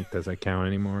that even, does that count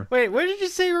anymore? Wait, where did you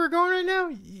say we were going right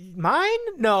now?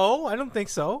 Mine? No, I don't think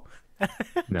so.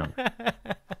 No.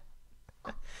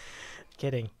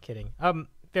 Kidding.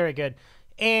 Very good.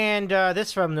 And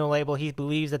this from No Label. He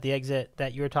believes that the exit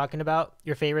that you were talking about,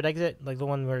 your favorite exit, like the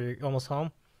one where you're almost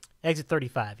home, exit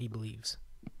 35, he believes.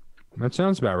 That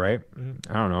sounds about right.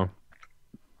 I don't know.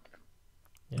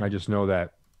 Yeah. I just know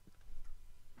that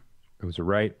it was a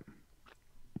right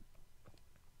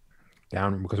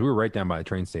down, because we were right down by the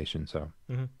train station. So,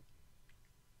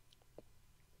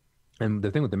 and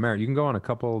the thing with the Merritt, you can go on a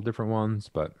couple different ones,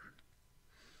 but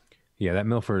yeah, that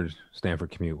Milford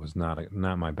Stanford commute was not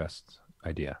my best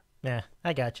idea. Yeah,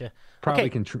 I gotcha. Probably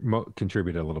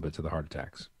contributed a little bit to the heart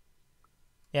attacks.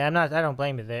 Yeah, I don't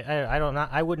blame you there.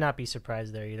 I would not be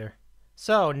surprised there either.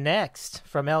 So next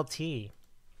from LT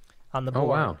on the board. Oh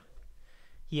wow.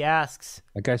 He asks,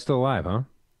 that guy's still alive, huh?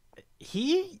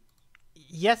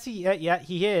 Yes, he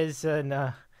is,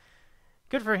 and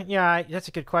good for him. Yeah, that's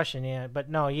a good question. Yeah, but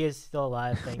no, he is still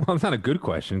alive. Well, it's not a good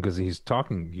question, because he's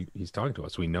talking to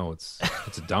us. We know it's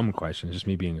a dumb question. It's just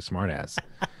me being a smartass.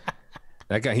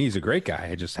 That guy, he's a great guy.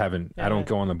 I just haven't. Yeah. I don't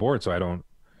go on the board, so I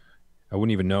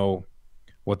wouldn't even know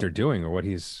what they're doing or what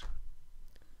he's.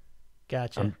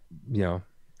 Gotcha.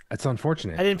 It's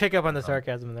unfortunate. I didn't pick up on the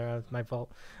sarcasm there. It's my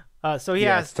fault. So he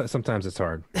asked. Sometimes it's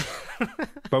hard.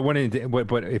 But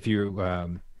if you're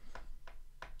on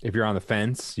the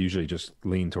fence, usually just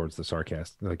lean towards the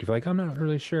sarcasm. Like if you're like, I'm not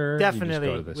really sure.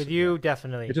 Definitely with you,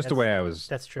 definitely. It's just the way I was.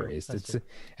 That's true. Raised.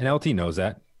 And LT knows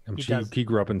that. He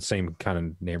grew up in the same kind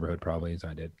of neighborhood probably as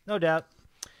I did. No doubt.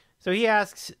 So he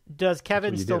asks, does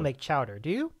Kevin still make chowder? Do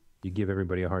you? You give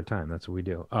everybody a hard time. That's what we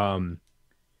do.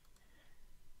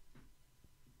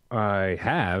 I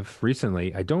have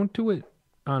recently. I don't do it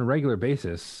on a regular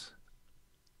basis,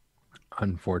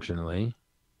 unfortunately.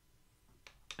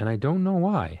 And I don't know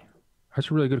why.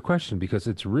 That's a really good question, because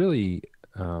it's really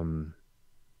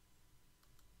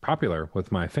popular with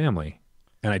my family.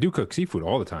 And I do cook seafood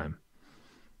all the time.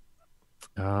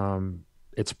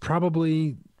 It's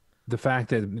probably the fact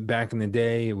that back in the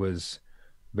day it was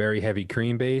very heavy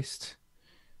cream based.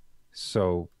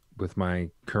 So with my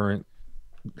current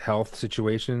health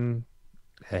situation,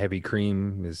 heavy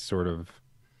cream is sort of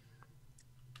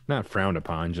not frowned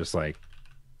upon, just like,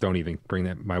 don't even bring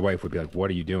that. My wife would be like, what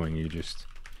are you doing? You're just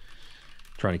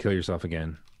trying to kill yourself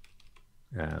again.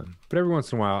 But every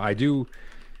once in a while I do.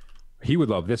 He would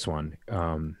love this one.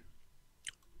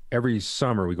 Every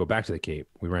summer we go back to the Cape.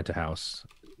 We rent a house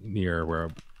near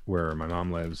where my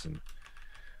mom lives, and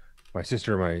my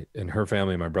sister, and her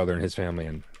family, my brother and his family,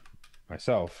 and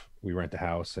myself. We rent a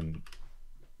house, and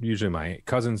usually my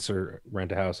cousins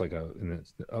rent a house like in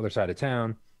the other side of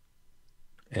town.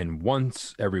 And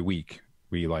once every week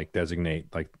we like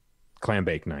designate like clam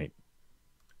bake night,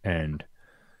 and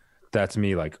that's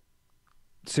me like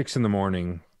 6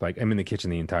 a.m. Like I'm in the kitchen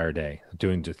the entire day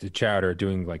doing just the chowder,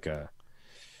 doing like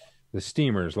the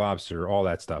steamers, lobster, all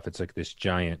that stuff. It's like this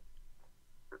giant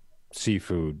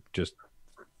seafood just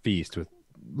feast with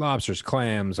lobsters,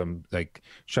 clams. I'm like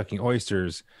shucking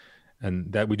oysters,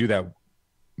 and that we do that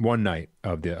one night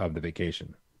of the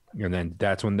vacation, and then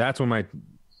that's when my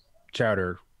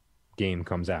chowder game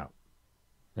comes out.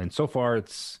 And so far,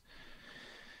 it's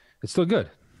still good.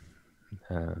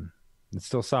 It's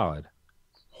still solid.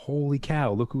 Holy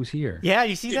cow! Look who's here. Yeah,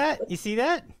 you see that? You see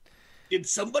that? Did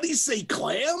somebody say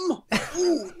clam?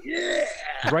 Ooh, yeah.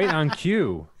 Right on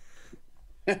cue.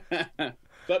 What's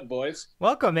up, boys?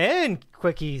 Welcome in,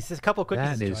 Quickies. There's a couple Quickies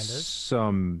That joined is us.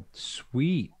 some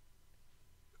sweet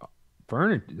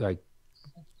furniture, like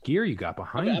gear you got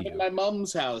behind I'm you. at my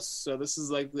mom's house, so this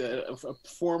is like a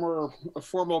formal,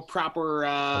 proper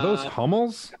Are those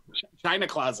Hummels? china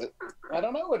closet. I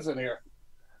don't know what's in here.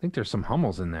 I think there's some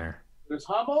Hummels in there. There's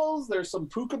Hummels. There's some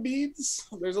puka beads.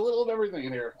 There's a little of everything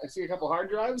in here. I see a couple hard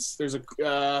drives. There's a.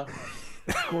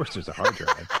 Of course, there's a hard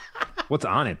drive. What's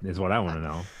on it is what I want to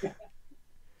know.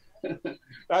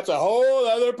 That's a whole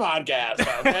other podcast.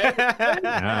 Okay.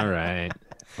 All right,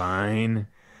 fine.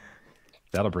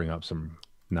 That'll bring up some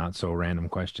not so random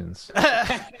questions.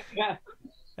 That's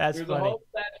There's a funny. whole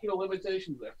statute of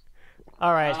limitations there.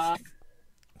 All right.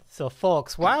 So,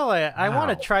 folks, while I want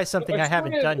to try something I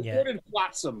haven't done yet. Assorted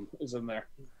flotsam is in there.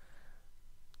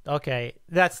 Okay,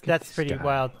 that's pretty guy.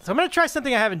 wild. So I'm gonna try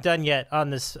something I haven't done yet on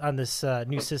this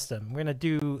new system. We're gonna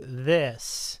do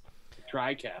this.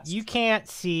 TriCast. You can't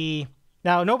see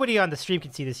now. Nobody on the stream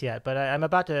can see this yet, but I'm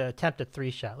about to attempt a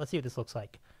 3-shot. Let's see what this looks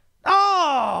like.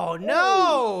 Oh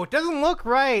no! Doesn't look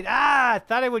right. I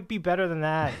thought it would be better than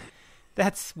that.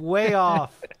 That's way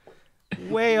off.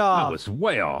 Way off. That was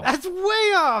way off. That's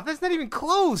way off. That's not even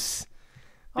close.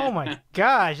 Oh my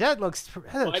gosh, that looks.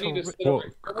 I need to sit Well, over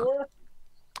here.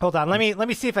 Hold on, let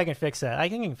me see if I can fix that. I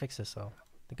can fix this though.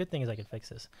 The good thing is I can fix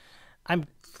this. I'm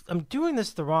doing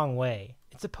this the wrong way.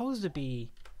 It's supposed to be.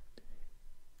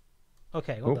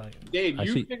 Okay, hold on. Dave, I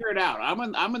you see. figure it out.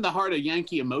 I'm in the heart of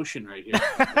Yankee emotion right here.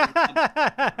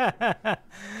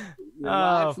 You're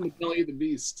live from the belly of the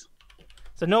beast.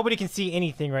 So nobody can see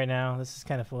anything right now. This is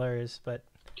kind of hilarious, but.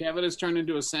 Kevin has turned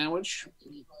into a sandwich.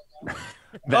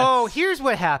 Oh, here's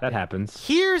what happened. That happens.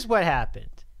 Here's what happened.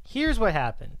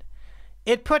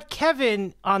 It put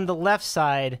Kevin on the left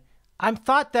side. I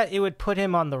thought that it would put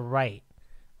him on the right,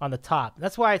 on the top.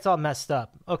 That's why it's all messed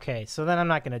up. Okay, so then I'm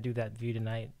not going to do that view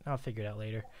tonight. I'll figure it out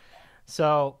later.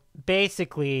 So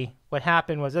basically what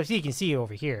happened was, you can see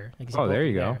over here. You can see Oh, there both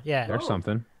you there. go. Yeah. There's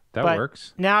something. That But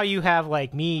works. Now you have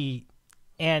like me,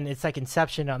 and it's like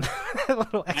Inception on the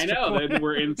little I extra know. corner. Then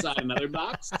we're inside another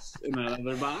box. In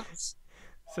another box.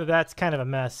 So that's kind of a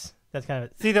mess. That's kind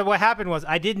of see that. What happened was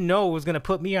I didn't know it was going to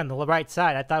put me on the right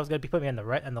side. I thought it was going to be put me on the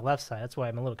right and the left side. That's why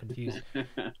I'm a little confused.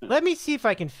 Let me see if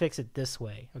I can fix it this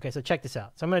way. Okay, so check this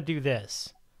out. So I'm going to do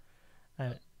this.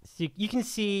 So you can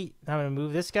see I'm going to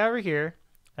move this guy over here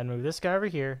and move this guy over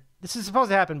here. This is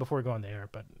supposed to happen before we go in the air,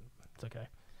 but it's okay.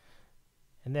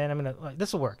 And then I'm going to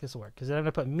this will work. This will work because then I'm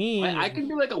going to put me. I can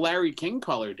be like a Larry King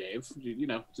caller, Dave. You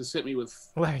know, just hit me with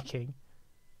Larry King.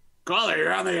 caller.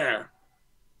 You're on the air.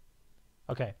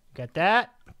 Okay, got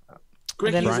that.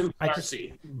 Quickies then and I just-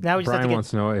 Farsi. Now we just Brian have to wants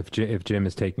to know if Jim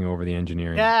is taking over the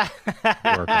engineering get.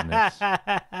 work on this.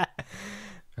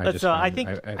 So I found- think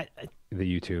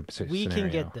the YouTube we scenario. can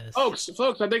get this. Folks,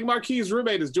 I think Marquis'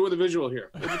 roommate is doing the visual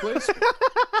here. Would you please?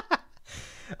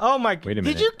 Oh my! Wait a Did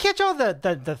minute. you catch all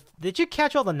the Did you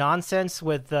catch all the nonsense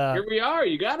with? Here we are.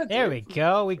 You got it. There Dave. we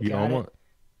go. We You got almost, it.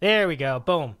 There we go.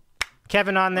 Boom.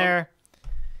 Kevin on there.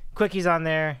 Quickies on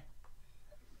there.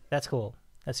 That's cool.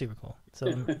 That's super cool. So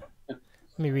let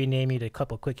me rename you to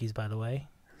Couple Quickies, by the way.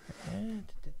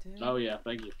 Oh yeah,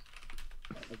 thank you.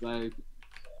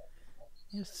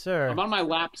 Yes, sir. I'm on my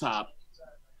laptop.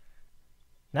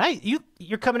 Nice.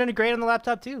 You're coming in great on the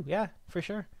laptop too. Yeah, for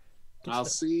sure. Good I'll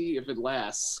stuff. see if it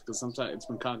lasts because sometimes it's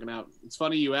been conking out. It's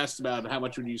funny you asked about how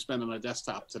much would you spend on a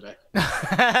desktop today.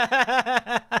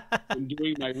 I'm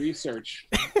doing my research.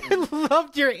 I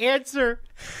loved your answer.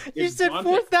 You It's said on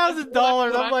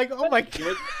 $4,000. I'm like, oh my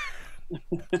god.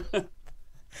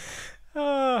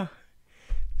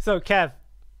 So, Kev.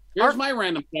 Here's my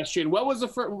random question: what was the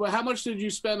first? How much did you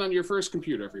spend on your first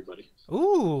computer, everybody?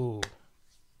 Ooh,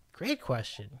 great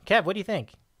question, Kev. What do you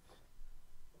think?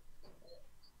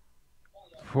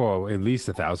 Whoa, at least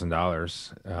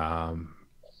 $1,000. I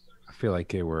feel like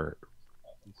they were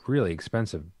really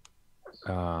expensive.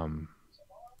 Do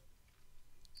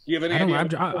you have any I don't,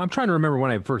 idea? I'm trying to remember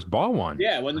when I first bought one.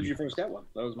 Yeah, when did you first get one?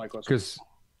 That was my question. Because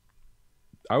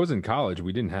I was in college,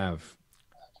 we didn't have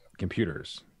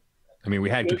computers. I mean, we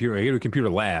had a computer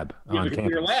lab You have on a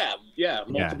computer campus, lab. Yeah,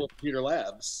 multiple computer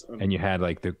labs. and you had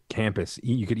like the campus.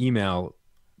 You could email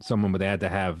someone, but they had to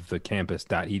have the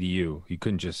campus.edu. You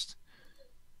couldn't just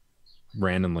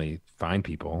randomly find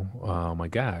people. Oh my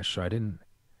gosh, I didn't.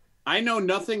 I know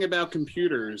nothing about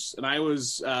computers, and I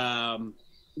was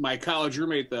My college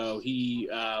roommate, though, he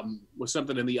was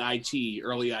something in the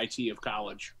early IT of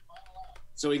college.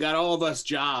 So he got all of us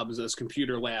jobs as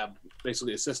computer lab,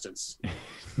 basically assistants.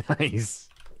 Nice.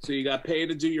 So you got paid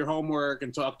to do your homework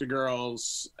and talk to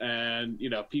girls, and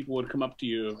people would come up to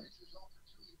you.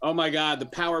 Oh my God, the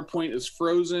PowerPoint is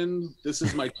frozen. This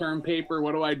is my term paper.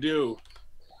 What do I do?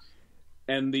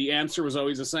 And the answer was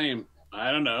always the same.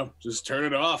 I don't know. Just turn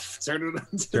it off. Turn it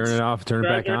off. Turn it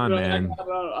back on, man. I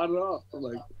don't know. I'm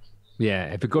like, yeah,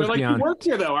 if it goes like, beyond. You work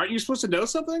here though. Aren't you supposed to know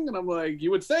something? And I'm like,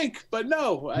 you would think, but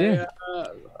no. Yeah.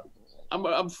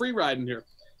 I'm free riding here.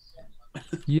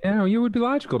 Yeah, you would be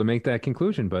logical to make that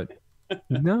conclusion, but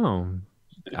no.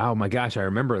 Oh my gosh, I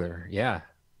remember there. Yeah.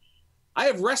 I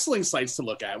have wrestling sites to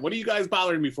look at. What are you guys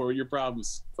bothering me for with your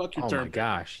problems? Fuck your term. Oh my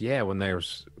gosh, yeah. When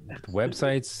there's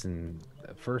websites and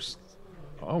first.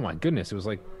 Oh my goodness, it was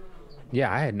like,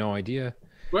 yeah, I had no idea.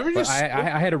 But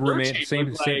I had a roommate,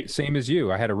 same as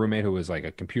you. I had a roommate who was like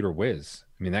a computer whiz.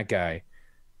 I mean, that guy,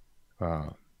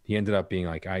 he ended up being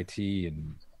like IT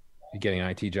and getting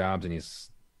IT jobs, and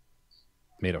he's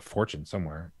made a fortune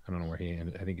somewhere. I don't know where he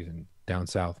ended. I think he's in down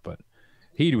south, but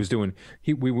he was doing.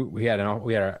 We had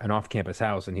an off-campus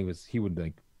house, and he'd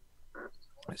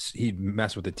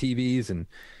mess with the TVs, and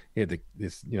he had the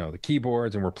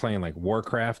keyboards, and we're playing like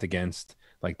Warcraft against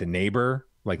like the neighbor,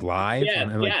 like live,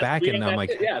 and like back, and I'm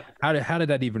like, how did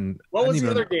that even? What was the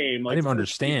other game? I didn't even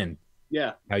understand.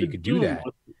 Yeah, how you could do that.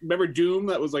 Remember Doom?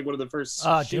 That was like one of the first.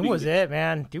 Doom was it,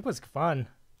 man. Doom was fun.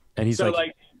 And he's so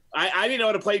like I didn't know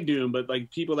how to play Doom, but like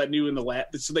people that knew in the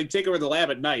lab, so they take over the lab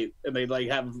at night, and they like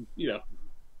have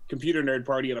computer nerd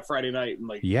party on a Friday night, and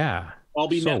like all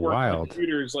be so networked wild.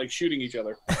 Computers like shooting each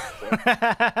other.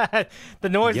 The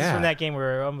noises from that game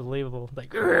were unbelievable.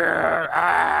 Like, remember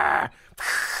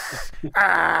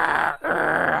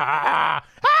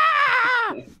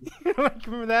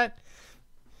that?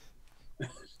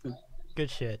 Good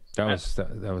shit.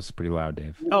 That was pretty loud,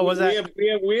 Dave. Oh, was that?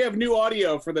 We have new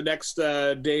audio for the next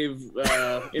Dave.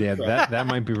 Yeah, that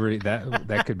might be really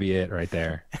that could be it right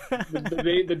there.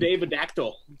 The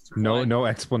Davidactyl. No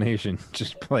explanation.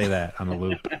 Just play that on a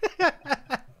loop.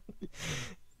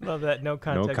 Love that. No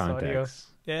context. Audio.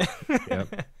 Yeah.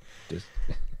 Yep.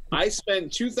 I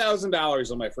spent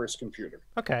 $2,000 on my first computer.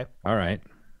 Okay. All right.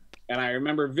 And I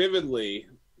remember vividly,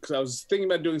 because I was thinking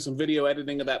about doing some video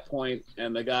editing at that point,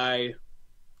 and the guy,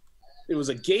 it was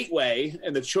a Gateway,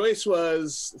 and the choice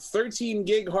was 13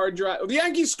 gig hard drive. The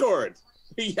Yankees scored.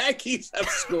 The Yankees have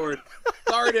scored.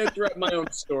 Sorry to interrupt my own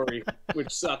story,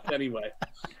 which sucked anyway.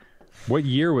 What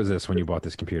year was this when you bought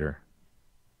this computer?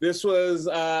 This was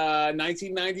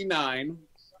 1999.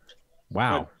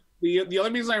 Wow. But the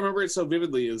only reason I remember it so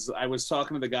vividly is I was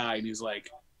talking to the guy, and he's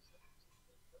like,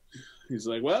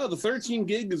 well, the 13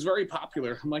 gig is very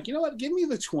popular. I'm like, you know what? Give me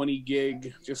the 20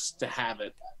 gig just to have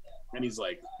it. And he's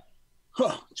like,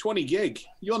 20 gig.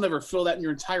 You'll never fill that in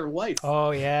your entire life.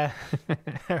 Oh, yeah.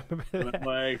 And I'm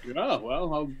like, oh,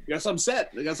 well, I guess I'm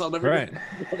set. I guess I'll never get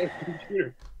another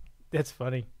computer. That's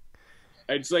funny.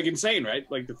 It's like insane, right?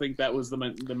 Like to think that was the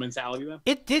mentality then.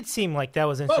 It did seem like that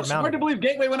was It's insurmountable. hard to believe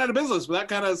Gateway went out of business with that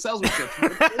kind of salesmanship.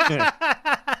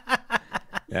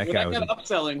 That guy was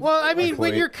upselling. Well, I mean,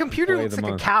 when your computer looks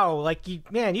like a cow, like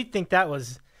you'd think that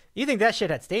shit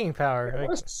had staying power.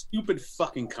 What a stupid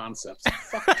fucking concepts.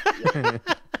 Fucking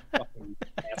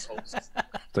assholes.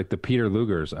 It's like the Peter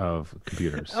Lugers of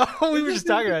computers. Oh, we were just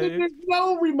talking about it. There's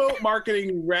no remote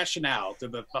marketing rationale to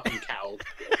the fucking cow.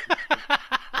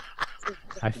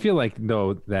 I feel like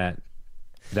though that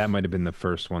might have been the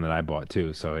first one that I bought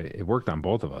too, so it worked on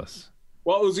both of us.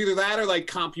 Well, it was either that or like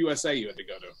Comp USA you had to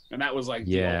go to, and that was like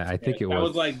I think it was. That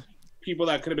was like people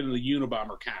that could have been in the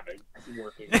Unabomber cabin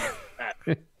working at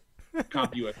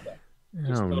Comp USA.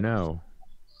 No.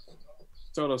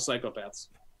 Total psychopaths.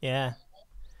 Yeah.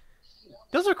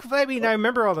 Those are. I mean, I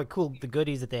remember all the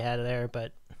goodies that they had there,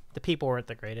 but the people weren't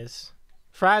the greatest.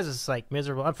 Fry's was like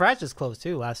miserable. Fry's just closed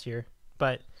too last year,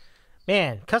 but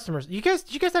man, customers. Did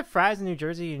you guys have Fry's in New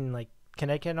Jersey and like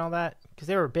Connecticut and all that? Because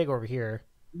they were big over here.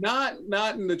 Not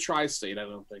in the tri-state, I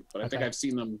don't think, but I think I've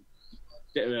seen them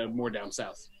more down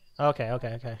south. Okay.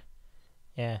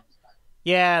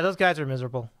 Yeah, those guys are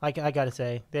miserable. I gotta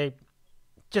say, they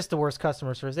just the worst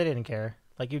customer service. They didn't care.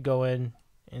 Like you'd go in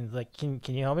and like, can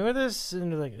you help me with this?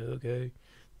 And they're like, okay.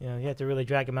 You know, you had to really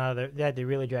drag them out of there. They had to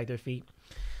really drag their feet.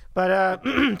 But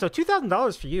so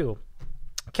 $2,000 for you,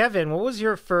 Kevin. What was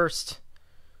your first?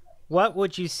 What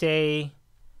would you say?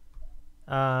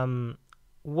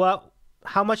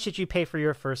 How much did you pay for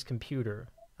your first computer?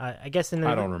 I guess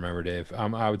I don't remember, Dave.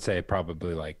 I would say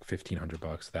probably like $1,500,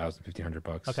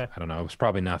 $1,500. Okay. I don't know. It was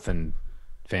probably nothing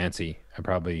fancy. I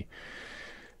probably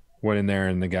went in there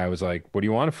and the guy was like, "What do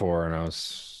you want it for?" And I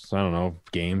don't know,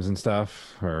 games and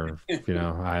stuff, or I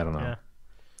don't know.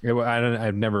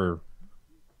 I've never.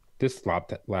 This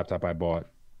laptop I bought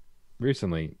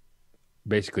recently.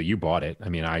 Basically, you bought it. I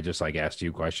mean, I just like asked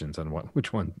you questions on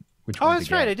which one. Oh,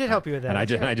 that's right. I did help you with that.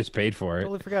 And I just paid for it.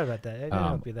 Totally forgot about that. I did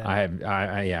help you with that.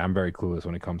 I'm very clueless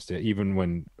when it comes to, even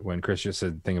when Chris just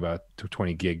said the thing about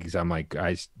 20 gigs, I'm like,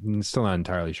 I'm still not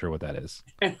entirely sure what that is,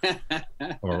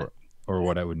 or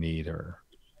what I would need, or.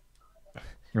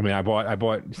 I mean, I bought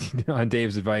on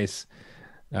Dave's advice.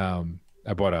 I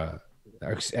bought a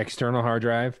external hard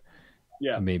drive.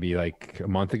 Yeah. Maybe like a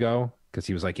month ago, because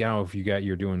he was like, if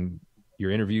you're doing your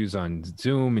interviews on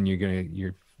Zoom and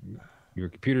your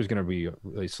computer's gonna be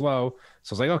really slow.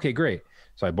 So I was like, okay, great.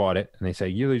 So I bought it, and they say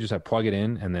you just have to plug it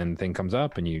in, and then the thing comes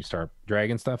up, and you start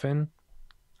dragging stuff in.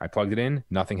 I plugged it in,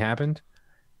 nothing happened.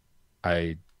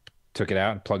 I took it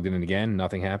out, plugged it in again,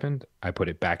 nothing happened. I put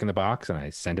it back in the box, and I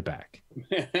sent it back.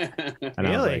 And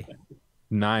I was like,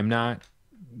 no, I'm not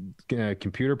a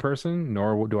computer person,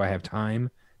 nor do I have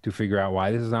time to figure out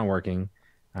why this is not working.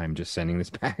 I'm just sending this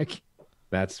back.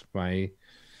 That's the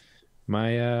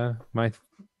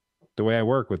way I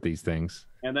work with these things.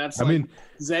 And that's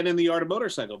Zen in the art of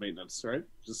motorcycle maintenance, right?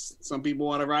 Just some people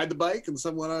want to ride the bike, and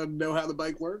some want to know how the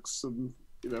bike works, and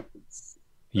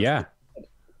yeah.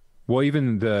 Well,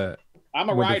 even I'm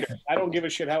a rider. I don't give a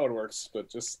shit how it works, but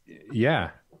just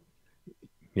yeah.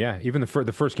 Even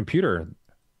the first computer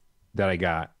that I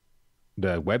got,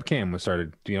 the webcam was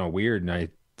started weird, and I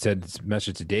said this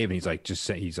message to Dave, and he's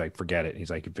like, forget it.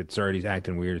 He's like, if it's already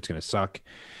acting weird, it's gonna suck.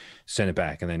 Send it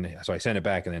back. And then so I sent it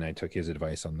back, and then I took his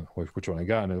advice on which one I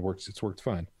got, and it's worked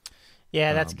fine.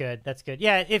 Yeah, that's good. That's good.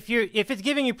 Yeah, if it's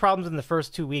giving you problems in the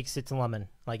first 2 weeks, it's a lemon.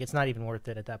 Like, it's not even worth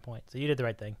it at that point. So you did the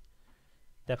right thing.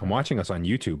 Definitely. I'm watching us on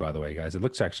YouTube, by the way, guys. It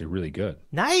looks actually really good.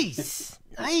 Nice.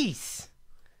 Nice.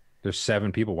 There's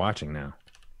 7 people watching now.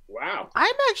 Wow.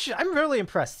 I'm really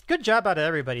impressed. Good job out of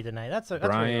everybody tonight. That's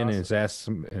Brian really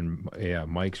awesome. is and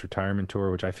Mike's retirement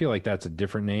tour, which I feel like that's a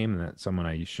different name, and that's someone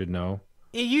I should know.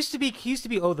 He used to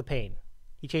be Oh the Pain.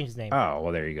 He changed his name. Oh,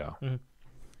 well, there you go. Mm-hmm.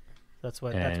 That's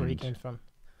where he came from.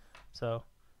 So,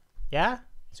 yeah,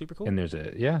 super cool. And there's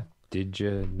Didya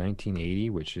 1980,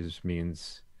 which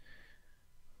means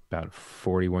about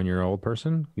 41-year-old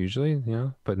person, usually,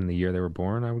 but in the year they were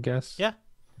born, I would guess. Yeah.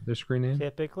 Their screen name.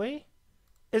 Typically.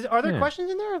 Are there questions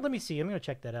in there? Let me see. I'm going to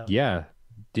check that out. Yeah.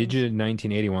 Didya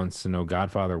 1980 wants to know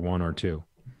Godfather 1 or 2.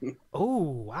 Oh,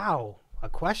 wow. A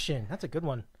question. That's a good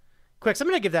one. Quicks, I'm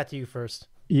going to give that to you first.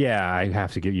 Yeah, I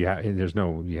have to give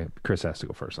you. Chris has to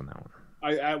go first on that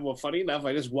one. Well, funny enough,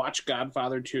 I just watched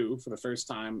Godfather 2 for the first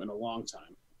time in a long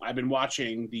time. I've been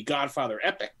watching the Godfather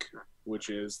Epic, which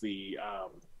is the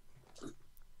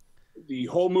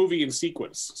whole movie in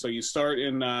sequence. So you start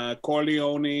in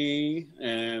Corleone,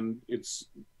 and it's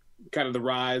kind of the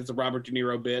rise, the Robert De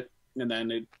Niro bit, and then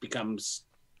it becomes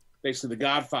basically the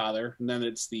Godfather, and then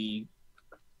it's the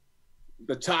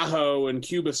Tahoe and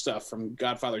Cuba stuff from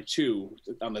Godfather 2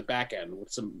 on the back end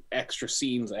with some extra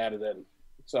scenes added in.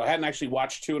 So I hadn't actually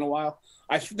watched 2 in a while.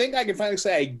 I think I can finally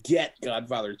say I get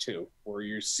Godfather 2, where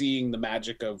you're seeing the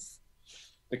magic of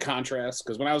the contrast.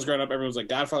 Because when I was growing up, everyone was like,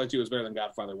 Godfather 2 is better than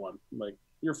Godfather 1. I'm like,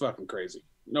 you're fucking crazy.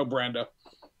 No, Brando.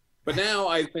 But now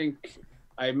I think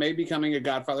I may be becoming a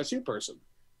Godfather 2 person.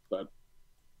 But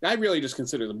I really just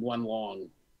consider them one long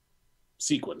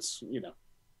sequence,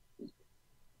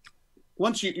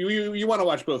 Once you want to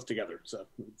watch both together, so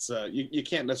it's you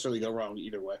can't necessarily go wrong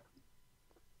either way,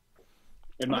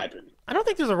 in my opinion. I don't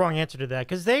think there's a wrong answer to that,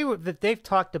 because they've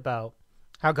talked about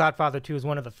how Godfather 2 is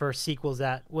one of the first sequels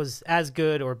that was as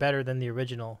good or better than the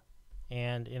original,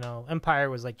 and Empire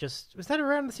was was that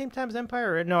around the same time as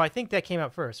Empire? Or, no, I think that came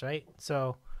out first, right?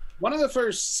 So one of the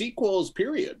first sequels,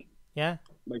 period. Yeah,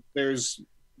 like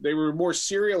they were more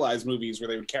serialized movies where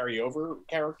they would carry over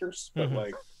characters, but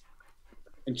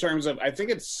in terms of, I think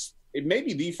it may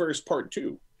be the first part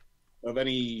 2 of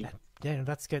any. Yeah,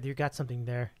 that's good. You got something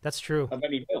there. That's true. Of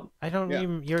any film. I don't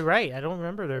even, you're right. I don't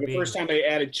remember there being. The first time they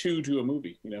added 2 to a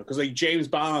movie, because like James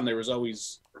Bond, it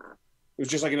was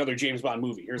just like another James Bond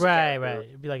movie. Here's right.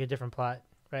 It'd be like a different plot,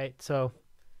 right? So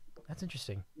that's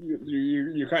interesting.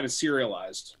 You're kind of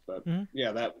serialized, but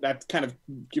yeah, that kind of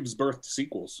gives birth to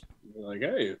sequels. You're like,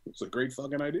 hey, it's a great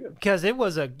fucking idea. Because it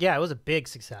was a big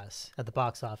success at the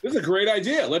box office. This is a great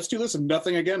idea. Let's do this and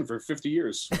nothing again for 50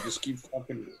 years. Just keep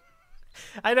fucking.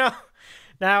 I know.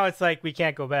 Now it's like we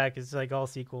can't go back. It's like all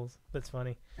sequels. That's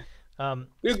funny.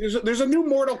 There's a new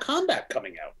Mortal Kombat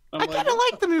coming out. I kind of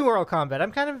like the new Mortal Kombat.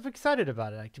 I'm kind of excited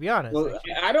about it, to be honest. Well,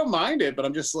 I don't mind it, but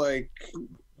I'm just like,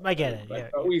 I get it. I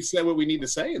thought we said what we need to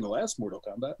say in the last Mortal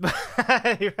Kombat.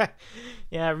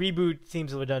 Yeah, reboot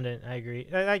seems redundant. I agree.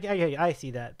 I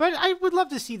see that, but I would love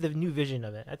to see the new vision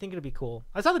of it. I think it'll be cool.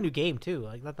 I saw the new game too.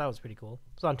 Like that was pretty cool.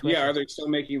 It's on Twitch. Yeah, are they still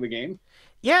making the game?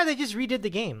 Yeah, they just redid the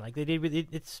game. Like they did with it.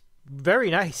 It's very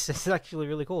nice. It's actually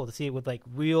really cool to see it with like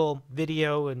real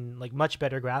video and like much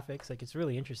better graphics. Like it's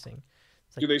really interesting.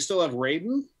 It's like, do they still have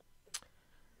Raiden?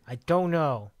 I don't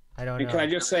know. And can I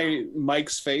just say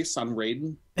Mike's face on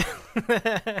Raiden?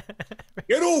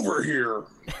 Get over here,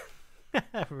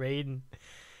 Raiden.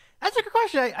 That's a good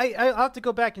question. I'll have to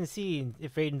go back and see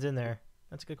if Raiden's in there.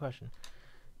 That's a good question.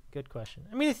 Good question.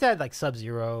 I mean, it's had like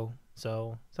Sub-Zero,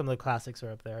 so some of the classics are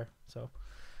up there. So,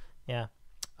 yeah.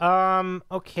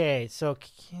 Okay. So,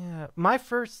 yeah, my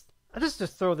first. I'll just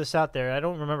throw this out there. I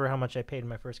don't remember how much I paid in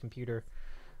my first computer.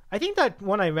 I think that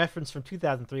one I referenced from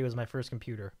 2003 was my first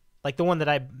computer. Like the one that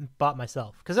I bought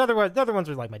myself. Because the other ones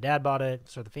were like my dad bought it,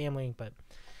 so the family. But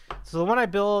so the one I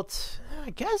built, I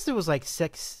guess it was like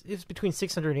it was between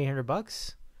 $600 and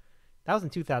 $800. That was in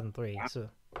 2003. Wow. So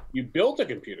you built a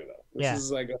computer though. This yeah.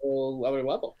 is like a whole other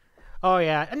level. Oh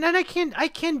yeah, and then I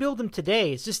can build them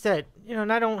today. It's just that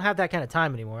and I don't have that kind of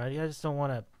time anymore. I just don't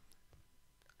want to.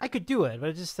 I could do it, but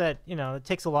it's just that it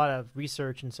takes a lot of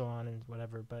research and so on and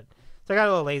whatever. But so I got a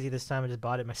little lazy this time. I just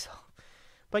bought it myself.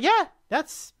 But yeah,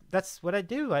 that's what I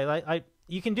do.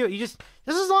 You can do it. You just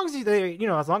as long as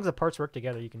as long as the parts work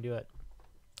together, you can do it.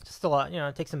 Just a lot,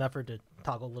 it takes some effort to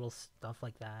toggle little stuff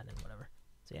like that and whatever.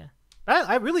 So yeah,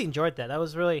 I really enjoyed that. I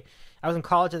was in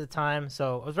college at the time,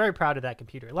 so I was very proud of that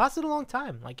computer. It lasted a long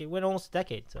time. Like it went almost a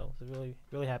decade, so I was really,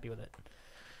 really happy with it.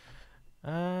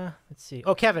 Let's see.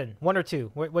 Oh, Kevin, 1 or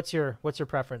 2. What's your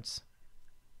preference?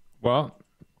 Well,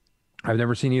 I've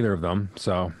never seen either of them,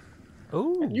 so.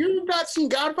 Ooh. You've not seen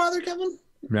Godfather, Kevin?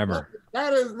 Never.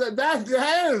 That is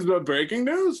the breaking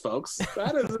news, folks.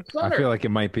 That is I feel like it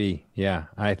might be. Yeah,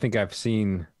 I think I've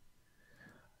seen.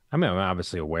 I'm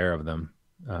obviously aware of them.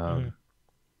 And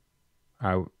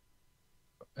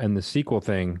the sequel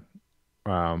thing.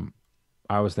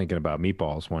 I was thinking about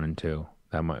Meatballs 1 and 2.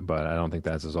 But I don't think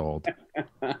that's as old.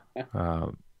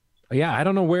 Yeah, I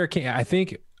don't know where it came. I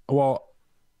think. Well,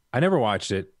 I never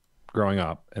watched it growing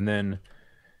up, and then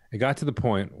it got to the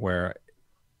point where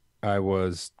I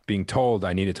was being told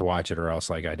I needed to watch it or else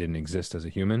like I didn't exist as a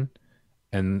human.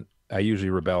 And I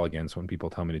usually rebel against when people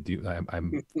tell me to do,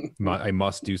 I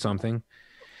must do something.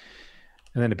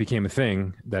 And then it became a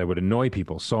thing that would annoy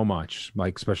people so much,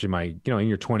 like especially in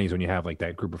your 20s when you have like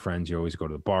that group of friends you always go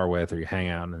to the bar with or you hang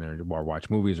out and then or watch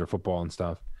movies or football and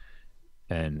stuff.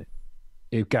 And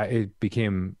it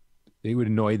would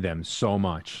annoy them so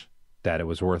much that it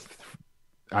was worth.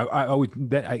 I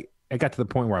got to the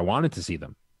point where I wanted to see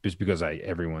them just because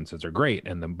everyone says they're great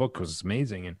and the book was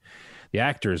amazing and the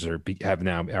actors are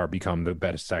become the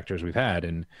best actors we've had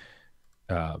and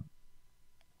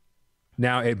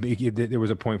now there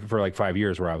was a point for like 5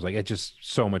 years where I was like it's just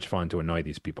so much fun to annoy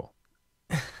these people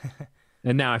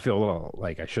and now I feel a little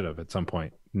like I should have at some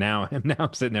point. Now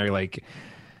I'm sitting there like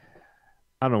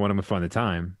I don't know when I'm gonna find the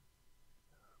time,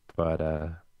 but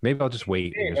maybe I'll just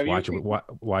wait and just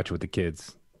watch it with the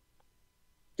kids.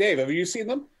 Dave, have you seen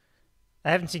them? I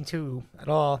haven't seen 2 at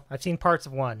all. I've seen parts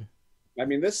of 1. I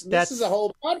mean, this is a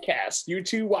whole podcast. You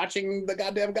two watching the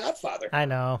goddamn Godfather. I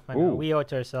know. Ooh. We owe it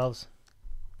to ourselves.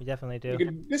 We definitely do.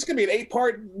 This could be an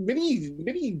 8-part mini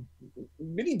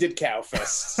Ditkow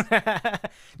fest.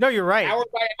 No, you're right. Hour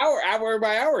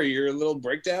by hour, your little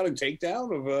breakdown and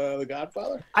takedown of the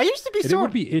Godfather. I used to be It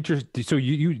would be interesting. So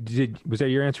you did? Was that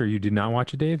your answer? You did not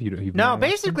watch it, Dave? No,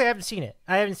 basically, I haven't seen it.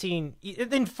 I haven't seen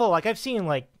it in full. Like I've seen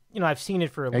I've seen it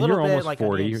for a little bit, like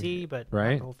 40, on AMC, but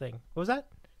right? Not the whole thing. What was that?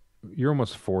 You're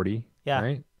almost 40, yeah.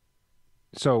 Right?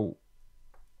 So,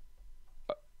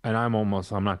 and I'm not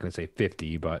going to say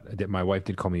 50, but my wife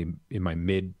did call me in my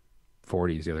mid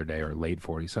 40s the other day or late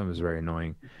 40s. Something was very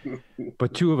annoying.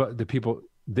 But 2 of the people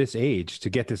this age to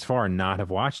get this far and not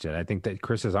have watched it, I think that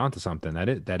Chris is onto something.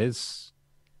 That is.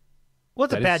 Well,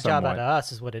 it's a bad job out of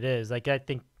us, is what it is. Like I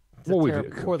think. Well,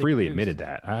 we've freely admitted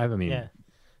that. I mean. Yeah.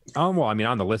 Well, I mean,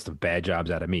 on the list of bad jobs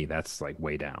out of me, that's like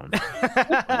way down.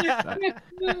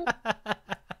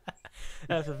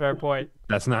 That's a fair point.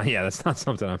 That's not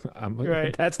something I'm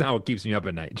right. That's not what keeps me up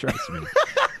at night. Trust me.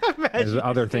 There's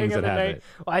other things that have it.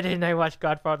 Why didn't I watch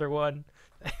Godfather 1?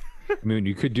 I mean,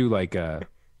 you could do like I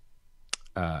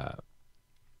don't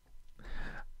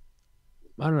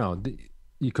know.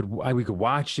 We could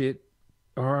watch it.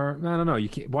 Or I don't know.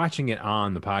 Watching it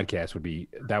on the podcast would be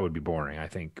boring. I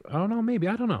think. I don't know. Maybe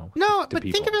I don't know. No, but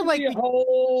think of it like a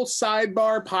whole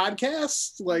sidebar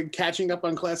podcast, like catching up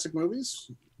on classic movies.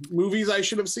 movies I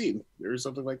should have seen or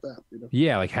something like that.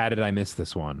 Yeah, like how did I miss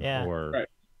this one? Yeah. Or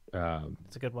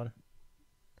It's a good one.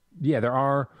 yeah, there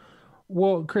are.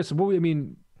 Well, Chris, I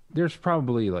mean, there's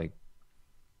probably like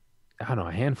I don't know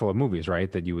a handful of movies,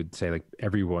 right, that you would say like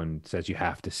everyone says you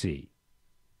have to see.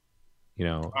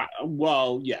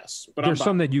 Well, yes, but there's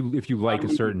some that if you like a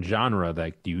certain genre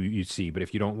that you see, but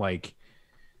if you don't like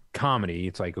comedy,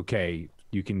 it's like okay,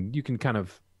 you can kind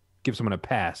of give someone a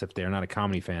pass if they're not a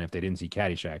comedy fan if they didn't see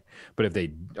Caddyshack, but if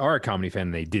they are a comedy fan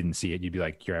and they didn't see it, you'd be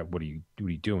like, what are you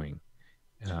doing?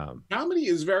 Comedy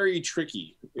is very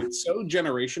tricky. It's so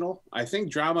generational. I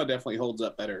think drama definitely holds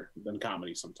up better than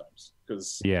comedy sometimes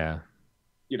because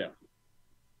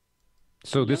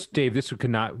So this, Dave, this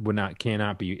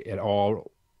cannot be at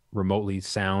all remotely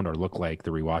sound or look like the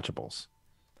Rewatchables.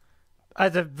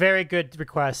 That's a very good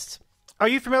request. Are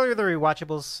you familiar with the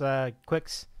Rewatchables,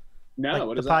 Quicks? No, like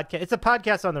what the is that? It's a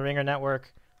podcast on the Ringer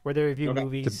Network where they review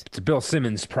movies. It's a Bill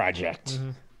Simmons project. Mm-hmm.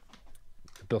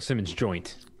 Bill Simmons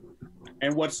joint.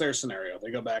 And what's their scenario?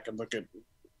 They go back and look at.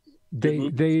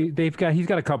 He's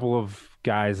got a couple of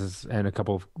guys and a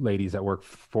couple of ladies that work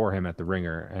for him at the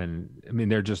Ringer, and I mean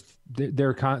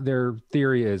their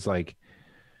theory is like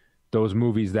those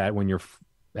movies that when you're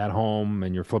at home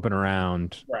and you're flipping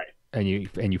around, right, and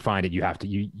you find it, you have to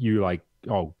you like,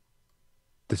 oh,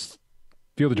 this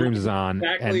Field of Dreams is on.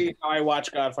 Exactly how I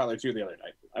watched Godfather 2 the other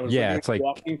night. I was it's like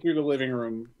walking through the living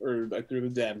room or through the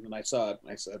den, and I saw it, and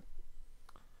I said,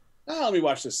 "Oh, let me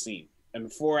watch this scene."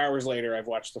 And 4 hours later, I've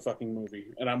watched the fucking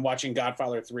movie, and I'm watching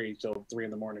Godfather 3 till 3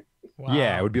 in the morning. Wow.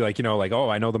 Yeah, it would be like oh,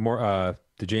 I know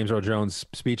the James Earl Jones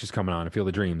speech is coming on, Field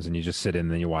of Dreams, and you just sit in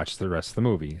and then you watch the rest of the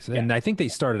movie. And I think they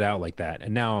started out like that,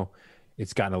 and now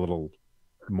it's gotten a little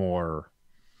more.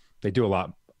 They do a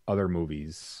lot other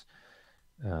movies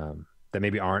that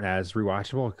maybe aren't as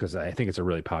rewatchable because I think it's a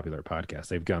really popular podcast.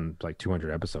 They've done like 200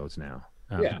 episodes now.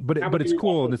 But it's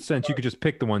cool in the sense you could just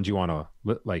pick the ones you want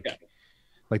to like. Yeah.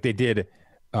 Like they did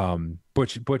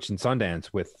Butch and Sundance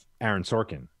with Aaron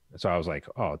Sorkin. So I was like,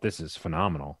 oh, this is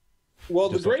phenomenal. Well,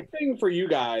 the great thing for you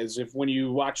guys, when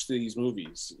you watch these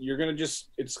movies,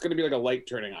 it's going to be like a light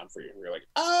turning on for you. You're like,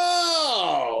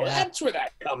 oh, that's where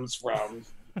that comes from.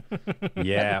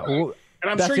 Yeah. Well,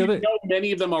 and I'm sure you know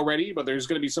many of them already, but there's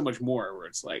going to be so much more where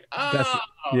it's like,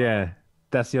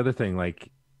 that's the other thing. Like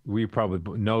we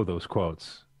probably know those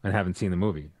quotes and haven't seen the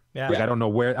movie. Yeah. Like, I don't know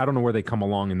where they come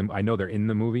along I know they're in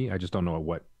the movie. I just don't know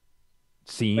what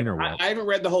scene or what. I haven't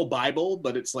read the whole Bible,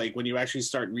 but it's like when you actually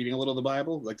start reading a little of the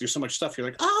Bible, like there's so much stuff you're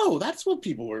like, oh, that's what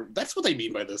they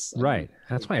mean by this. Right.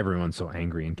 That's why everyone's so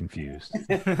angry and confused.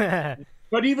 But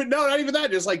not even that,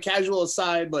 just like casual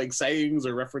aside, like sayings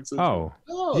or references. Oh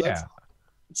yeah.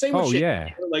 Same with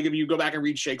Shakespeare. Yeah. Like if you go back and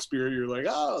read Shakespeare, you're like,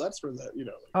 oh, that's where that, Like,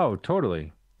 oh,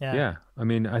 totally. Yeah. I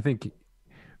mean, I think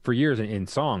for years in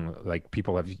song, like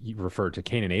people have referred to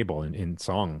Cain and Abel in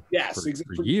song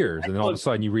for years. And then all of a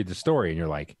sudden you read the story and you're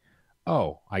like,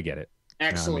 oh, I get it.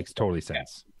 Excellent. It makes totally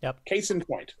sense. Yep. Case in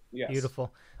point. Yes.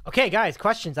 Beautiful. Okay, guys,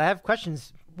 questions. I have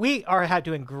questions. We are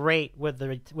doing great with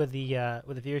the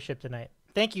viewership tonight.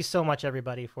 Thank you so much,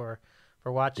 everybody, for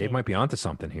watching. Dave might be onto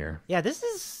something here. Yeah, this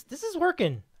is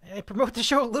working. I promote the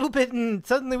show a little bit and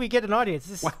suddenly we get an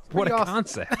audience. What a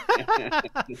awesome. concept.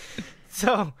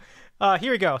 So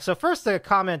here we go. So first, a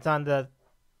comment on the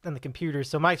computer.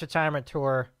 So Mike's retirement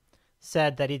tour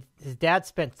said that his dad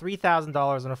spent $3,000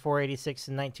 on a 486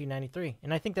 in 1993,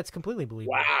 and I think that's completely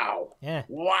believable. Wow. Yeah.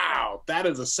 Wow. That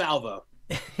is a salvo.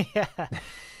 Yeah.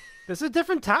 This is a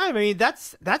different time. I mean,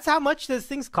 that's how much those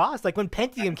things cost. Like when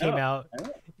Pentium came out,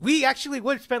 we actually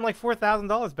would have spent like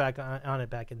 $4,000 back on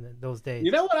it back in those days.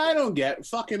 You know what I don't get?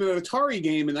 Fucking an Atari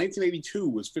game in 1982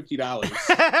 was $50. A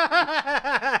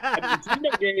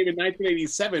Nintendo game in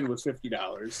 1987 was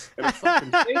 $50. And a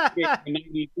fucking Sega game in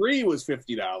 93 was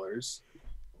 $50.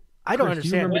 I don't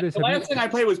understand. The last thing I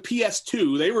played was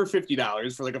PS2. They were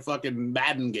 $50 for like a fucking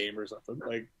Madden game or something.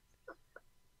 Like,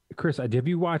 Chris, have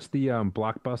you watched the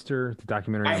Blockbuster, the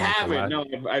documentary? I haven't. No,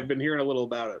 I've been hearing a little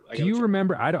about it. Do you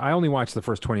remember? I only watched the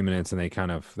first 20 minutes, and they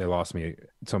lost me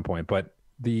at some point. But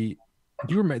do you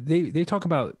remember? They talk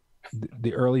about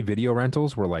the early video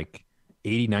rentals were like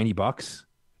 $80-$90.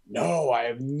 No, I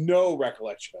have no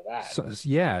recollection of that. So,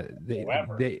 yeah,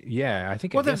 I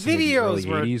think. Well, the videos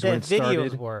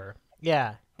were.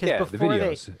 Yeah. Yeah, before the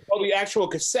videos. The actual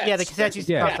cassettes. Yeah, the cassettes used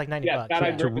to cost like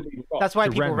 $90. That's why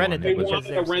people rented them.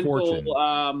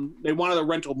 They wanted a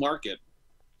rental market,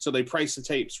 so they priced the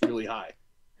tapes really high.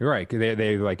 You're right.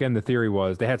 They like, and the theory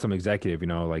was they had some executive,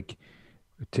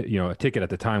 a ticket at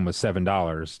the time was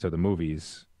 $7 to the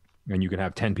movies, and you can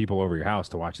have 10 people over your house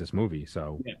to watch this movie.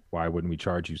 So why wouldn't we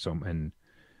charge you some? And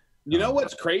You know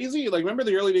what's crazy? Like, remember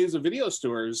the early days of video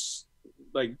stores?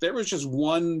 Like, there was just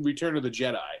one Return of the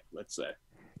Jedi, let's say.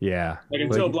 Yeah. Like,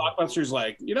 until Blockbuster's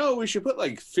like, we should put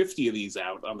like 50 of these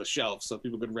out on the shelf so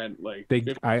people could rent like.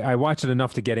 I watched it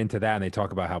enough to get into that, and they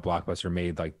talk about how Blockbuster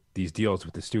made like these deals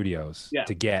with the studios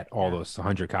to get all those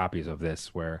 100 copies of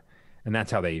this, and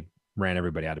that's how they ran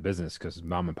everybody out of business, because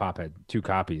mom and pop had 2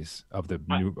 copies of the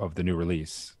new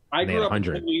release. I grew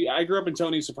up in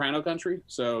Tony Soprano country,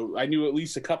 so I knew at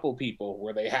least a couple people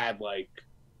where they had like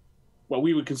what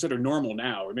we would consider normal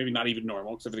now, or maybe not even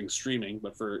normal because everything's streaming.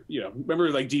 But for remember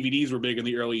like DVDs were big in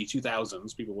the early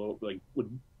 2000s. People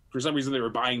would for some reason they were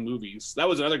buying movies. That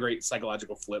was another great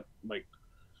psychological flip. Like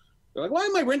they're like, why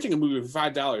am I renting a movie for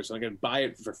 $5 and I can buy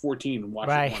it for $14 and watch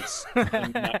it once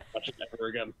and not watch it ever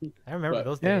again? I remember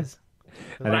those days.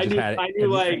 I knew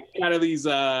like kind of these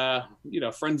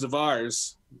friends of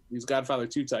ours, these Godfather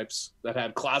 2 types that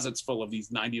had closets full of these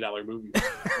 $90 movies.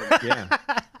 Yeah.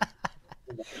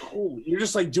 You're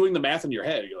just like doing the math in your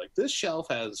head. You're like, this shelf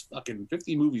has fucking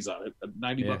 50 movies on it at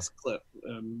 $90 a clip.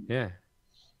 Yeah.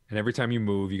 And every time you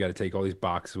move, you got to take all these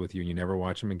boxes with you and you never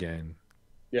watch them again.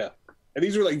 Yeah. And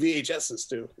these are like VHSs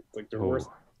too. Like they're worth.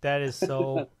 That is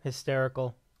so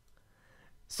hysterical.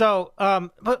 So,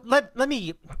 but let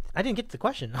me, I didn't get to the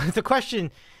question. The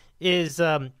question is,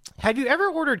 have you ever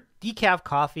ordered decaf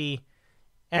coffee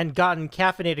and gotten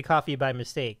caffeinated coffee by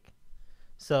mistake?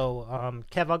 So,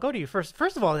 Kev, I'll go to you first.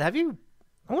 First of all, when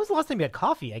was the last time you had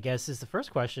coffee, I guess, is the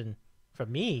first question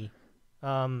from me.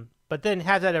 But then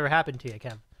has that ever happened to you,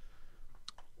 Kev?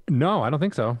 No, I don't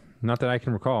think so. Not that I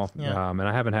can recall. Yeah. And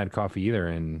I haven't had coffee either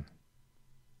in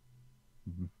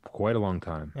quite a long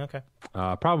time. Okay.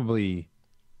 Probably,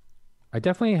 I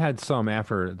definitely had some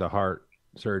after the heart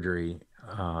surgery.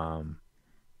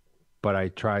 But I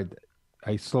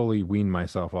slowly weaned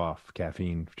myself off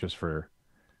caffeine just for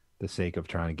the sake of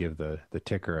trying to give the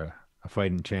ticker a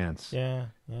fighting chance. Yeah.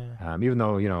 Even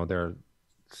though, there are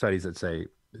studies that say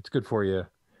it's good for you.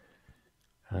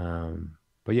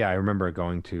 But yeah, I remember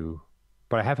going to,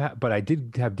 but I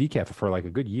did have decaf for like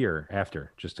a good year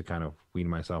after, just to kind of wean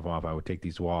myself off. I would take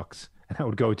these walks and I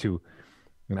would go to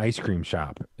an ice cream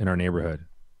shop in our neighborhood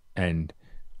and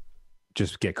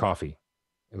just get coffee.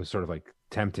 It was sort of like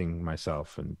tempting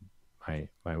myself and my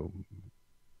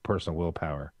personal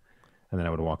willpower. And then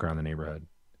I would walk around the neighborhood.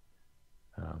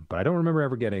 But I don't remember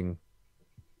ever getting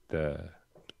the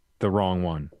wrong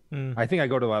one. I think I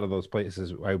go to a lot of those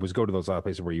places. I was go to those lot of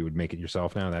places where you would make it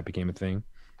yourself now. That became a thing.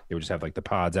 They would just have like the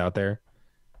pods out there.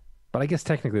 But I guess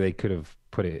technically they could have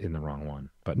put it in the wrong one.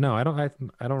 But no, I don't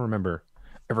remember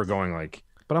ever going like,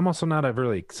 but I'm also not a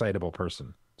really excitable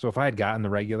person. So if I had gotten the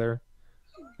regular,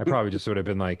 I probably just would have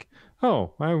been like,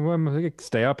 oh, I'm going to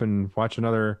stay up and watch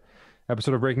another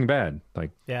episode of Breaking Bad.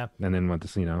 Like, yeah. And then went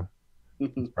to,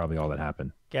 that's probably all that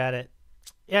happened. Got it.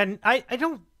 And I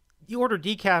don't order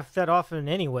decaf that often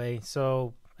anyway,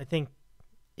 so I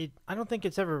don't think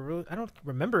it's ever really, I don't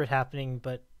remember it happening,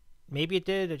 but maybe it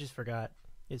did. I just forgot.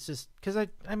 It's just because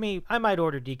I might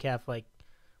order decaf like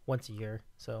once a year.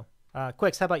 So,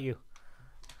 Quicks, how about you?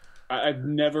 I've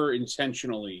never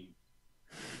intentionally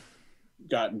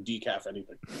gotten decaf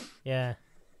anything. Yeah.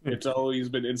 It's always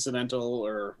been incidental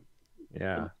or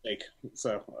a mistake.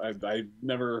 So I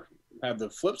never had the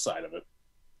flip side of it.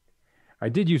 I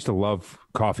did used to love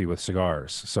coffee with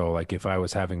cigars. So like if I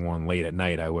was having one late at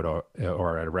night, I would,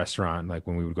 or at a restaurant, like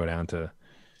when we would go down to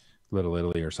Little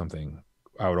Italy or something,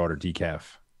 I would order decaf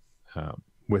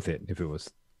with it if it was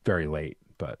very late.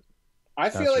 But I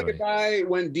feel like if I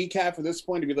went decaf at this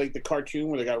point, it'd be like the cartoon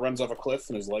where the guy runs off a cliff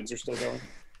and his legs are still going.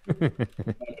 And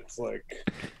it's like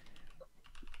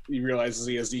he realizes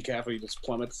he has decaf and he just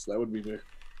plummets. That would be me.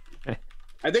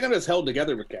 I think I'm just held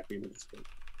together with caffeine at this point.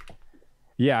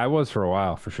 Yeah, I was for a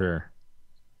while, for sure.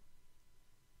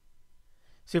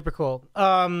 Super cool.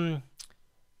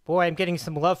 Boy, I'm getting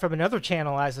some love from another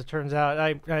channel, as it turns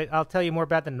out. I'll tell you more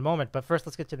about that in a moment, but first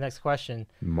let's get to the next question.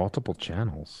 Multiple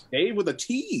channels. Dave with a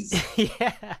tease.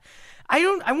 Yeah. I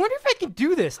wonder if I can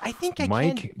do this. I think I can.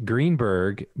 Mike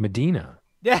Greenberg, Medina.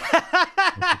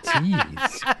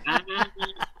 Tease.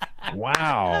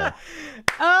 Wow.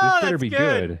 Oh, this better be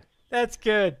good. That's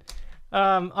good.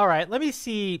 All right, let me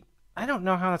see. I don't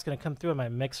know how that's going to come through on my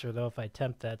mixer, though, if I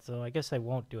attempt that, so I guess I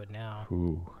won't do it now.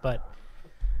 Ooh. But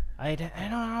I don't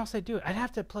know how else I do it. I'd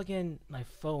have to plug in my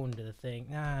phone to the thing.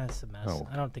 Nah, it's a mess. Oh.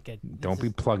 I don't think I... Don't be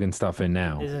plugging stuff in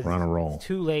now. We're on a roll. It's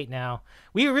too late now.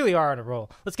 We really are on a roll.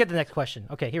 Let's get to the next question.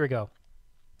 Okay, here we go.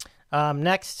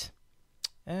 Next.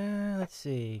 Let's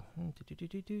see.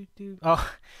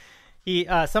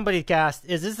 Oh, somebody asked,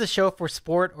 is this a show for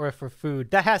sport or for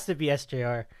food? That has to be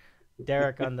SJR.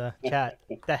 Derek on the chat.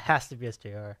 That has to be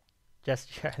SJR. Just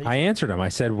I answered him. I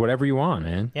said whatever you want,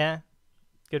 man. Yeah.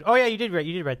 Good. Oh yeah, you did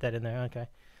write that in there. Okay.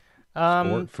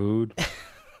 Sport, food.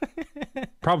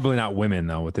 Probably not women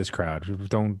though with this crowd.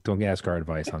 Don't ask our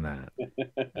advice on that.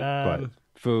 But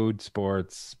food,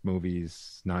 sports,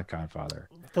 movies, not Godfather.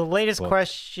 The latest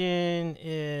question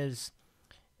is,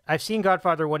 I've seen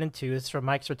Godfather 1 and 2. It's from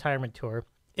Mike's retirement tour.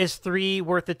 Is 3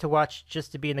 worth it to watch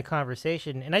just to be in the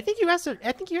conversation? And I think you answered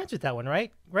that one,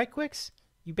 right? Right, Quicks?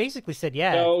 You basically said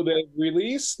yeah. So the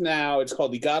release now, it's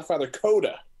called the Godfather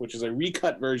Coda, which is a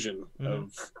recut version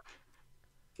of.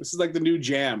 This is like the new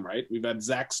jam, right? We've had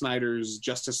Zack Snyder's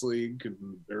Justice League, and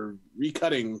they're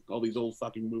recutting all these old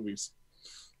fucking movies.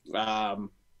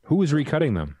 Who is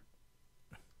recutting them?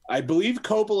 I believe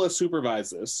Coppola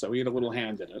supervised this, so he had a little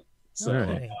hand in it. So,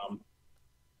 Okay.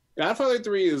 Godfather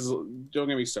 3 is, don't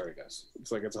get me started, guys.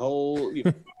 It's like it's a whole.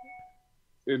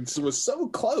 It was so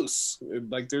close.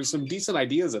 Like there's some decent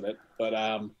ideas in it,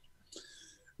 but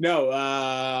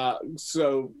no.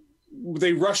 So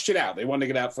they rushed it out. They wanted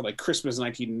to get out for like Christmas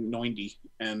 1990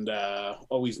 and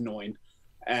always 9,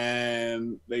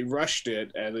 and they rushed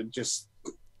it, and it just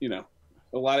a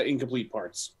lot of incomplete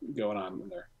parts going on in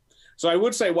there. So I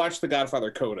would say watch the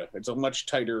Godfather Coda. It's a much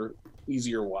tighter,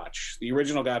 easier watch. The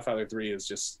original Godfather 3 is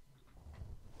just,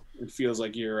 it feels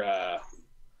like you're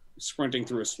sprinting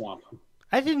through a swamp.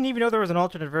 I didn't even know there was an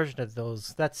alternate version of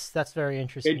those. That's very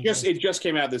interesting. It just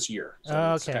came out this year.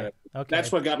 So okay.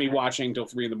 That's what got me watching till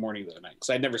 3 a.m. the other night,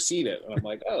 because I'd never seen it, and I'm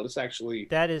like, oh, this actually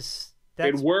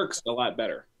it works a lot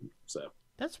better. So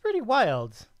that's pretty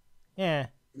wild. Yeah.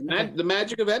 The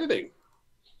magic of editing.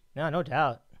 No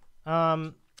doubt.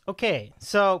 Okay,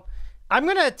 so I'm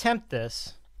gonna attempt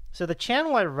this. So the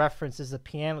channel I reference is the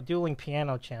dueling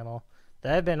piano channel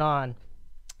that I've been on.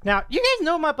 Now, you guys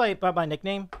know my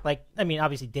nickname? Like, I mean,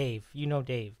 obviously Dave. You know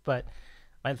Dave, but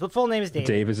my full name is Dave.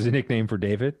 Dave is a nickname for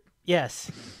David? Yes.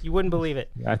 You wouldn't believe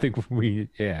it. I think we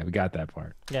got that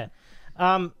part. Yeah.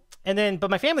 But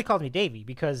my family called me Davey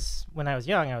because when I was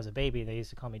young, I was a baby. They used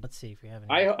to call me. Let's see if we have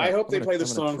any. I hope they play the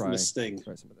song from The Sting.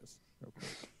 Try some of this. Okay.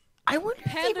 I wonder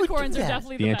if Panda they would corns do are that.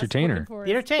 definitely The the Entertainer. best.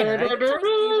 The Entertainer. Right?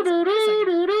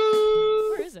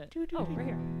 Where is it? Oh, right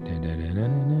here.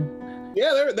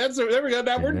 Yeah, there we go.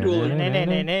 Now we're dueling.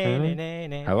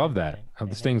 I love that.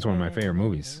 The Sting's one of my favorite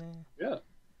movies. Yeah.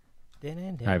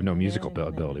 I have no musical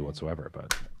ability whatsoever,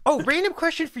 but Oh, random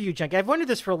question for you, Junkie. I've wondered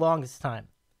this for a longest time.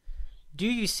 Do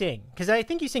you sing? Because I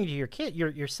think you sing to your kid,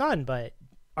 your son. But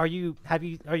do you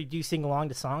sing along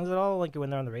to songs at all, like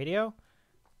when they're on the radio?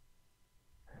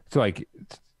 it's like,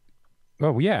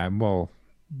 oh yeah, well,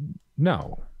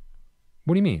 no.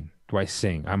 What do you mean? Do I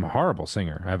sing? I'm a horrible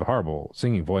singer. I have a horrible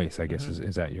singing voice, I guess.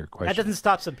 Is that your question? That doesn't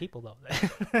stop some people though.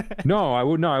 No, I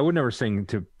would never sing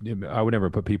to. I would never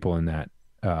put people in that.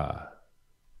 I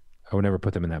would never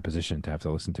put them in that position to have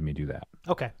to listen to me do that.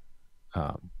 Okay.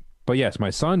 But yes,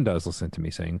 my son does listen to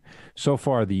me sing. So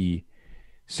far, the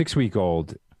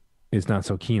 6-week-old is not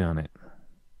so keen on it.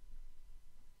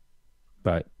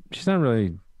 But she's not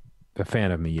really a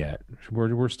fan of me yet.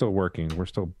 We're still working. We're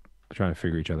still trying to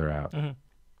figure each other out. Mm-hmm.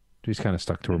 She's kind of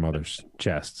stuck to her mother's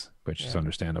chest, which is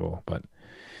understandable. But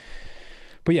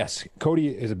yes, Cody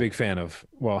is a big fan of.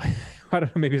 Well, I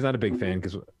don't know. Maybe he's not a big fan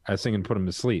because I sing and put him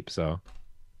to sleep. So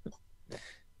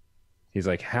he's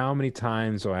like, "How many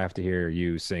times do I have to hear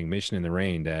you sing Mission in the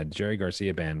Rain, Dad? Jerry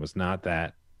Garcia Band was not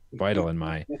that vital in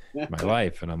my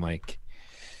life." And I'm like,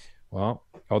 well,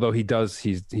 although he's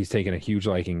taken a huge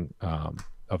liking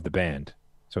of the band,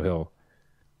 so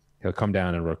he'll come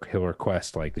down and he'll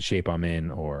request like The Shape I'm In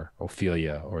or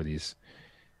Ophelia or these,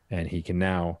 and he can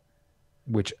now,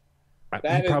 which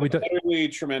That he probably is a really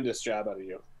tremendous job out of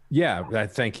you. Yeah,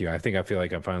 thank you. I feel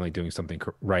like I'm finally doing something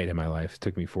right in my life. It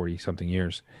took me 40 something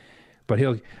years, but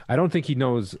I don't think he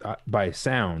knows by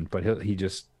sound, but he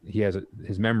has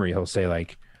his memory. He'll say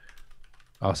like,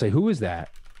 I'll say, "Who is that?"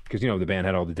 Because the band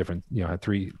had all the different, had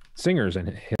 3 singers,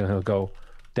 and he'll go,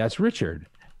 "That's Richard,"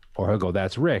 or he'll go,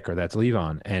 "That's Rick," or "That's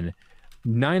Levon," and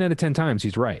 9 out of 10 times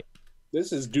he's right.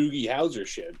 This is Doogie Howser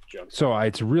shit, Junkie. So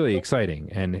it's really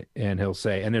exciting, and he'll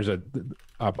say, and there's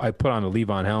I put on a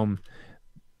Levon Helm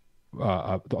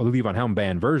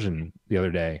band version the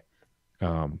other day,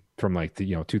 from like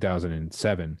the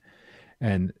 2007,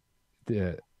 and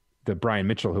the Brian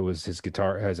Mitchell, who was his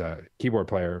guitar as a keyboard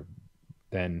player,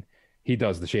 then he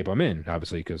does The Shape I'm In,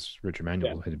 obviously, because Richard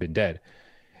Manuel had been dead,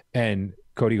 and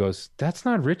Cody goes, "That's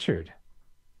not Richard."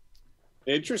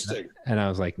 Interesting. And I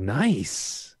was like,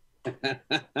 nice.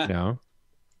 Now,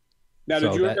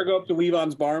 did you ever go up to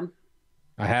Levon's barn?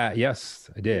 Yes,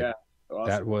 I did. Yeah, awesome.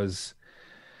 That was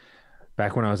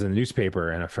back when I was in the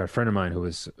newspaper, and a friend of mine who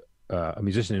was a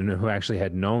musician and who actually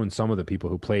had known some of the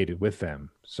people who played with them.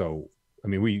 So, I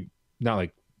mean, we not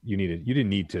like you didn't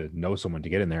need to know someone to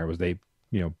get in there. It was they,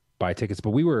 buy tickets, but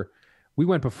we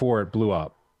went before it blew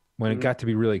up. When it got to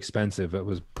be really expensive,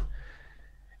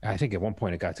 I think at one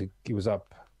point it was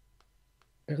up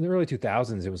in the early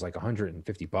 2000s. It was like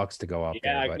 $150 to go up.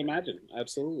 Yeah, there, I can imagine.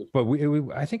 Absolutely. But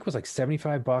I think it was like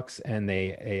 $75, and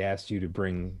they asked you to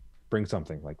bring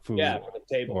something like food. Yeah, for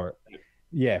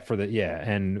the table.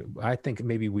 And I think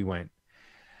maybe we went.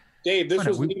 Dave, this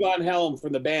was Levon Helm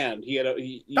from the band. I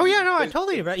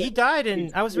totally right. He died,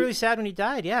 and I was really sad when he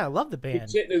died. Yeah, I love the band.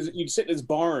 You'd sit in his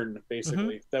barn,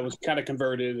 basically. That was kind of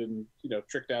converted and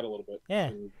tricked out a little bit.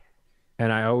 Yeah.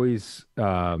 And I always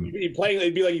it'd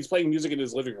be like he's playing music in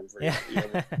his living room for you.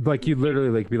 Like you'd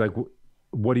literally be like,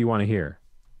 what do you want to hear?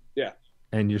 Yeah.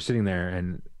 And you're sitting there,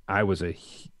 and I was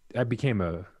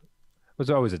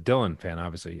always a Dylan fan,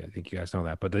 obviously. I think you guys know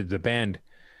that. But the band,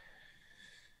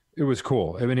 it was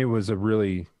cool. I mean, it was a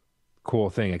really cool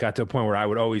thing. It got to a point where I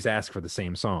would always ask for the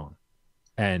same song.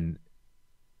 And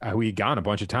we'd gone a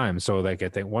bunch of times. So like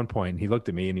at that one point, he looked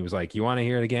at me and he was like, you want to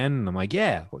hear it again? And I'm like,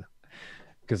 yeah.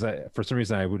 Because for some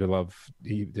reason I would have loved,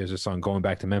 there's a song, Going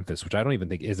Back to Memphis, which I don't even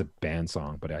think is a band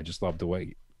song, but I just loved the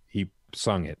way he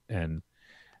sung it. And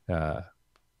the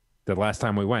last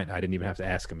time we went, I didn't even have to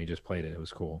ask him. He just played it. It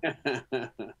was cool.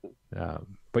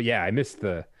 But yeah, I missed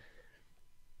the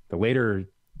later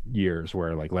years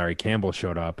where like Larry Campbell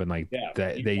showed up and like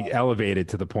they elevated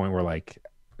to the point where like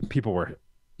people were,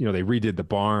 they redid the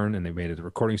barn and they made it a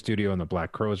recording studio, and the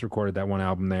Black Crowes recorded that one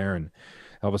album there, and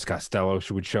Elvis Costello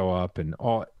would show up, and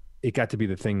it got to be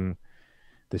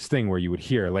this thing where you would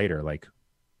hear later, like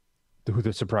who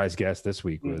the surprise guest this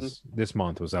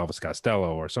month was Elvis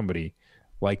Costello or somebody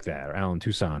like that, or Alan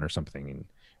Toussaint or something. And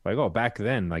like, oh, back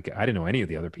then, like I didn't know any of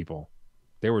the other people.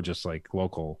 They were just like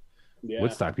local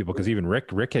Woodstock people, because even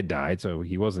Rick had died, so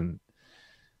he wasn't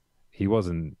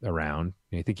around.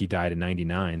 I think he died in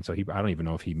 '99, so I don't even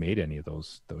know if he made any of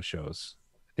those shows.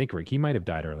 I think Rick, he might have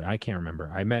died early. I can't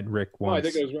remember. I met Rick once. I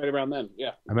think it was right around then.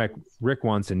 Yeah, I met Rick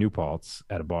once in New Paltz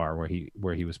at a bar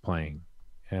where he was playing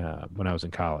when I was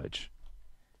in college.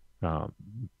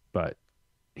 But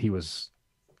he was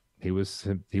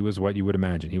what you would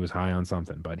imagine. He was high on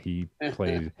something, but he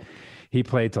played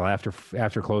till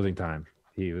after closing time.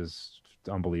 He was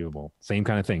unbelievable. Same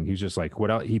kind of thing. He was just like, what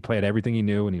else? He played everything he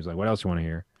knew, and he was like, what else you want to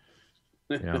hear?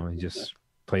 He just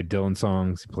played Dylan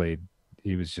songs.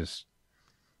 He was just,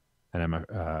 and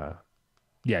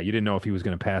you didn't know if he was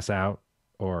going to pass out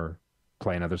or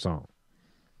play another song.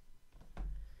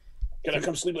 Can I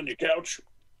come sleep on your couch?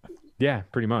 Yeah,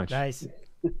 pretty much. Nice.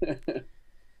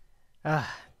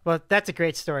 Well, that's a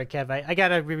great story, Kev. I got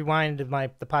to rewind the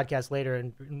podcast later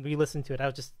and re-listen to it. I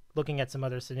was just looking at some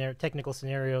other technical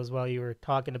scenarios while you were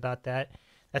talking about that.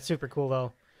 That's super cool,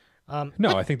 though.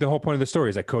 I think the whole point of the story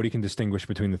is that Cody can distinguish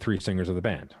between the three singers of the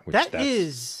band.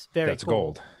 That's very cool.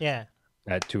 Gold. Yeah.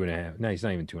 At 2.5. No, he's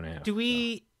not even 2.5. Do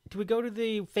we go to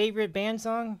the favorite band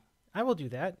song? I will do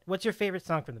that. What's your favorite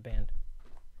song from the band?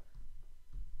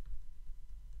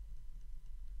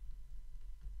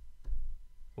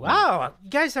 Wow, you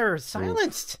guys are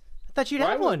silenced. I thought you'd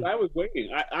have one. I was waiting.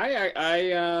 I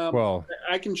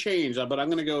can change, but I'm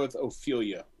going to go with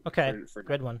Ophelia. Okay,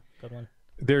 good one.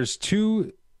 There's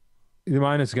two.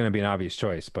 Mine is going to be an obvious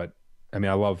choice, but I mean,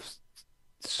 I love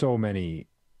so many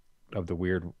of the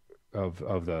weird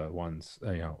of the ones.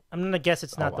 I'm going to guess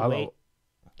it's not the weight.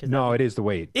 No, it is the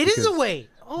weight. It is the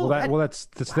weight. Oh, that's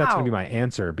going to be my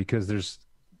answer, because there's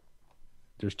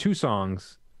two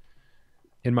songs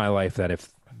in my life that if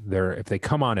they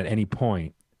come on at any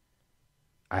point,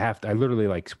 I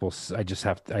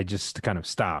just kind of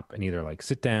stop and either like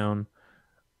sit down,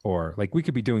 or like we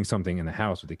could be doing something in the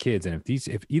house with the kids, and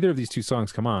if either of these two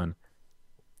songs come on,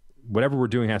 whatever we're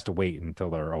doing has to wait until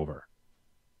they're over.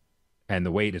 And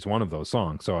The Wait is one of those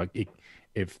songs. So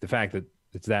if the fact that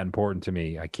it's that important to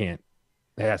me, it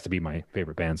has to be my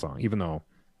favorite band song, even though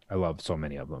I love so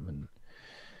many of them.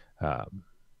 And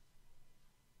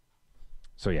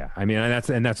so yeah, I mean,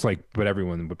 that's like what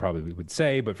everyone would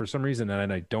say, but for some reason,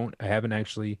 and I haven't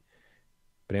actually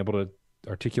been able to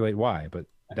articulate why, but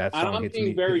that song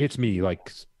hits me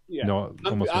like almost no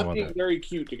other. I'm being very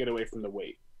cute to get away from The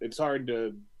Weight. It's hard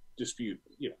to dispute.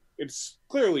 It's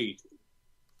clearly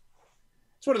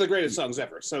one of the greatest songs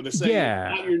ever. So to say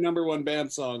not your number one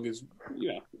band song is,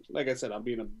 like I said, I'm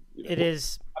being it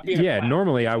is.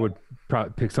 Normally I would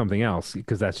probably pick something else,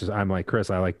 because that's just, I'm like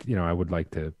Chris. I like, I would like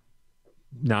to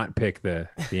not pick the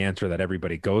answer that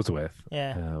everybody goes with.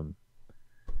 Yeah.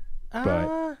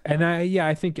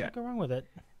 I think go wrong with it.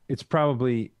 it's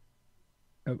probably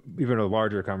even a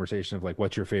larger conversation of like,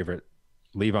 what's your favorite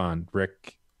Levon,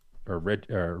 Rick, or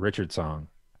Richard song?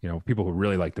 You know, people who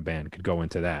really like the band could go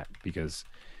into that because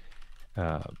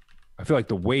I feel like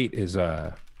the weight is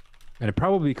and it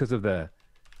probably because of the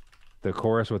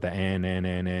chorus with the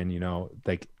and you know,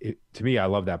 like to me, I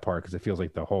love that part because it feels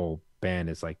like the whole band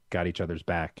is like got each other's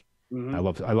back. I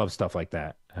love stuff like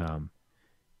that.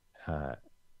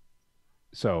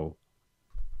 So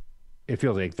it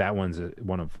feels like that one's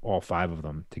one of all 5 of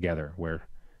them together. Where,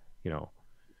 you know,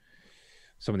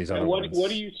 some of these other ones. What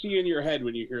do you see in your head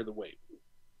when you hear the weight?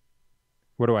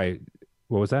 What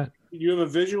was that? You have a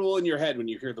visual in your head when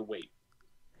you hear the weight.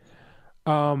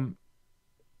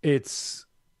 It's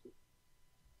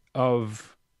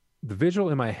of the visual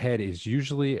in my head is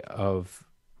usually of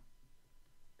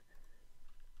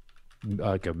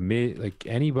like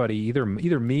anybody, either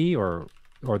me or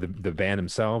the band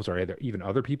themselves, or either even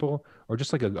other people, or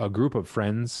just like a group of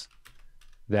friends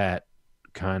that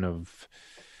kind of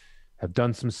have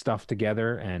done some stuff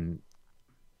together. And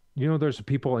you know, there's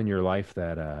people in your life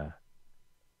that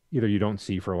either you don't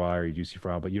see for a while or you do see for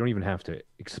a while, but you don't even have to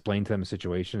explain to them a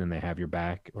situation, and they have your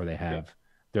back, or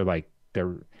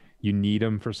you need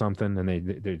them for something, and they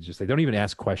don't even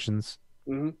ask questions.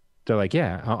 They're like,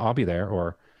 yeah, I'll be there,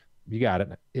 or you got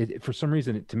it. For some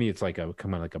reason, to me, it's like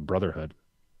kind of like a brotherhood,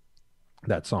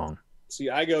 that song. See,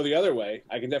 I go the other way.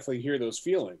 I can definitely hear those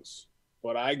feelings,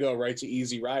 but I go right to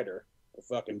Easy Rider. The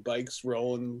fucking bikes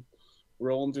rolling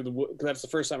through the wood. That's the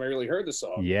first time I really heard the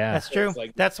song. Yeah, that's true.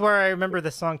 Like, that's where I remember the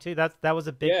song too. That was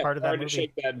a big part of that hard movie. to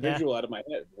shake that visual out of my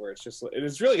head, where it's just,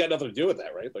 it's really got nothing to do with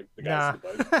that, right? Like the guys on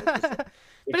the bike.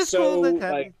 But it's so cool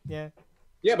that like, yeah,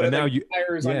 but now like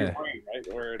fires on your brain,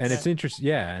 right? Where it's interesting,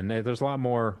 and there's a lot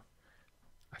more.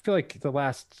 I feel like the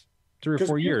last 3 or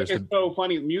 4 years, it's so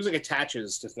funny. Music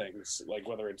attaches to things, like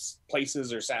whether it's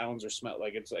places or sounds or smell.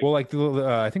 Like it's like, well, like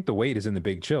I think the weight is in the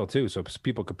Big Chill too, so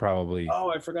people could probably. Oh,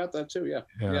 I forgot that too. Yeah.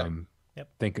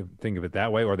 Think of it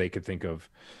that way, or they could think of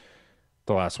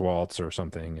The Last Waltz or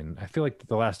something. And I feel like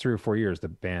the last 3 or 4 years, the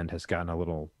band has gotten a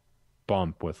little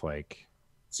bump with like.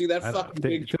 See, that fucking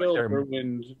Big Chill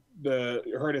ruined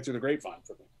Heard It Through the Grapevine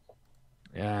for me.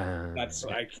 Yeah, that's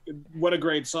like, what a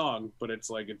great song, but it's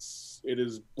like it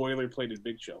is boilerplated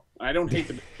Big Chill. I don't hate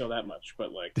the Big Chill that much,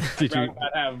 but like, I'd rather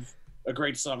not have a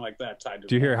great song like that tied to.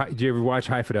 Do you ever watch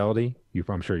High Fidelity?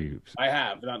 I'm sure you. I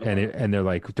have, and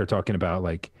they're talking about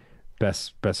like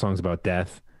best songs about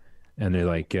death, and they're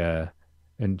like,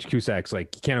 and Cusack's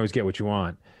like, you can't always get what you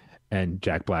want, and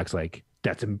Jack Black's like,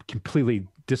 that's completely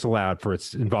disallowed for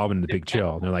its involvement in the Big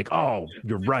Chill. And they're like, oh,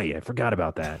 you're right, I forgot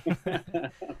about that.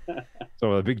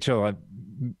 So the Big Chill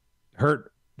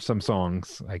hurt some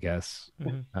songs, I guess.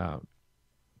 But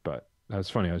that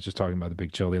was funny. I was just talking about the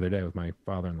Big Chill the other day with my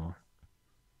father-in-law.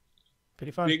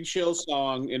 Pretty fun. Big Chill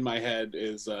song in my head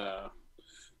is Ain't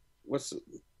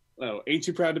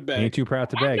Too Proud to Beg. Ain't Too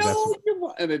Proud to Beg.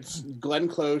 And it's Glenn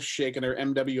Close shaking her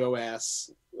MWO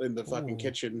ass in the fucking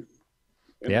kitchen.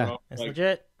 Yeah, that's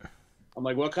legit. I'm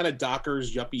like, what kind of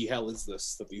Dockers yuppie hell is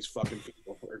this that these fucking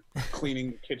people are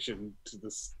cleaning the kitchen to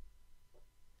this?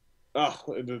 Oh,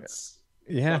 it's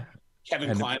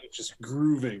Kevin Kline is just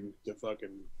grooving the fucking.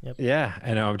 Yep. Yeah,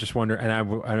 and I'm just wondering, and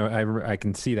I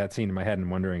can see that scene in my head and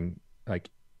wondering,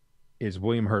 like, is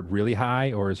William Hurt really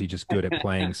high, or is he just good at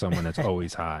playing someone that's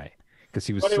always high? Because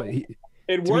he was.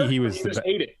 It worked. You just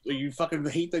hate it. You fucking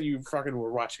hate that you fucking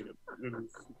were watching it.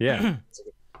 Yeah.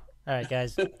 All right,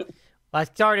 guys.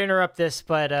 Sorry to interrupt this,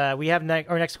 but we have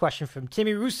our next question from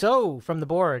Timmy Rousseau from the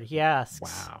board. He asks,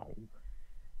 "Wow,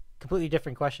 completely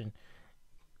different question.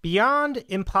 Beyond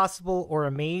impossible or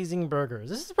amazing burgers.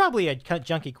 This is probably a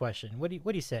junkie question. What do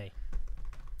you say?"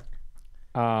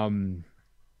 I've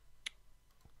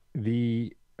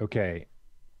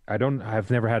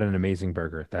never had an amazing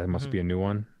burger. That must be a new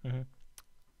one.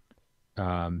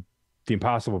 The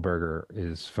Impossible Burger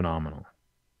is phenomenal.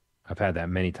 I've had that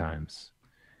many times.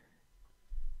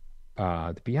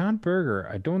 The Beyond Burger,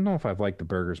 I don't know if I've liked the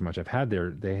burgers much. I've had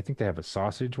I think they have a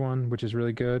sausage one, which is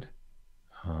really good.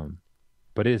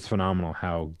 But it is phenomenal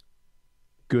how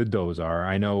good those are.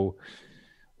 I know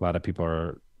a lot of people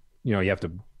are, you have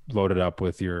to load it up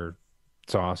with your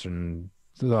sauce and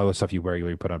all the stuff you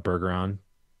regularly put a burger on.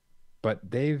 But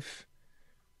they've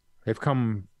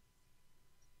come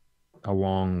a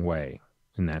long way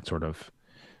in that sort of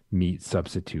meat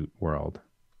substitute world.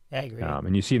 Yeah, I agree.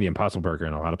 And you see the Impossible Burger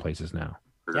in a lot of places now.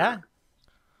 Yeah.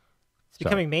 It's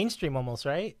becoming mainstream almost,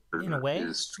 right? In a way.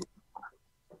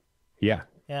 Yeah.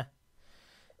 Yeah.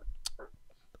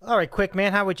 All right, quick,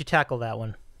 man. How would you tackle that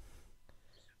one?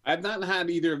 I've not had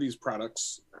either of these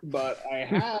products, but I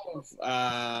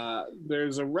have.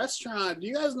 There's a restaurant. Do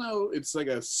you guys know? It's like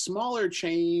a smaller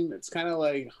chain. It's kind of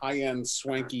like high-end,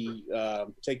 swanky.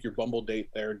 Take your Bumble date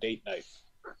there, date night.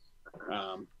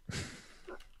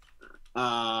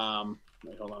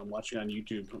 Wait, hold on. I'm watching on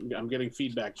YouTube. I'm getting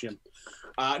feedback, Jim.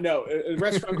 No, a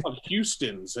restaurant called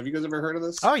Houston's. Have you guys ever heard of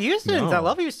this? Oh, Houston's. No. I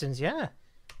love Houston's. Yeah.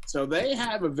 So they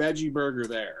have a veggie burger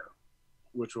there,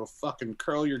 which will fucking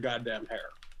curl your goddamn hair.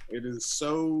 It is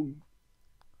so,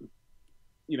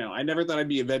 I never thought I'd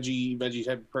be a veggie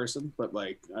type of person, but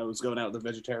like I was going out with a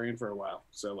vegetarian for a while.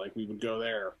 So like we would go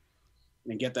there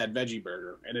and get that veggie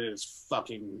burger, and it is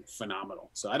fucking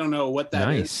phenomenal. So I don't know what that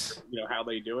is, how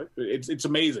they do it, but it's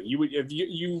amazing. You would, if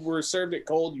you were served it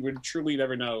cold, you would truly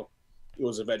never know it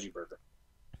was a veggie burger.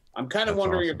 I'm kind of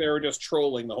wondering if they were just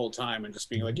trolling the whole time and just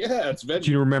being like, yeah, it's veggie.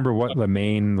 Do you remember what the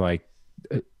main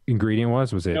ingredient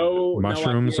was? Was it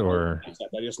mushrooms or?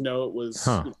 I just know it was,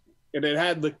 and it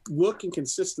had the look and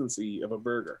consistency of a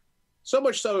burger. So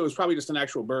much so it was probably just an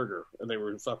actual burger, and they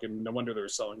were fucking. No wonder they were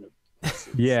selling it.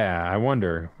 Yeah, I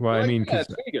wonder. Well, I mean, yeah,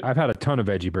 'cause I've had a ton of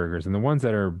veggie burgers, and the ones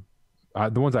that are,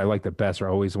 the ones I like the best are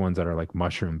always the ones that are like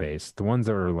mushroom based. The ones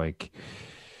that are like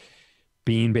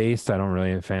bean based, I don't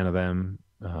really a fan of them.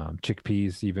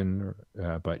 Chickpeas even,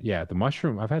 but yeah, the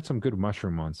mushroom. I've had some good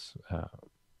mushroom ones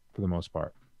for the most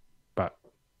part, but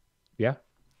yeah.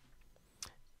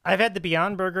 I've had the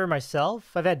Beyond Burger myself.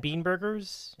 I've had bean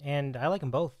burgers, and I like them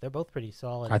both. They're both pretty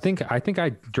solid. I think I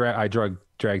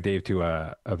dragged Dave to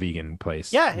a vegan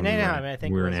place. Yeah, in Anaheim. I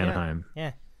think we were it was, in Anaheim.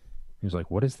 Yeah. He was like,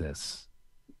 "What is this?"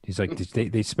 He's like,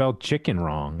 "They spelled chicken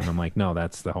wrong," and I'm like, "No,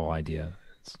 that's the whole idea."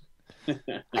 I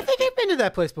think I've been to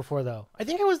that place before, though. I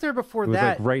think I was there before It was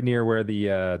that. like right near where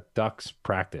the ducks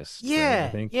practice. Yeah, right, I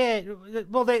think. yeah.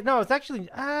 Well, it's actually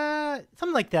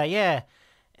something like that. Yeah,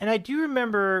 and I do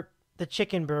remember the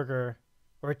chicken burger,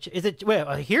 or is it?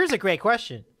 Well, here's a great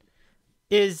question: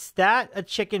 is that a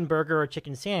chicken burger or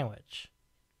chicken sandwich?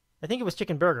 I think it was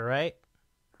chicken burger, right?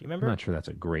 Do you remember? I'm not sure that's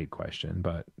a great question,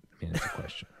 but I mean, it's a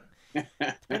question.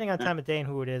 Depending on time of day and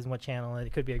who it is and what channel,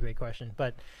 it could be a great question.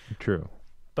 But True.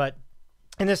 But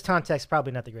in this context,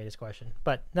 probably not the greatest question.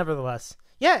 But nevertheless,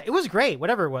 yeah, it was great.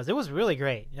 Whatever it was really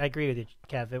great. I agree with you,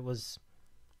 Kev. It was.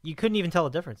 You couldn't even tell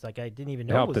the difference. Like I didn't even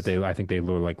know. It helped that I think they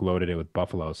like loaded it with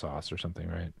buffalo sauce or something,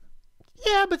 right?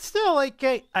 Yeah, but still, like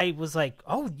I was like,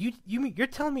 oh, you're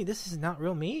telling me this is not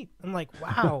real meat? I'm like,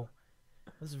 wow,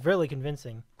 this is really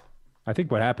convincing. I think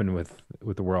what happened with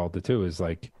the world too is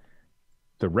like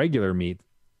the regular meat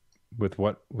with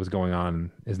what was going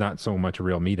on is not so much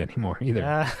real meat anymore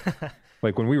either.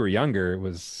 Like when we were younger, it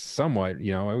was somewhat,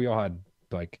 we all had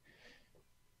like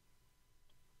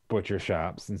butcher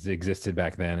shops and it existed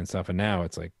back then and stuff. And now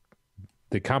it's like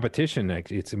the competition,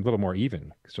 it's a little more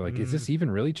even. So like, is this even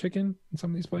really chicken in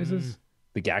some of these places?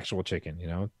 The actual chicken,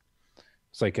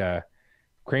 it's like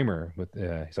Kramer with,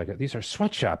 he's like, these are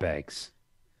sweatshop eggs,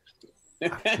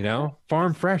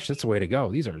 farm fresh. That's the way to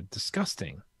go. These are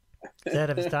disgusting. He's ahead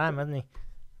of his time, wasn't he?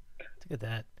 Look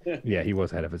at that. Yeah, he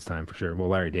was ahead of his time for sure. Well,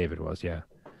 Larry David was, yeah.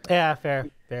 Yeah, fair.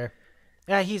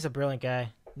 Yeah, he's a brilliant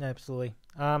guy. Absolutely.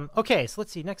 Okay, so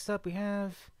let's see. Next up, we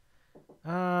have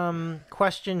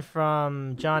question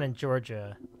from John in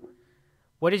Georgia.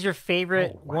 What is your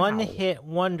favorite one-hit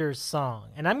wonder song?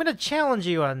 And I'm going to challenge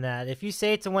you on that. If you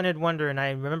say it's a one-hit wonder, and I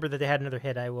remember that they had another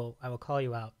hit, I will call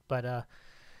you out. But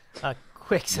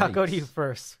Quicks, I'll go to you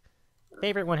first.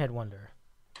 Favorite one-hit wonder.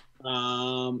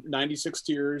 96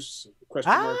 Tears,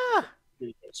 question mark.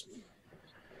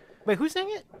 Wait, who sang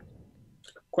it?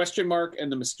 Question mark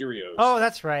and the Mysterios. Oh,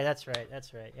 that's right.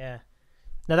 Yeah.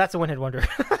 No, that's a one-hit wonder.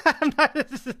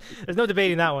 There's no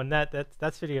debating that one.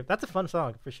 That's video. That's a fun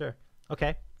song for sure.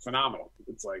 Okay. Phenomenal.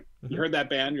 It's like you heard that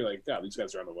band, you're like, oh, these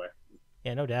guys are on the way.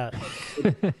 Yeah, no doubt.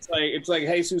 It's like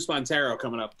Jesus Montero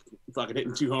coming up, fucking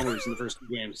hitting 2 homers in the first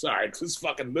 2 games. Sorry, this is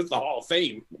the Hall of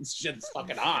Fame. This shit's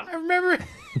fucking on. I remember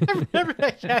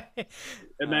that guy.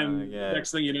 And then next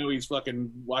thing you know, he's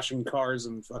fucking washing cars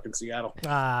in fucking Seattle.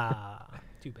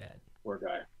 Too bad. Poor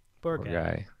guy. Poor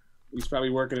guy. He's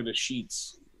probably working at the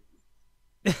Sheets.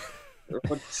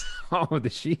 Oh, the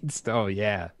Sheets. Oh,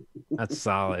 yeah. That's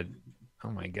solid. Oh,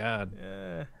 my God.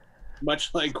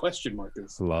 Much like question mark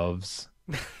is. Loves.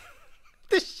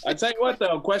 I tell you what,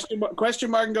 though, question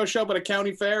mark can go show up at a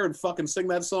county fair and fucking sing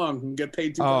that song and get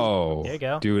paid $2,000. Oh, there you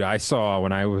go. Dude, I saw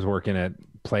when I was working at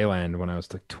Playland when I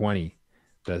was like 20,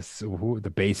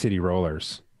 the Bay City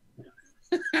Rollers.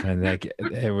 And like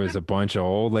it was a bunch of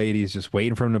old ladies just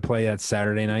waiting for him to play that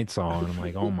Saturday night song. And I'm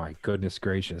like, oh my goodness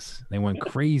gracious. They went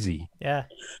crazy. Yeah.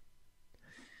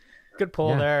 Good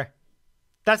pull there.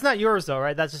 That's not yours though,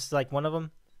 right? That's just like one of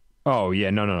them. Oh yeah,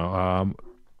 no.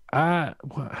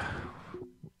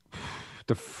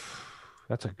 The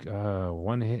that's a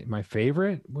one hit. My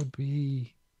favorite would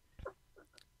be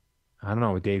I don't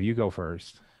know, Dave. You go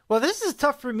first. Well, this is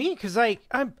tough for me because I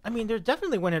mean, there's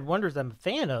definitely one-hit wonders I'm a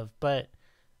fan of, but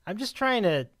I'm just trying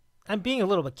to. I'm being a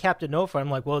little bit Captain No Fun.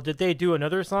 I'm like, well, did they do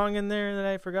another song in there that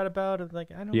I forgot about? I'm like,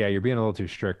 I don't. Yeah, you're being a little too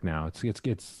strict now. It's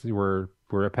we're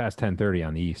at past 10:30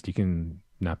 on the East. You can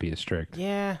not be as strict.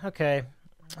 Yeah. Okay.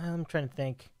 I'm trying to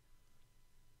think.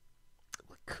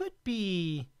 What could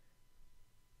be?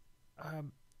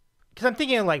 Because I'm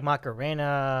thinking of like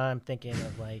Macarena. I'm thinking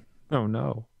of like. Oh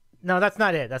no. No, that's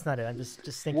not it. That's not it. I'm just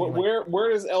thinking.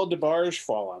 Where does El DeBarge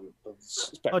fall on the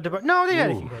spectrum? No, they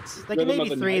had a few hits. Like Rhythm maybe of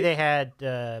the three. Night?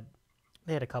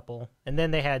 They had a couple, and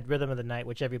then they had Rhythm of the Night,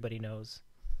 which everybody knows.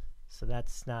 So that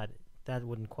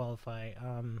wouldn't qualify.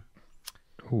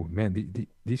 Oh man,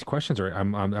 these questions are.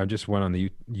 I just went on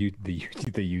the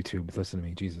YouTube. Listen to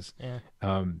me, Jesus. Yeah.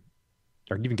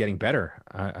 Are even getting better.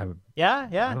 Yeah.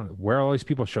 I don't know where all these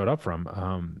people showed up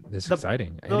from. This is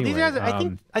exciting. Well, Anyway, these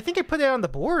guys, I think I put it on the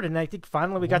board, and I think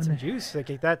finally we got some juice.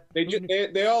 Like that.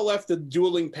 They all left the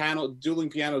dueling pianos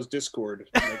Discord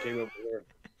when they came over there.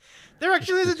 There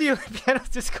actually is a dueling pianos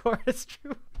Discord. It's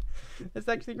true. It's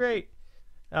actually great.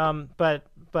 But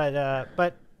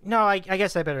no, I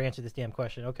guess I better answer this damn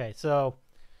question. Okay, so.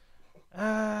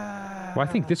 Well, I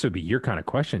think this would be your kind of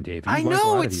question, Dave. You I like a know,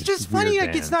 lot of it's these just weird funny.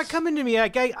 Like, it's not bands. coming to me.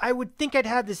 Like, I would think I'd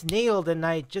have this nailed, and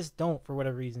I just don't for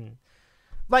whatever reason.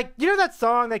 Like, you know that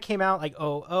song that came out, like,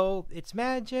 oh, it's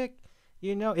magic?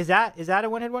 You know, is that a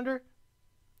one-hit wonder?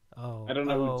 Oh, I don't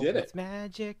know who did it. It's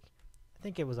magic. I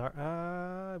think it was,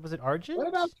 was it Argent? What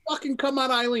about fucking Come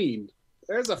On Eileen?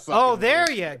 There's a fucking. Oh,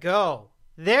 there you go.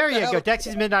 There you hell go. is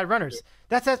Dexy's Midnight Runners.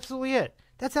 That's absolutely it.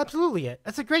 That's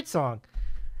a great song.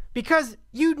 Because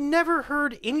you never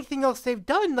heard anything else they've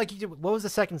done. Like, what was the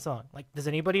second song? Like, does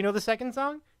anybody know the second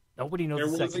song? Nobody knows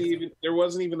the second song. There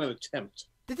wasn't even an attempt.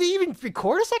 Did they even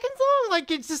record a second song? Like,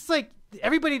 it's just like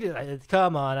everybody did.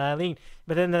 Come on, Eileen.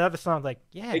 But then the other song's like,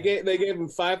 yeah. They gave them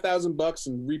 $5,000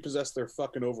 and repossessed their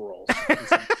fucking overalls.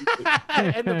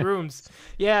 And the brooms.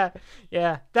 Yeah.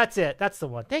 That's it. That's the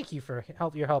one. Thank you for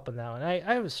your help on that one.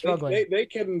 I was struggling. They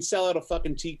can sell out a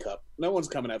fucking teacup. No one's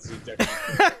coming out to see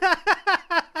Dexys.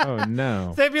 Oh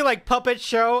no. So they'd be like Puppet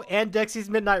Show and Dexy's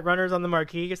Midnight Runners on the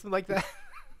marquee or something like that.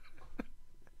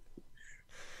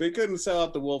 They couldn't sell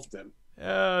out the Wolf Den.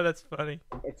 Oh, that's funny.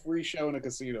 A free show in a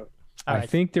casino. I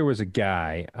think there was a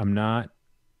guy. I'm not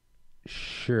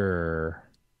sure.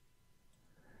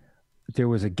 There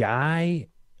was a guy.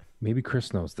 Maybe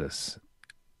Chris knows this.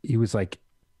 He was like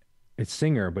a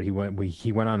singer, but he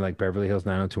went on like Beverly Hills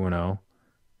 90210,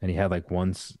 and he had like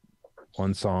one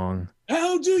song.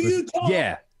 How do you talk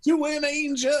to an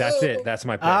angel? That's it. That's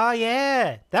my pick. Oh,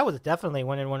 yeah. That was definitely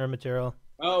one-hit wonder material.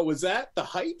 Oh, was that The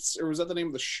Heights, or was that the name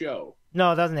of the show?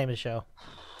 No, that was the name of the show.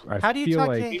 How do you feel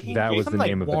like that was the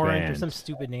name of the Warrant band? or some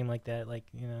stupid name like that. Like,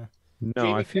 you know. No,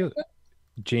 Jamie I feel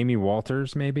Jamie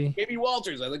Walters, maybe. Jamie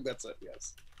Walters, I think that's it.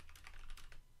 Yes.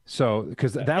 So,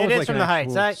 because that It was is like from an the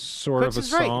Heights. actual sort Quince of a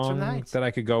is right. It's from the song Heights. that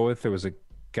I could go with. There was a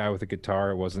guy with a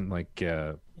guitar. It wasn't like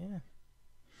the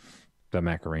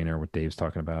Macarena, what Dave's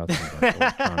talking about. Like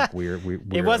electronic, weird.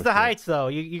 It was the Heights, though.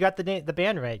 You got the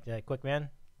band right, Quick Man.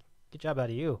 Good job out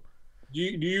of you. Do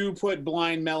you put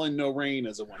Blind Melon No Rain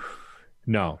as a one?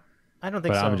 No, I don't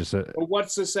think but so. I'm just But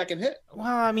what's the second hit? Well,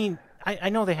 I mean, I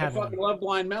know they I have fucking one. love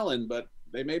Blind Melon, but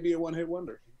they may be a one-hit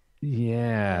wonder.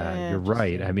 yeah, you're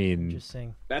right. I mean,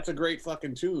 Interesting. That's a great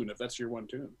fucking tune if that's your one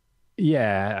tune.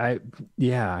 I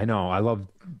know. I love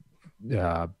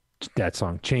that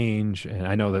song Change, and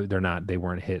I know that they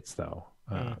weren't hits though.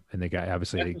 And they got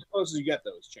obviously That's as close as you get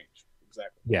those. Change.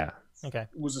 Exactly. yeah. Okay.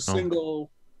 It was a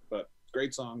single, but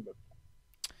great song. But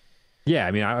Yeah,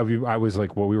 I mean, I was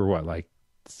like, well, we were what, like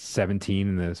 17,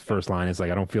 and this first line is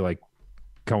like, I don't feel like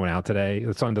going out today.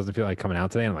 The song doesn't feel like coming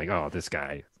out today. I'm like, oh, this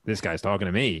guy's talking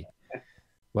to me.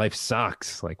 Life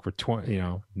sucks. Like we're 20,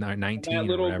 19. that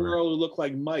little or whatever. girl who looked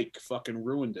like Mike fucking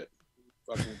ruined it.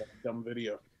 Fucking dumb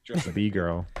video. Just The B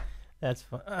girl. That's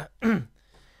fun.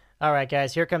 All right,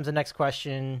 guys. Here comes the next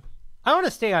question. I want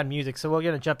to stay on music, so we're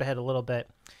going to jump ahead a little bit.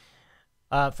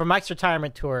 For Mike's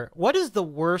retirement tour, what is the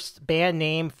worst band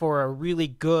name for a really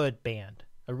good band?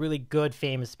 A really good,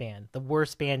 famous band. The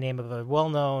worst band name of a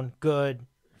well-known, good,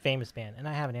 famous band. And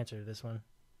I have an answer to this one.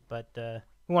 But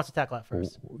who wants to tackle that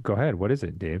first? Go ahead. What is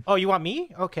it, Dave? Oh, you want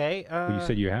me? Okay. Well, you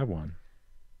said you have one.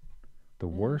 The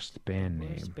worst band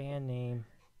name. Worst band name.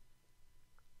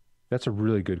 That's a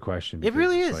really good question. It because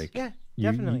really it's is. like, Yeah,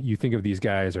 definitely. You think of these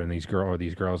guys or these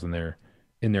girls in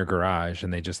their garage,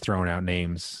 and they just throwing out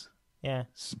names Yeah.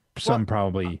 Some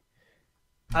probably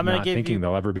I'm gonna not give thinking you.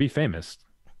 they'll ever be famous.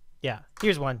 Yeah.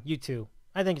 Here's one. U2.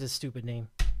 I think it's a stupid name.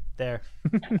 There.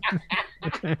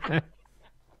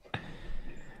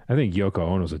 I think Yoko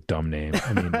Ono's a dumb name.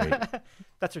 I mean, wait.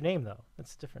 That's her name, though.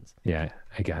 That's the difference. Yeah,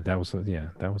 I got that was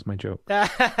that was my joke.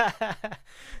 I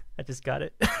just got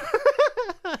it.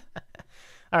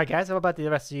 All right, guys. How about the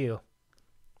rest of you?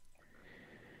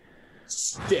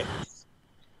 Sticks.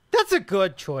 That's a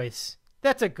good choice.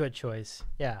 That's a good choice.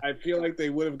 Yeah. I feel like they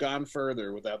would have gone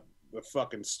further without the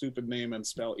fucking stupid name and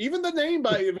spell. Even the name,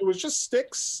 if it was just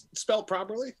Sticks spelled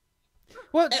properly.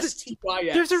 Well,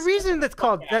 STYX. there's a reason that's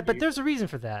called that, but there's a reason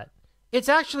for that. It's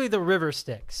actually the river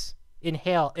Styx in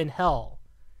hell.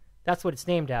 That's what it's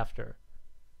named after.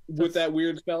 With that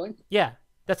weird spelling? Yeah,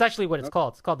 that's actually what it's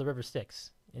called. It's called the River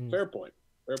Styx. Fair point.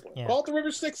 Fair point. Yeah. Call it the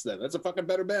River Styx then. That's a fucking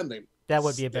better band name. That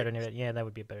would be a better name. Yeah, that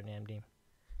would be a better name.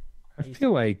 I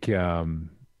feel like,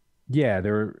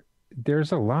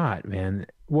 there's a lot, man.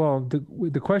 Well,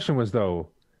 the question was though,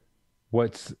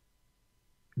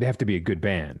 they have to be a good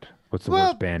band. What's the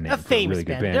worst band name? A famous really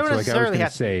good band. band. They So like I was necessarily gonna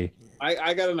have to say,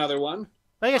 I got another one.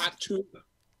 I guess, Hot Tuna.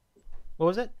 what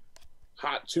was it?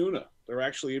 Hot Tuna. They're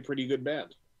actually a pretty good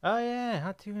band. Oh yeah,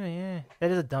 Hot Tuna. Yeah, that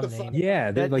is a dumb The name. fuck?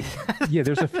 yeah, they're like,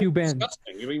 there's a few bands.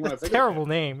 Disgusting. You don't even want to think Terrible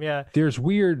about it. name. Yeah. There's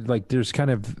weird, like there's kind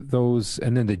of those,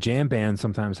 and then the jam bands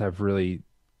sometimes have really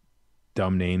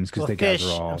dumb names because Well, the guys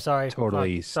Fish. are all I'm sorry.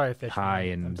 totally Sorry, Fish. high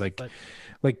and But-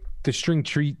 like the string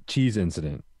cheese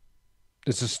incident.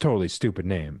 This is totally stupid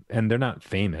name, and they're not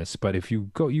famous. But if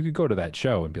you could go to that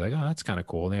show and be like, oh, that's kind of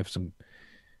cool. And they have some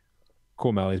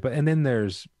cool melodies. But and then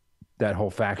there's that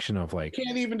whole faction of like,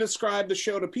 Can't even describe the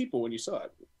show to people when you saw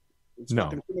it. It's No.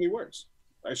 fucking too many words.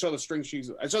 I saw the string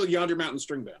cheese. I saw the Yonder Mountain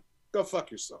String Band. Go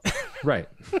fuck yourself. right,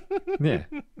 yeah,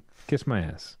 kiss my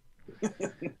ass,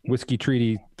 whiskey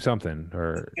treaty something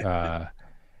or. But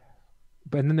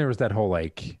then there was that whole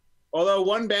like. Although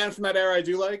one band from that era I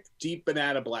do like, Deep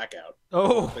Banana Blackout.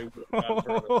 Oh. They would have gone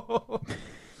further.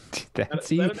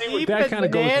 That kind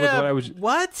of goes with what I was.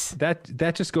 What?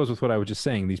 That just goes with what I was just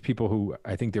saying. These people who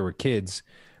I think they were kids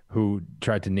who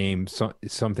tried to name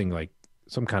something like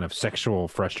some kind of sexual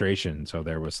frustration. So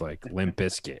there was like Limp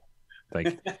Bizkit,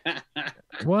 like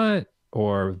what,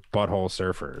 or Butthole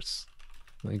Surfers.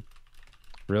 Like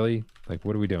really, like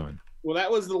what are we doing? Well,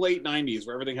 that was the late 90s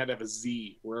where everything had to have a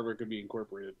Z wherever it could be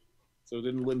incorporated. So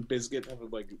didn't Limp Bizkit have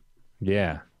like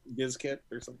Yeah, Bizkit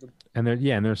or something? and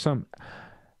there's some,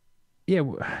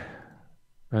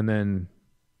 and then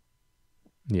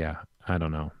I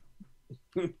don't know.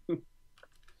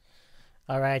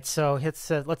 All right, so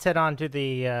let's head on to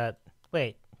the.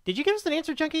 Wait, did you give us an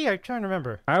answer, Junkie? I'm trying to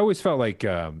remember. I always felt like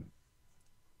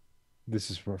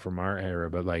this is from our era,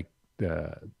 but like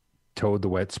Toad the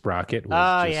Wet Sprocket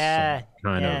was just yeah,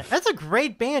 kind of. That's a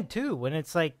great band too. When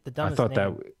it's like the I dumbest. thought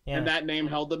name. that. Yeah. And that name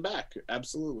held them back.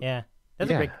 Absolutely. Yeah, that's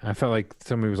a Yeah, great. I felt like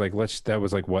somebody was like, that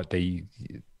was like what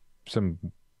some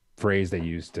phrase they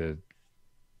used to.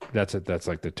 That's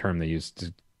like the term they used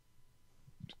to.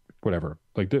 Whatever,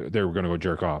 like they were gonna go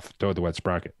jerk off. Toad the Wet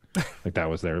Sprocket, like that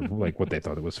was their like what they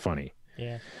thought it was funny.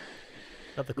 Yeah.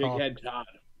 Love the Big call. Head Todd.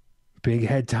 Big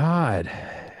Head Todd.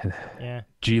 Yeah.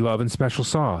 G Love and Special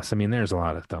Sauce. I mean, there's a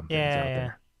lot of dumb things out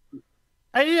there.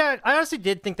 I honestly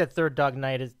did think that Three Dog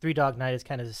Night is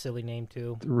kind of a silly name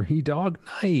too. Three Dog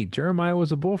Night. Jeremiah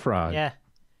was a bullfrog. Yeah.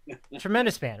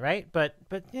 Tremendous band, right? But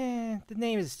the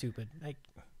name is stupid. Like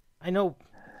I know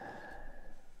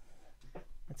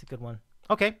that's a good one.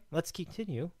 Okay, let's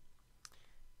continue.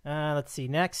 Let's see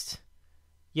next.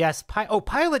 Yes,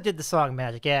 Pilot did the song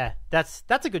Magic. Yeah, that's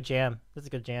a good jam. That's a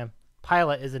good jam.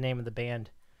 Pilot is the name of the band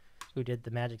who did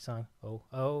the Magic song.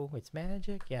 Oh, it's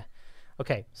Magic. Yeah.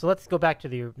 Okay, so let's go back to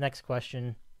the next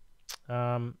question.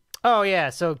 So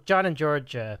John and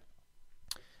George,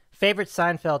 favorite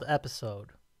Seinfeld episode.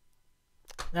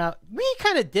 Now, we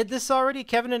kind of did this already.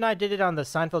 Kevin and I did it on the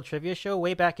Seinfeld Trivia Show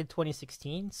way back in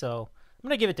 2016, so I'm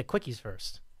going to give it to Quickies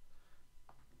first.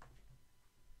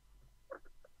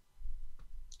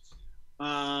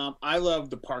 I love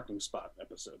the parking spot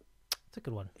episode. It's a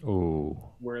good one.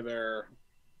 Oh. Where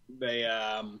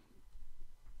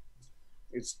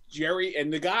it's Jerry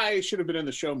and the guy should have been in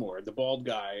the show more. The bald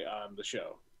guy on the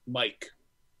show, Mike,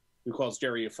 who calls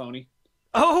Jerry a phony.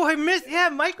 Oh, I missed. Yeah,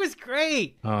 Mike was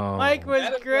great. Oh. Mike was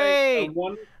That is great. like a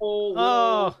wonderful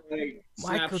Oh, little, like,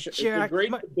 Michael snapshot. It's Jack- a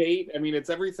great debate. I mean, it's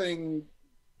everything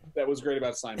that was great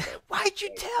about Seinfeld. Why'd you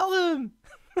tell him?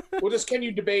 Well, just can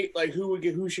you debate like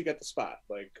who should get the spot?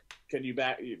 Like, can you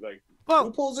who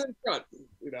Well, pulls in front?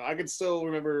 You know, I can still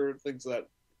remember things that.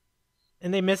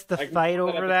 and they missed the I can fight put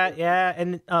that over up that. as- Yeah,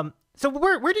 and So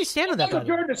where do you stand on that? Michael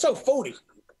Jordan is so phony.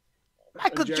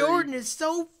 Michael Jerry. Jordan is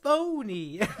so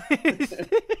phony.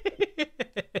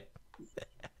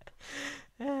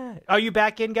 Are you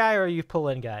back in guy or are you pull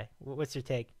in guy? What's your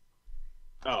take?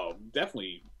 Oh,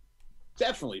 definitely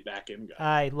back in guy.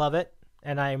 I love it,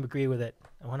 and I agree with it.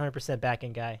 100% back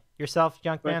in guy. Yourself,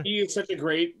 Junk Man? But he is such a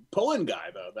great pull-in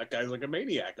guy, though. That guy's like a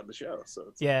maniac on the show. So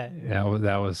it's Yeah.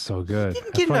 That was so good. didn't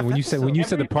That's get funny. enough When you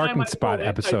said the Every time parking I spot pull in, I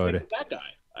episode. think that guy.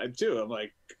 I too. I'm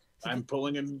like, I'm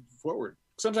pulling in forward.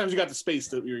 Sometimes you got the space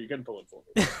that you can pull in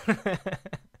forward.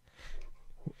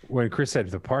 When Chris said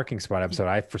the parking spot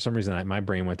episode, for some reason my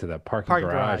brain went to the parking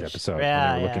garage episode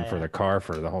Yeah, when they were looking yeah, for yeah. the car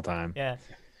for the whole time. Yeah.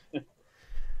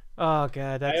 Oh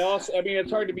god, I mean,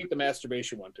 it's hard to beat the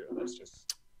masturbation one too. That's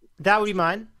just that would be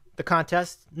mine. The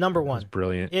contest number It was one.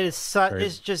 brilliant. It is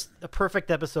it's just a perfect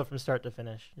episode from start to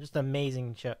finish. Just an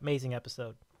amazing show, amazing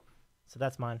episode. So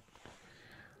that's mine.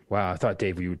 Wow, I thought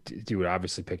Dave you would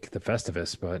obviously pick the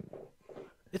Festivus, but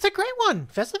It's a great one.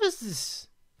 Festivus is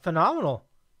phenomenal,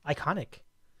 iconic.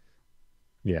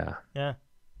 yeah. Yeah.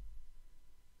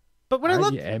 But what I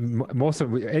love, most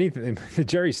of anything the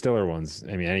Jerry Stiller ones.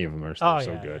 I mean, any of them are still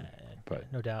so good. But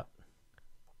no doubt.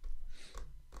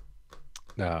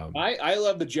 I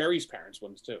love the Jerry's Parents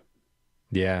ones too.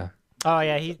 Yeah. Oh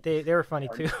yeah, they were funny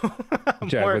too.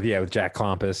 With Jack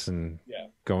Klompus and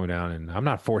going down, and I'm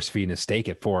not force feeding a steak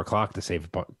at 4:00 to save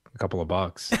a couple of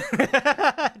bucks.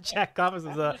 Jack Thomas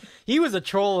was a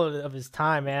troll of his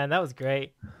time, man. That was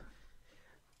great.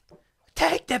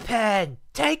 Take the pen.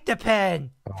 Take the pen.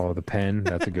 Oh, the pen.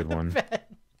 That's a good one.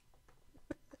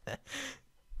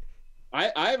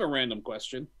 I have a random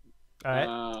question. All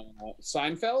right.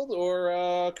 Seinfeld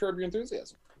or Curb Your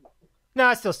Enthusiasm? No,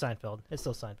 it's still Seinfeld.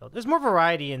 There's more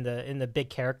variety in the big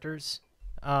characters.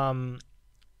 And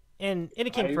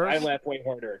it came first. I laugh way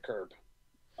harder at Curb.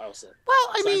 I'll say. Well,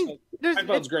 I mean,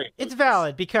 Seinfeld's great. It's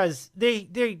valid because they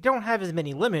don't have as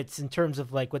many limits in terms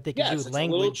of like what they can do with it's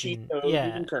language. A little cheat code, yeah,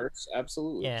 you can curse,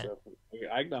 absolutely. Yeah. So,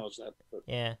 I acknowledge that. But...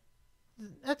 Yeah,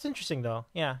 that's interesting though.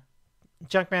 Yeah,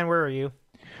 Junkman, where are you?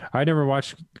 I never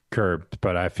watched Curb,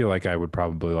 but I feel like I would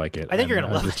probably like it. I think you're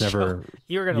gonna love just that never. Show.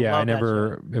 You're gonna yeah, love I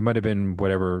never. That show. It might have been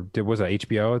whatever. Was that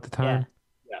HBO at the time?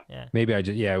 Yeah. Maybe I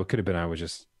just. Yeah, it could have been. I was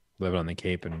just living on the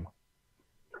Cape and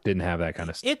didn't have that kind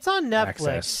of. It's on Netflix,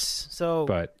 access, so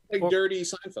but like dirty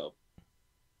Seinfeld.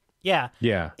 Yeah.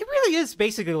 Yeah. It really is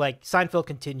basically like Seinfeld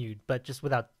continued, but just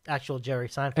without actual Jerry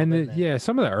Seinfeld. And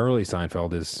some of the early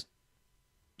Seinfeld is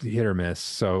hit or miss.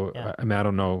 So I mean, I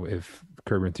don't know if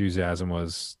Curb Your Enthusiasm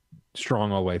was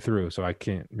strong all the way through, so I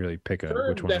can't really pick Curb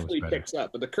which one definitely was better. picks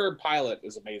up, but the Curb pilot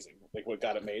is amazing. Like what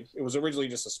got it made. It was originally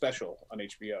just a special on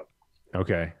HBO.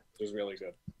 Okay. It was really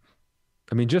good.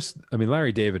 I mean,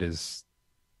 Larry David is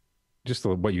just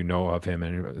what you know of him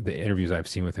and the interviews I've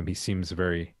seen with him. He seems a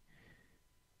very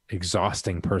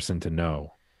exhausting person to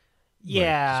know.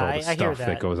 Yeah, like, all the I hear stuff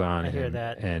that goes on. I hear and,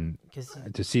 that. and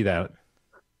to see that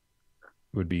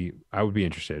I would be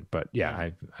interested. But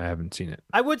yeah, I haven't seen it.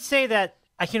 I would say that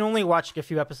I can only watch a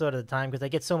few episodes at a time because I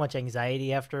get so much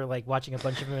anxiety after like watching a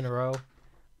bunch of them in a row.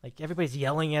 Like everybody's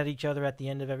yelling at each other at the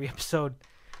end of every episode.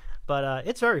 But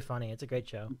it's very funny. It's a great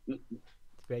show. It's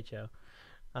a great show.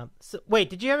 So wait,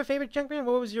 did you have a favorite, Junkman?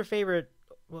 What was your favorite?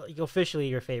 Well, officially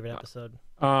your favorite episode?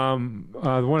 The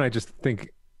one I just think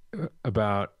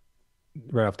about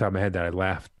right off the top of my head that I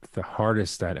laughed the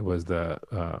hardest at it was the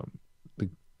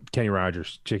Kenny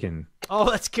Rogers chicken. Oh,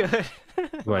 that's good.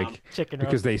 Like chicken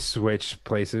because roast. they switch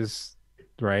places,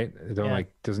 right? They don't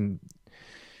doesn't.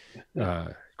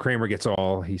 Kramer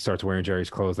he starts wearing Jerry's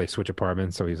clothes. They switch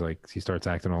apartments, so he starts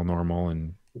acting all normal,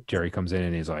 and Jerry comes in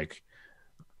and he's like,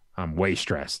 "I'm way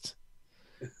stressed,"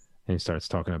 and he starts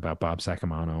talking about Bob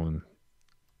Sacamano and.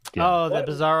 Yeah. Oh, the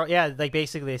bizarre. Yeah, like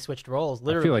basically they switched roles.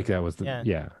 Literally, I feel like that was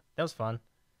that was fun.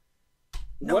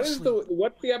 What's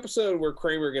the episode where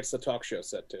Kramer gets the talk show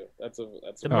set to? That's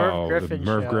the Merv Griffin the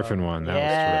Merv show. Griffin one. That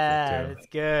was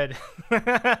terrific too. It's good.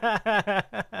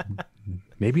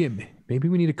 Maybe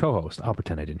we need a co-host. I'll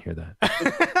pretend I didn't hear that.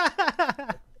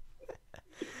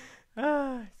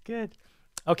 It's good.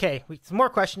 Okay, some more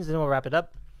questions and then we'll wrap it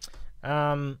up.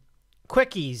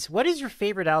 Quickies. What is your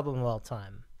favorite album of all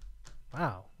time?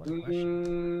 Wow, what a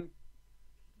question.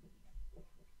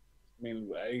 I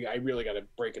mean, I really got to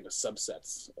break into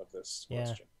subsets of this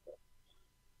question.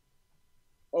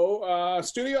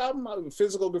 Studio album,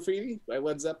 Physical Graffiti by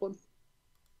Led Zeppelin.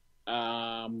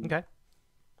 Okay.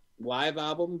 Live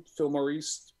album, Phil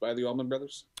Maurice by the Allman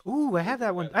Brothers. Ooh, I have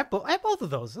that one. I have both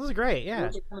of those. Those are great. Yeah.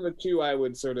 Those are kind of the two I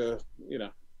would sort of,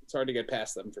 it's hard to get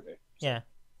past them for me. Yeah.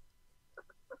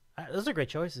 Those are great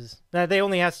choices. They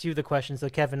only asked you the questions, so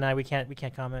Kevin and I we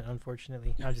can't comment,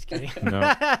 unfortunately. I'm just kidding. No.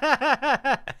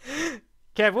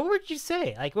 Kev, what would you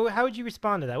say? Like, how would you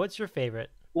respond to that? What's your favorite?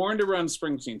 Born to Run,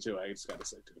 Springsteen too. I just gotta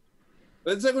say too.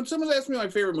 But it's like when someone asks me my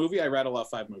favorite movie, I rattle off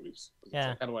 5 movies. Yeah.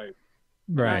 Like, how do I?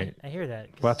 Right. I hear that.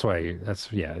 Well, that's why.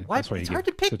 That's why it's you hard give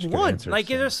to pick such good one. answers, Like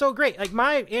so. they're so great. Like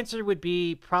my answer would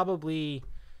be probably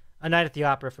A Night at the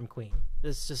Opera from Queen.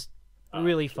 It's just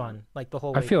really fun. Like the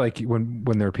whole. I feel like when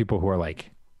there are people who are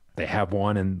like, they have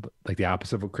one and like the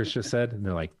opposite of what Chris just said, and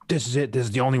they're like, "This is it. This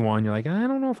is the only one." You're like, I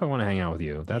don't know if I want to hang out with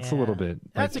you. That's a little bit.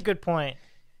 That's like, a good point.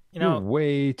 You you're know,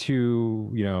 way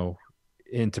too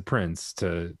into Prince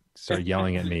to start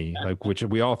yelling at me, like which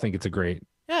we all think it's a great.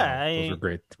 yeah, those are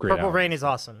great. Purple albums. Rain is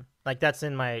awesome. Like that's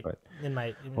in my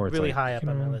Or it's really like, high up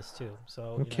on my list too.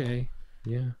 So Okay.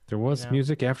 Yeah, there was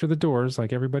music after the Doors.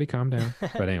 Like everybody, calm down.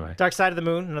 But anyway, Dark Side of the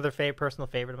Moon, another personal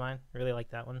favorite of mine. Really like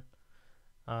that one.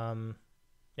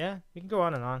 Yeah, we can go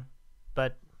on and on.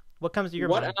 But what comes to your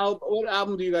mind? What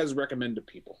album do you guys recommend to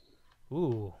people?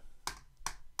 Ooh,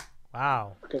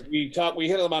 wow. Because we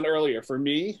hit them on earlier. For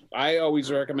me, I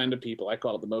always recommend to people. I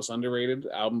call it the most underrated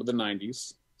album of the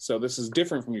 '90s. So this is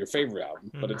different from your favorite album,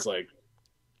 but it's like.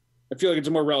 I feel like it's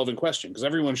a more relevant question because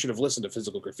everyone should have listened to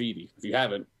Physical Graffiti. If you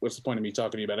haven't, what's the point of me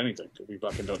talking to you about anything? If we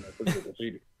fucking don't know Physical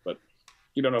Graffiti. But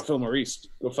you don't know Phil Maurice.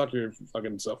 Go fuck your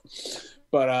fucking self.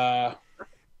 But I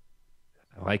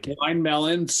like it. Blind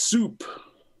Melon, Soup.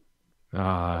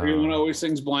 Everyone always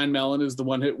thinks Blind Melon is the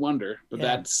one-hit wonder, but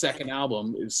that second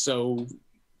album is so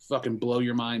fucking blow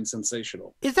your mind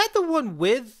sensational. Is that the one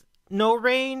with No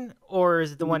Rain, or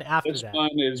is it the one after this that? This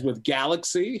one is with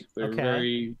Galaxy. They're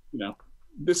very,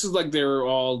 this is like they're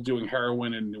all doing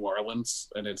heroin in New Orleans,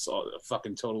 and it's all a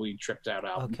fucking totally tripped out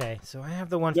album. Okay, so I have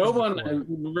the one. No one,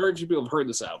 very few people have heard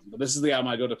this album, but this is the album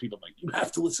I go to people like, you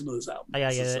have to listen to this album. I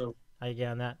gotta get it. I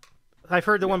get on that. I've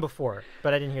heard the one before,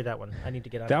 but I didn't hear that one. I need to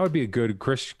get on. That would be a good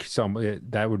Chris.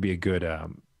 That would be a good.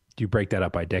 You break that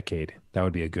up by decade. That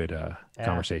would be a good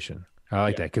conversation. I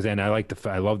like that because, and I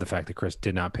love the fact that Chris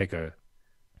did not pick a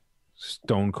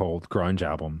stone cold grunge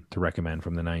album to recommend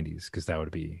from the '90s because that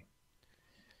would be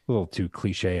a little too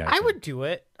cliche. I would do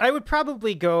it. I would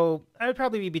probably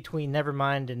be between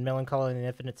Nevermind and Melancholy and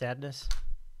Infinite Sadness.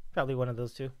 Probably one of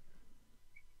those two.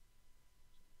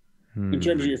 In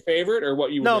terms of your favorite or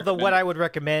what you would recommend? What I would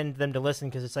recommend them to listen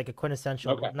because it's like a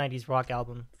quintessential 90s rock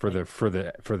album. For the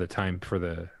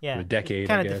decade. It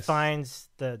kind of defines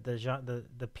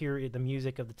the period, the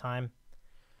music of the time.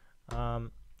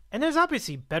 And there's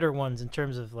obviously better ones in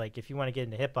terms of like if you want to get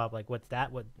into hip hop, like what's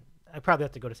that? What I probably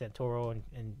have to go to Santoro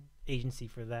and Agency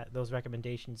for those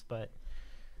recommendations, but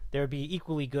there would be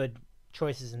equally good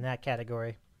choices in that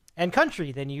category. And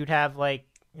country, then you'd have like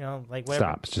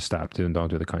whatever. Just stop. Don't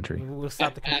do the country. We'll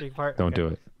stop the country part. Don't do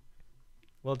it.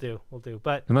 We'll do.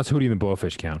 But unless Hootie and the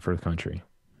Blowfish count for the country.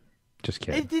 Just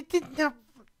kidding. No,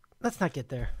 let's not get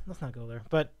there. Let's not go there.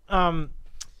 But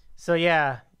so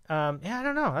yeah, I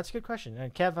don't know. That's a good question.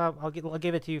 And Kev, I'll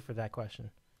give it to you for that question.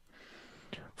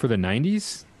 For the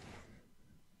 '90s.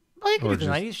 Oh, you can do the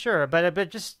 '90s, sure. But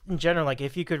just in general, like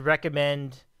if you could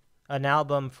recommend an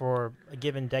album for a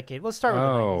given decade, let's start with the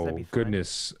 '90s. That'd be fine.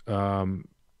 Goodness.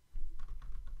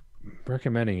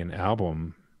 Recommending an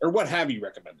album, or what have you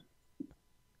recommended?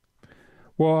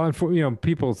 Well,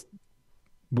 people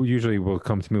usually will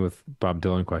come to me with Bob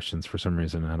Dylan questions for some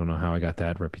reason. I don't know how I got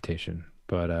that reputation,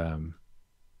 but and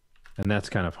that's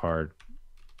kind of hard.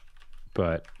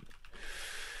 But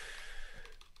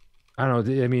I don't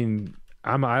know. I mean,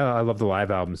 I love the live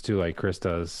albums too, like Chris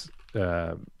does,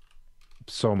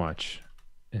 so much.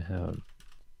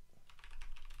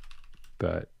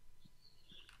 But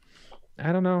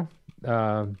I don't know.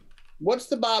 What's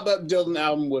the Bob Dylan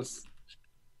album with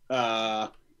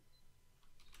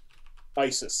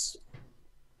ISIS?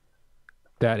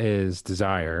 That is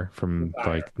Desire from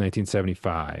like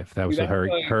 1975. That was a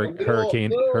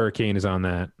hurricane. Hurricane is on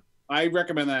that. I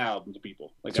recommend that album to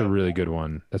people. Like, it's a really good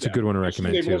one. That's a good one to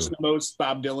recommend too. They've listened to most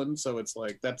Bob Dylan, so it's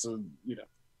like that's a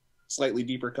slightly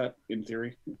deeper cut in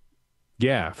theory.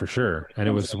 Yeah, for sure. And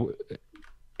it was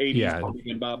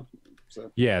 80s Bob. So.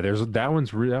 Yeah, that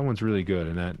one's really good,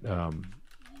 and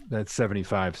that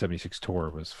 75, 76 tour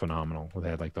was phenomenal. They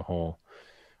had like the whole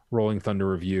Rolling Thunder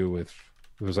review it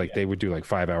was like they would do like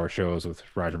 5-hour shows with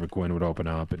Roger McGuinn would open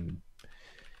up, and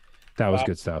that was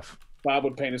good stuff. Bob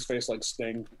would paint his face like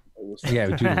Sting.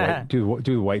 Yeah, do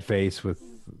the white face with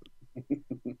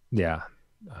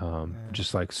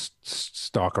just like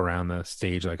stalk around the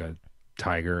stage like a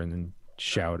tiger and then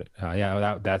shout it.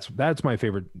 That's my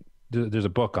favorite. There's a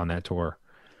book on that tour.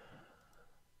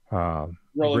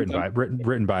 Rolling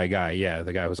written by a guy. Yeah,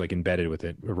 the guy was like embedded with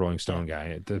it, a Rolling Stone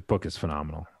guy. The book is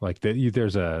phenomenal. Like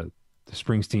there's the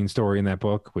Springsteen story in that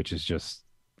book, which is just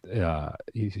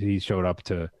he showed up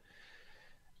to,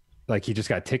 like, he just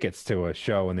got tickets to a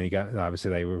show, and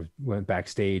then went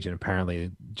backstage and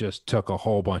apparently just took a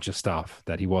whole bunch of stuff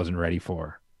that he wasn't ready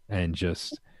for and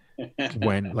just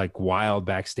went like wild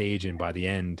backstage. And by the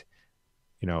end,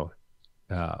 you know,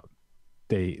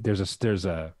 there's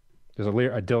a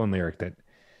Dylan lyric that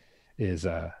is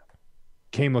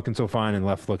came looking so fine and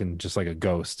left looking just like a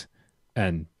ghost,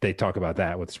 and they talk about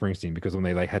that with Springsteen, because when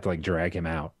they like had to like drag him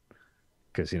out,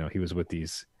 because, you know, he was with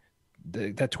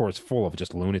that tour is full of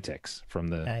just lunatics from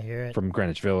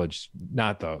Greenwich Village,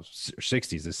 not the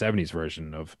 60s, the 70s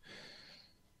version of,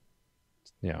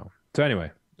 you know. So anyway,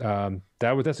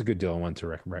 that's a good Dylan one to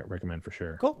recommend for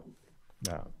sure. Cool.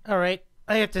 All right,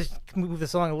 I have to move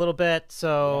this along a little bit,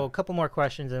 so a couple more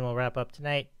questions and we'll wrap up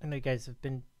tonight. I know you guys have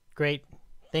been great.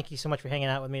 Thank you so much for hanging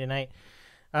out with me tonight.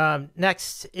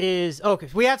 Next is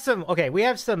we have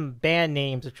some band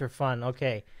names which are fun.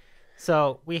 Okay,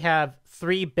 so we have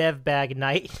 3 Bev Bag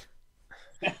Night.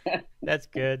 That's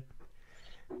good.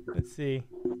 Let's see.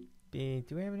 Do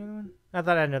we have another one? I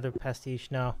thought I had another pastiche.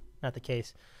 No, not the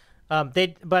case. But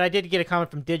I did get a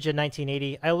comment from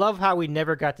Didja1980. I love how we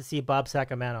never got to see Bob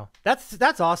Sacramento.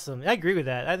 That's awesome. I agree with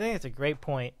that. I think it's a great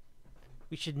point.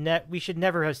 We should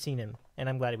never have seen him, and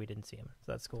I'm glad we didn't see him.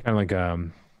 So that's cool. Kind of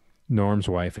like Norm's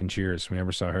wife in Cheers. We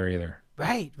never saw her either.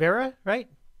 Right, Vera. Right.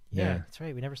 Yeah, that's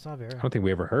right. We never saw Vera. I don't think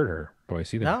we ever heard her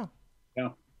voice either. No.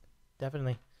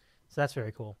 Definitely. So that's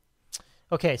very cool.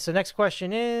 Okay, so next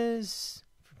question it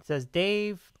says,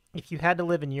 Dave, if you had to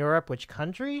live in Europe, which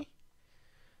country?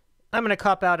 I'm going to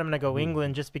cop out. I'm going to go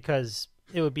England just because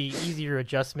it would be easier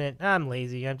adjustment. I'm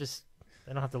lazy. I don't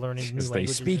have to learn any new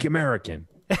languages. They speak American.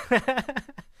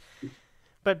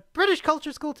 But British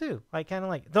culture's cool too. I kind of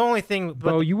like the only thing.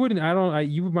 You wouldn't.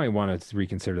 You might want to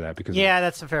reconsider that, because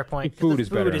that's a fair point. The food is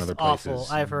better in other places.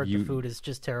 Awful. I've heard the food is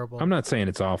just terrible. I'm not saying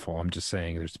it's awful. I'm just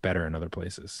saying there's better in other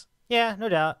places. Yeah, no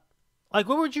doubt. Like,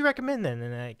 what would you recommend then?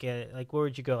 And like, where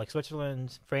would you go? Like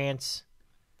Switzerland, France?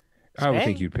 Spain? I would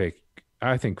think you'd pick.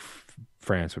 I think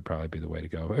France would probably be the way to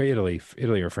go. Or Italy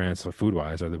or France, so food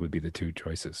wise, would be the two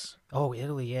choices. Oh,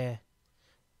 Italy, yeah.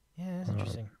 Yeah, that's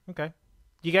interesting. Okay.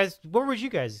 You guys, what would you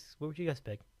guys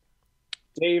pick?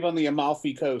 Dave on the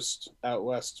Amalfi Coast out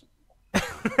west.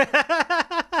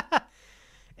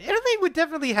 Italy would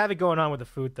definitely have it going on with the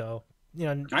food, though. You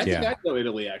know, I think I'd go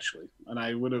Italy actually, and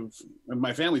I would have. And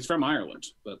my family's from Ireland,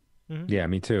 but yeah,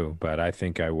 me too. But I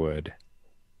think I would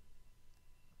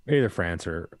either France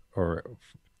or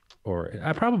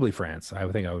probably France. I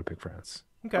would think I would pick France.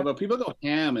 Okay. Although people go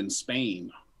ham in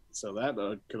Spain, so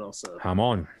that could also ham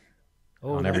on.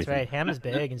 Oh, on that's everything. right. Ham is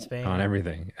big in Spain. On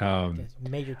everything.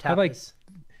 Major tapas.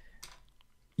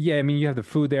 Yeah, I mean, you have the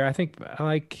food there. I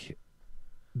like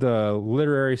the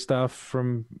literary stuff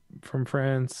from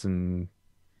France and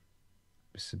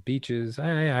some beaches.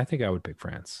 I think I would pick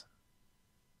France.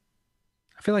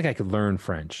 I feel like I could learn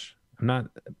French. I'm not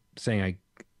saying I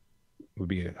would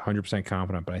be 100%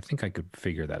 confident, but I think I could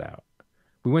figure that out.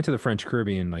 We went to the French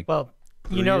Caribbean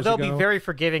they'll be very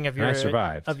forgiving of your I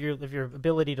survived. of your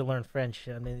ability to learn French.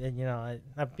 I mean, and,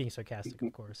 I'm being sarcastic,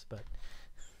 of course, but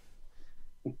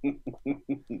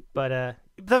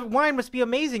the wine must be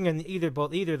amazing in either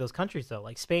of those countries, though,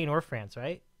 like Spain or France,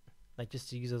 right? Like, just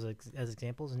to use those as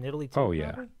examples, in Italy too. Oh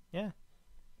yeah, probably? Yeah.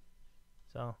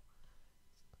 So,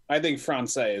 I think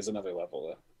Francais is another level,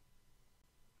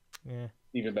 though. Yeah,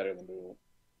 even better than Duel.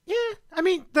 Yeah, I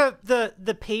mean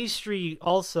the pastry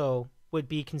also would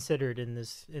be considered in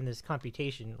this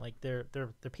computation. Like their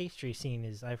pastry scene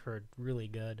is, I've heard, really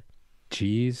good.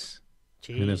 Cheese.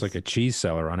 I mean, there's like a cheese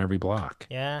cellar on every block.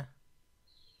 Yeah.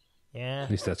 Yeah. At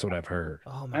least that's what I've heard.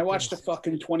 Oh my! I watched a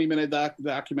fucking 20-minute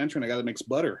documentary and I got to mix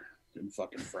butter in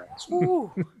fucking France.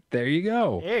 Ooh. There you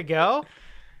go. There you go.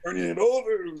 Turn it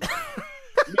over.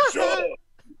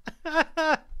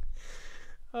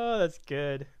 Oh, that's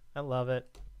good. I love it.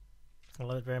 I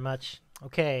love it very much.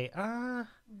 Okay.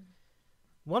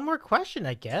 One more question,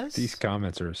 I guess. These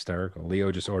comments are hysterical.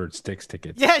 Leo just ordered Styx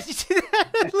tickets. Yes, you see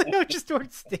that? Leo just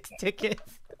ordered Styx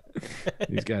tickets.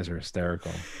 These guys are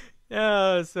hysterical.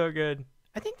 Oh, so good.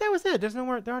 I think that was it.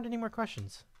 There aren't any more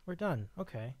questions. We're done.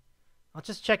 Okay. I'll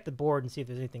just check the board and see if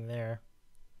there's anything there.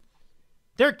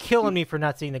 They're killing me for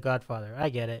not seeing The Godfather. I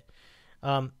get it.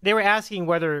 They were asking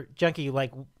whether, Junkie,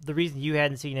 like, the reason you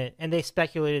hadn't seen it, and they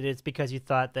speculated it's because you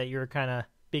thought that you were kind of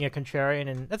being a contrarian,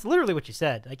 and that's literally what you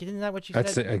said. Like, isn't that what you said?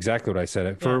 That's exactly what I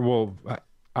said.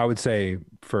 I would say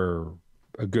for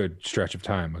a good stretch of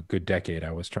time, a good decade,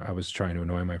 I was trying to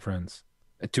annoy my friends.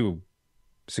 to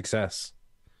success.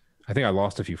 I think I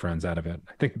lost a few friends out of it.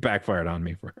 I think it backfired on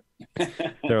me.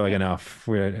 They're like, enough.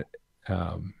 But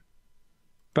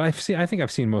I think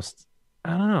I've seen most.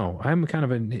 I don't know. I'm kind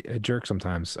of a jerk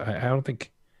sometimes. I don't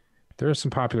think there are some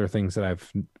popular things that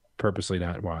I've purposely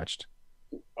not watched.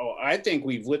 Oh, I think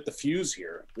we've lit the fuse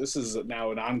here. This is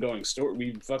now an ongoing story.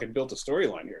 We fucking built a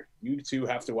storyline here. You two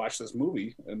have to watch this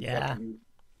movie. And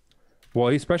Well,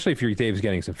 especially if Dave's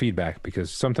getting some feedback,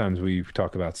 because sometimes we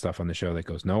talk about stuff on the show that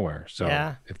goes nowhere. So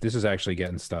if this is actually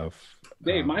getting stuff.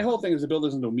 Dave, my whole thing is to build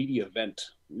this into a media event.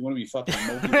 You want to be fucking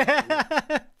motivated.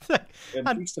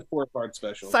 At least a 4-part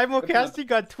special.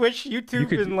 Simulcasting on Twitch,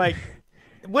 YouTube, and like,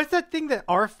 what's that thing that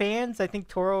our fans? I think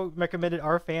Toro recommended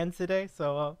our fans today.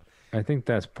 So I think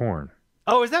that's porn.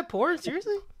 Oh, is that porn?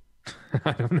 Seriously?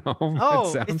 I don't know. Oh,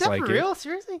 it sounds is that like for real?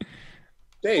 Seriously?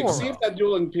 Dave, see if that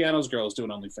dueling pianos girl is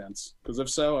doing OnlyFans. Because if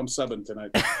so, I'm subbing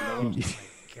tonight. Oh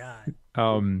my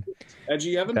God.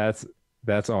 Edgy Evan? That's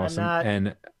awesome.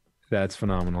 And that's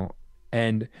phenomenal.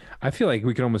 And I feel like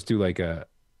we could almost do like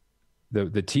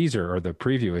the teaser or the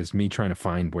preview is me trying to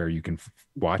find where you can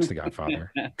watch The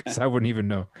Godfather. Because I wouldn't even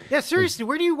know. Yeah, seriously,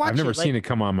 where do you watch it? I've never seen it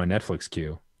come on my Netflix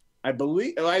queue. I don't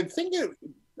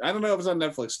know if it's on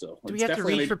Netflix still. Do we have to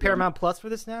reach for Paramount Plus for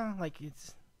this now? I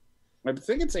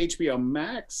think it's HBO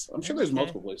Max. I'm sure there's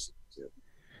multiple places.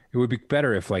 It would be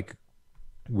better if like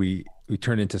we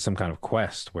turned into some kind of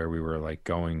quest where we were like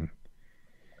going.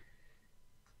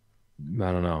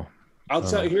 I don't know. I'll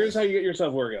tell you. Here's how you get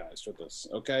yourself organized with this.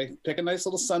 Okay, pick a nice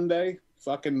little Sunday,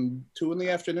 fucking 2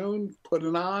 PM, put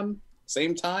it on.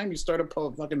 Same time, you start a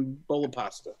fucking bowl of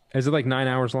pasta. Is it like 9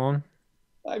 hours long?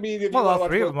 I mean, if all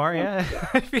 3 of them are,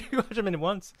 if you watch them in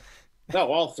once.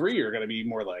 No, all 3 are going to be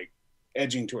more like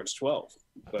edging towards 12.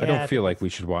 But I don't feel like we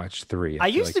should watch 3. I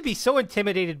used to be so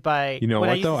intimidated by. You know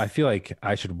what though? I feel like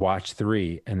I should watch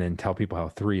 3 and then tell people how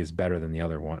 3 is better than the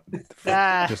other one,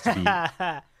 just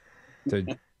to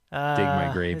dig my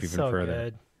grave even so further.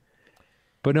 Good.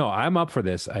 But no, I'm up for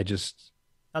this. I'll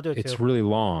do it. It's really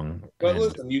long. But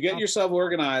listen, you get yourself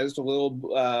organized, a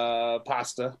little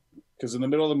pasta, because in the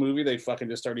middle of the movie they fucking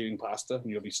just start eating pasta and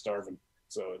you'll be starving.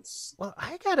 So it's. Well,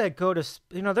 I gotta go to.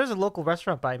 There's a local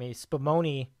restaurant by me,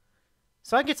 Spumoni,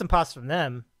 so I can get some pasta from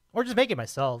them, or just make it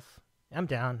myself. I'm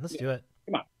down. Let's do it.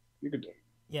 Come on, you can do it.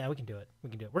 Yeah, we can do it. We're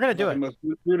gonna do it. The most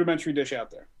rudimentary dish out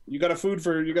there. You got a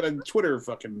Twitter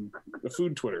the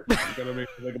food Twitter. You gotta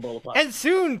make a bowl of pasta. And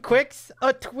soon, Quicks,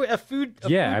 a food.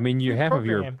 I mean, you half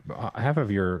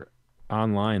of your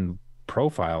online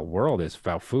profile world is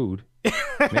about food.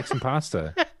 Make some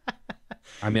pasta.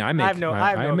 I mean, I'm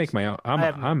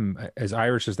as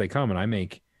Irish as they come, and I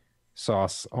make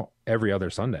sauce every other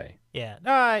Sunday. Yeah,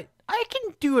 no, I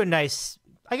can do a nice.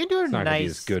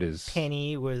 As good as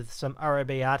penny with some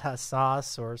arrabbiata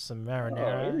sauce or some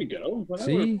marinara. Oh, here we go.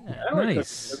 See,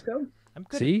 nice. I'm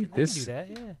good. See, I can do that.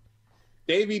 Yeah.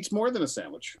 Dave eats more than a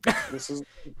sandwich.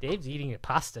 Dave's eating a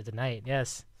pasta tonight.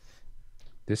 Yes.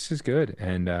 This is good,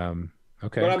 and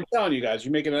okay. But I'm telling you guys,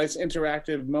 you make a nice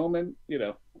interactive moment.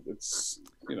 It's.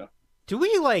 Do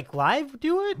we live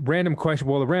do it? Random question.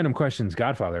 Well, the random questions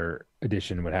Godfather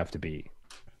edition would have to be.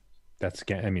 That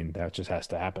just has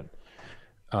to happen.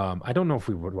 I don't know if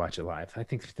we would watch it live. I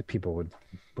think the people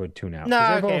would tune out.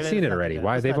 No, they've all seen it already.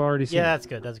 Why? They've already seen it. Yeah, that's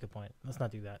good. That's a good point. Let's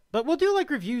not do that. But we'll do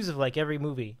reviews of every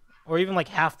movie, or even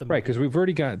half the movie. Right, because we've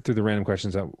already got through the random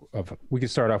questions of we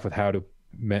could start off with how to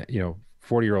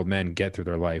 40-year-old men get through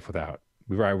their life without.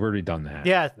 We've already done that.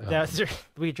 Yeah,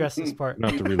 we addressed this part.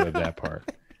 Not to relive that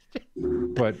part.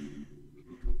 But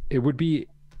it would be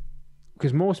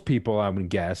because most people, I would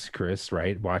guess, Chris,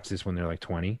 right, watch this when they're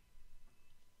 20.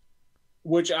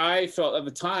 Which I felt at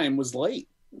the time was late.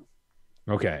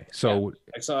 Okay, so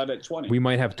I saw it at 20. We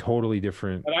might have totally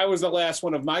different. But I was the last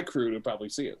one of my crew to probably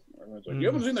see it. You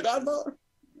haven't seen The Godfather?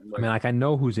 I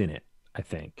know who's in it. I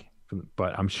think,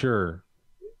 but I'm sure.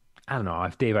 I don't know.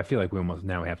 Dave, I feel like we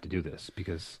have to do this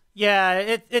because.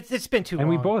 Yeah, it's been too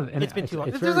long. It's been too long.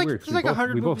 There's weird. There's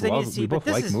 100 movies I need to see. We both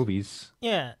like movies.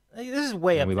 Yeah, this is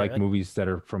way up there. We like movies that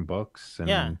are from books. And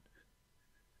yeah.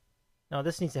 No,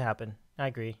 this needs to happen. I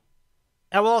agree.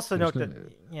 I will also note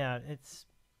that it's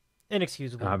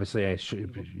inexcusable. Obviously, I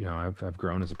should. I've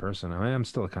grown as a person. I'm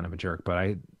still kind of a jerk, but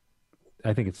I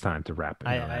think it's time to wrap.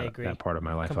 I agree. That part of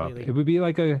my life completely. up. It would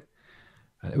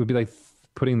be like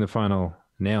putting the final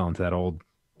nail into that old.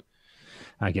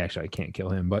 I can't kill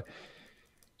him, but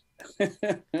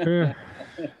it'll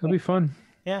be fun.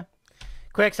 Yeah,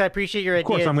 Quicks, I appreciate your idea. Of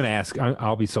course, I'm going to ask.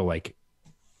 I'll be so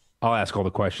I'll ask all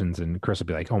the questions, and Chris will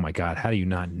be like, "Oh my God, how do you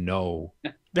not know?"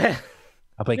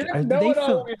 I'm like, You're gonna know it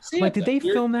all when you see it, did though. they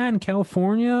film that in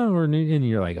California and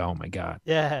you're like, oh my god.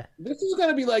 Yeah. This is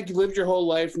gonna be like you lived your whole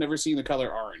life never seen the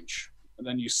color orange, and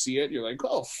then you see it, you're like,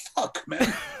 oh fuck,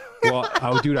 man.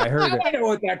 Well, dude, I heard. I know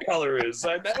what that color is.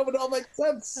 That would all make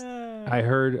sense. I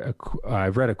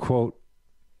read a quote.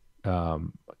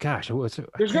 Gosh, what's it?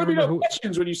 There's gonna be no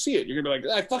questions when you see it. You're gonna be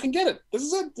like, I fucking get it. This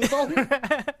is it. It's all here.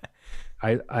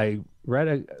 I read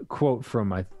a quote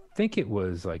from, I think it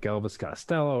was like Elvis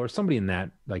Costello or somebody in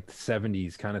that like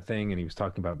 70s kind of thing, and he was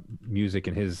talking about music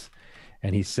and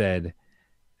he said,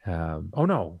 oh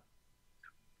no,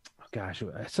 gosh,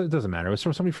 so it doesn't matter. It was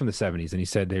from somebody from the 70s, and he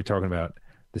said they're talking about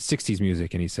the 60s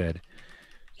music, and he said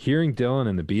hearing Dylan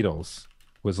and the Beatles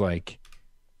was like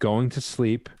going to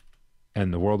sleep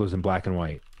and the world was in black and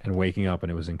white, and waking up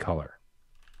and it was in color.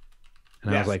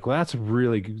 And I was like, well, that's a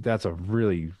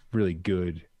really, really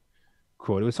good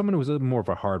quote. It was someone who was a little more of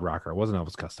a hard rocker. It wasn't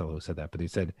Elvis Costello who said that, but he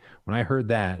said, when I heard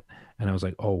that, and I was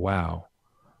like, oh wow,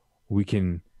 we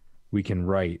can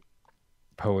write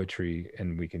poetry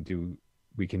and we can do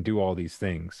all these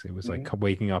things. It was like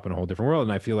waking up in a whole different world.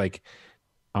 And I feel like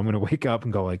I'm going to wake up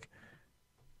and go like,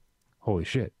 holy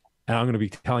shit. And I'm going to be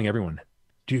telling everyone,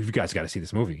 dude, you guys got to see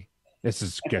this movie.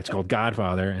 It's called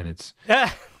Godfather, and it's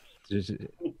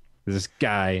this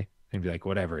guy, and be like,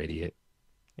 whatever, idiot.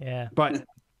 Yeah. But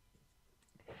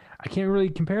I can't really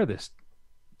compare this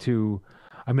to,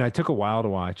 I mean, I took a while to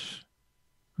watch. I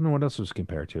don't know what else it was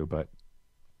compared to, but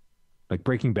like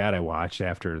Breaking Bad I watched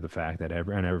after the fact that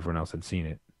everyone else had seen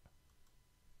it.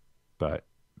 But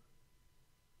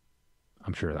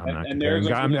I'm sure I'm not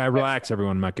comparing. I relax,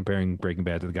 everyone. I'm not comparing Breaking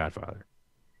Bad to The Godfather.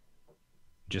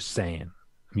 Just saying.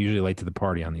 I'm usually late to the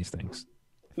party on these things.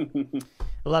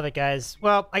 Love it, guys.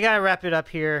 Well, I gotta wrap it up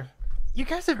here. You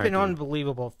guys have been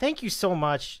unbelievable. Thank you so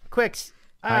much, Quicks.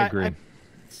 I agree.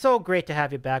 So great to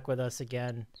have you back with us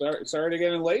again. Sorry to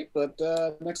get in late, but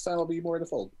next time I'll be more in the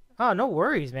fold. Oh, no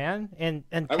worries, man. And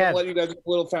I Kev, will let you guys do a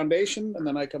little foundation, and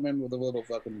then I come in with a little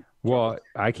fucking. Well,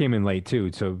 I came in late too,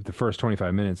 so the first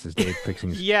 25 minutes is Dave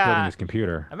fixing splitting his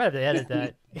computer. I might have to edit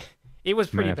that. It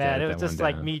was pretty bad. It was just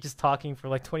like me just talking for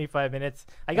like 25 minutes.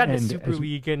 I got into Super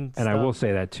League and stuff. I will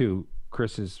say that too.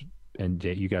 Chris and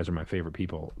Jay, you guys are my favorite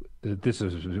people.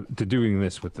 Doing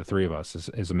this with the three of us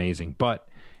is amazing. But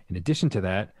in addition to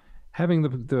that, having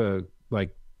the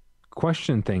like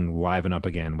question thing liven up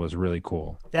again was really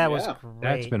cool. That was great.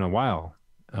 That's been a while.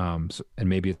 And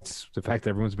maybe it's the fact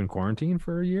that everyone's been quarantined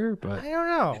for a year, but I don't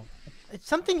know.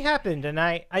 Something happened, and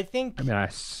I think I'm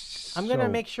gonna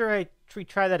make sure I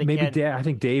try that again. Maybe I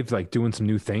think Dave's like doing some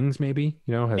new things. Maybe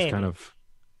has kind of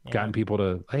gotten people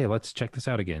to, hey, let's check this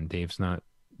out again. Dave's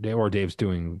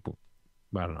doing,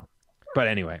 I don't know. But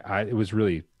anyway,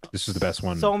 this was the best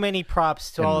one. So many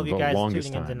props to all of you guys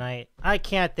tuning in tonight. I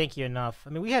can't thank you enough. I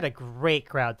mean, we had a great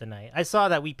crowd tonight. I saw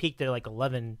that we peaked at like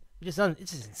 11. It's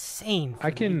just insane.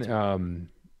 I can,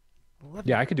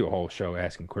 I could do a whole show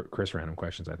asking Chris random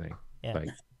questions, I think. Yeah. Like,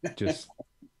 just,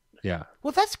 yeah.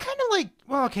 Well, that's kind of like,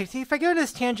 well, okay, see, if I go to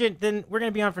this tangent, then we're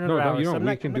going to be on for another hour. No,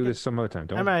 we can do this some other time.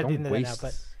 Don't waste.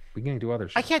 But we can do other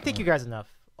shit. I can't thank you guys enough.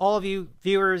 All of you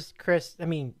viewers, Quicks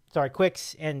and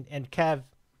Kev,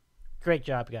 great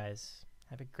job, guys.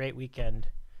 Have a great weekend.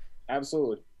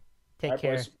 Absolutely. Take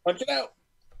care. Boys. Punch it out.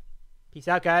 Peace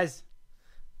out, guys.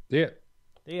 See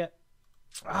ya.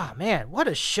 Oh, man, what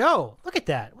a show. Look at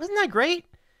that. Wasn't that great?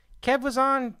 Kev was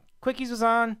on. Quickies was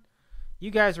on. You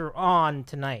guys were on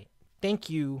tonight. Thank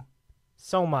you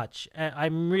so much.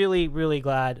 I'm really, really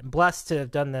glad and blessed to have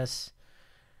done this.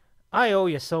 I owe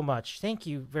you so much. Thank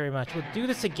you very much. We'll do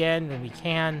this again when we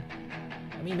can.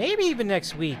 I mean, maybe even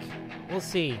next week. We'll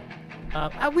see.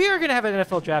 We are going to have an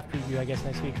NFL draft preview, I guess,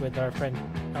 next week with our friend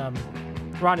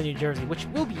Ron in New Jersey, which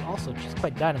will be also just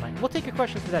quite dynamite. We'll take your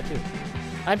questions for that, too.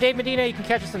 I'm Dave Medina. You can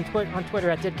catch us on Twitter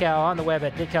at DidCal, on the web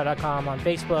at didcal.com, on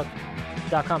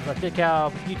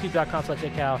Facebook.com/DidCal,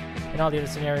 YouTube.com/DidCal, and all the other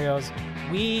scenarios.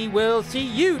 We will see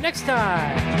you next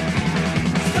time.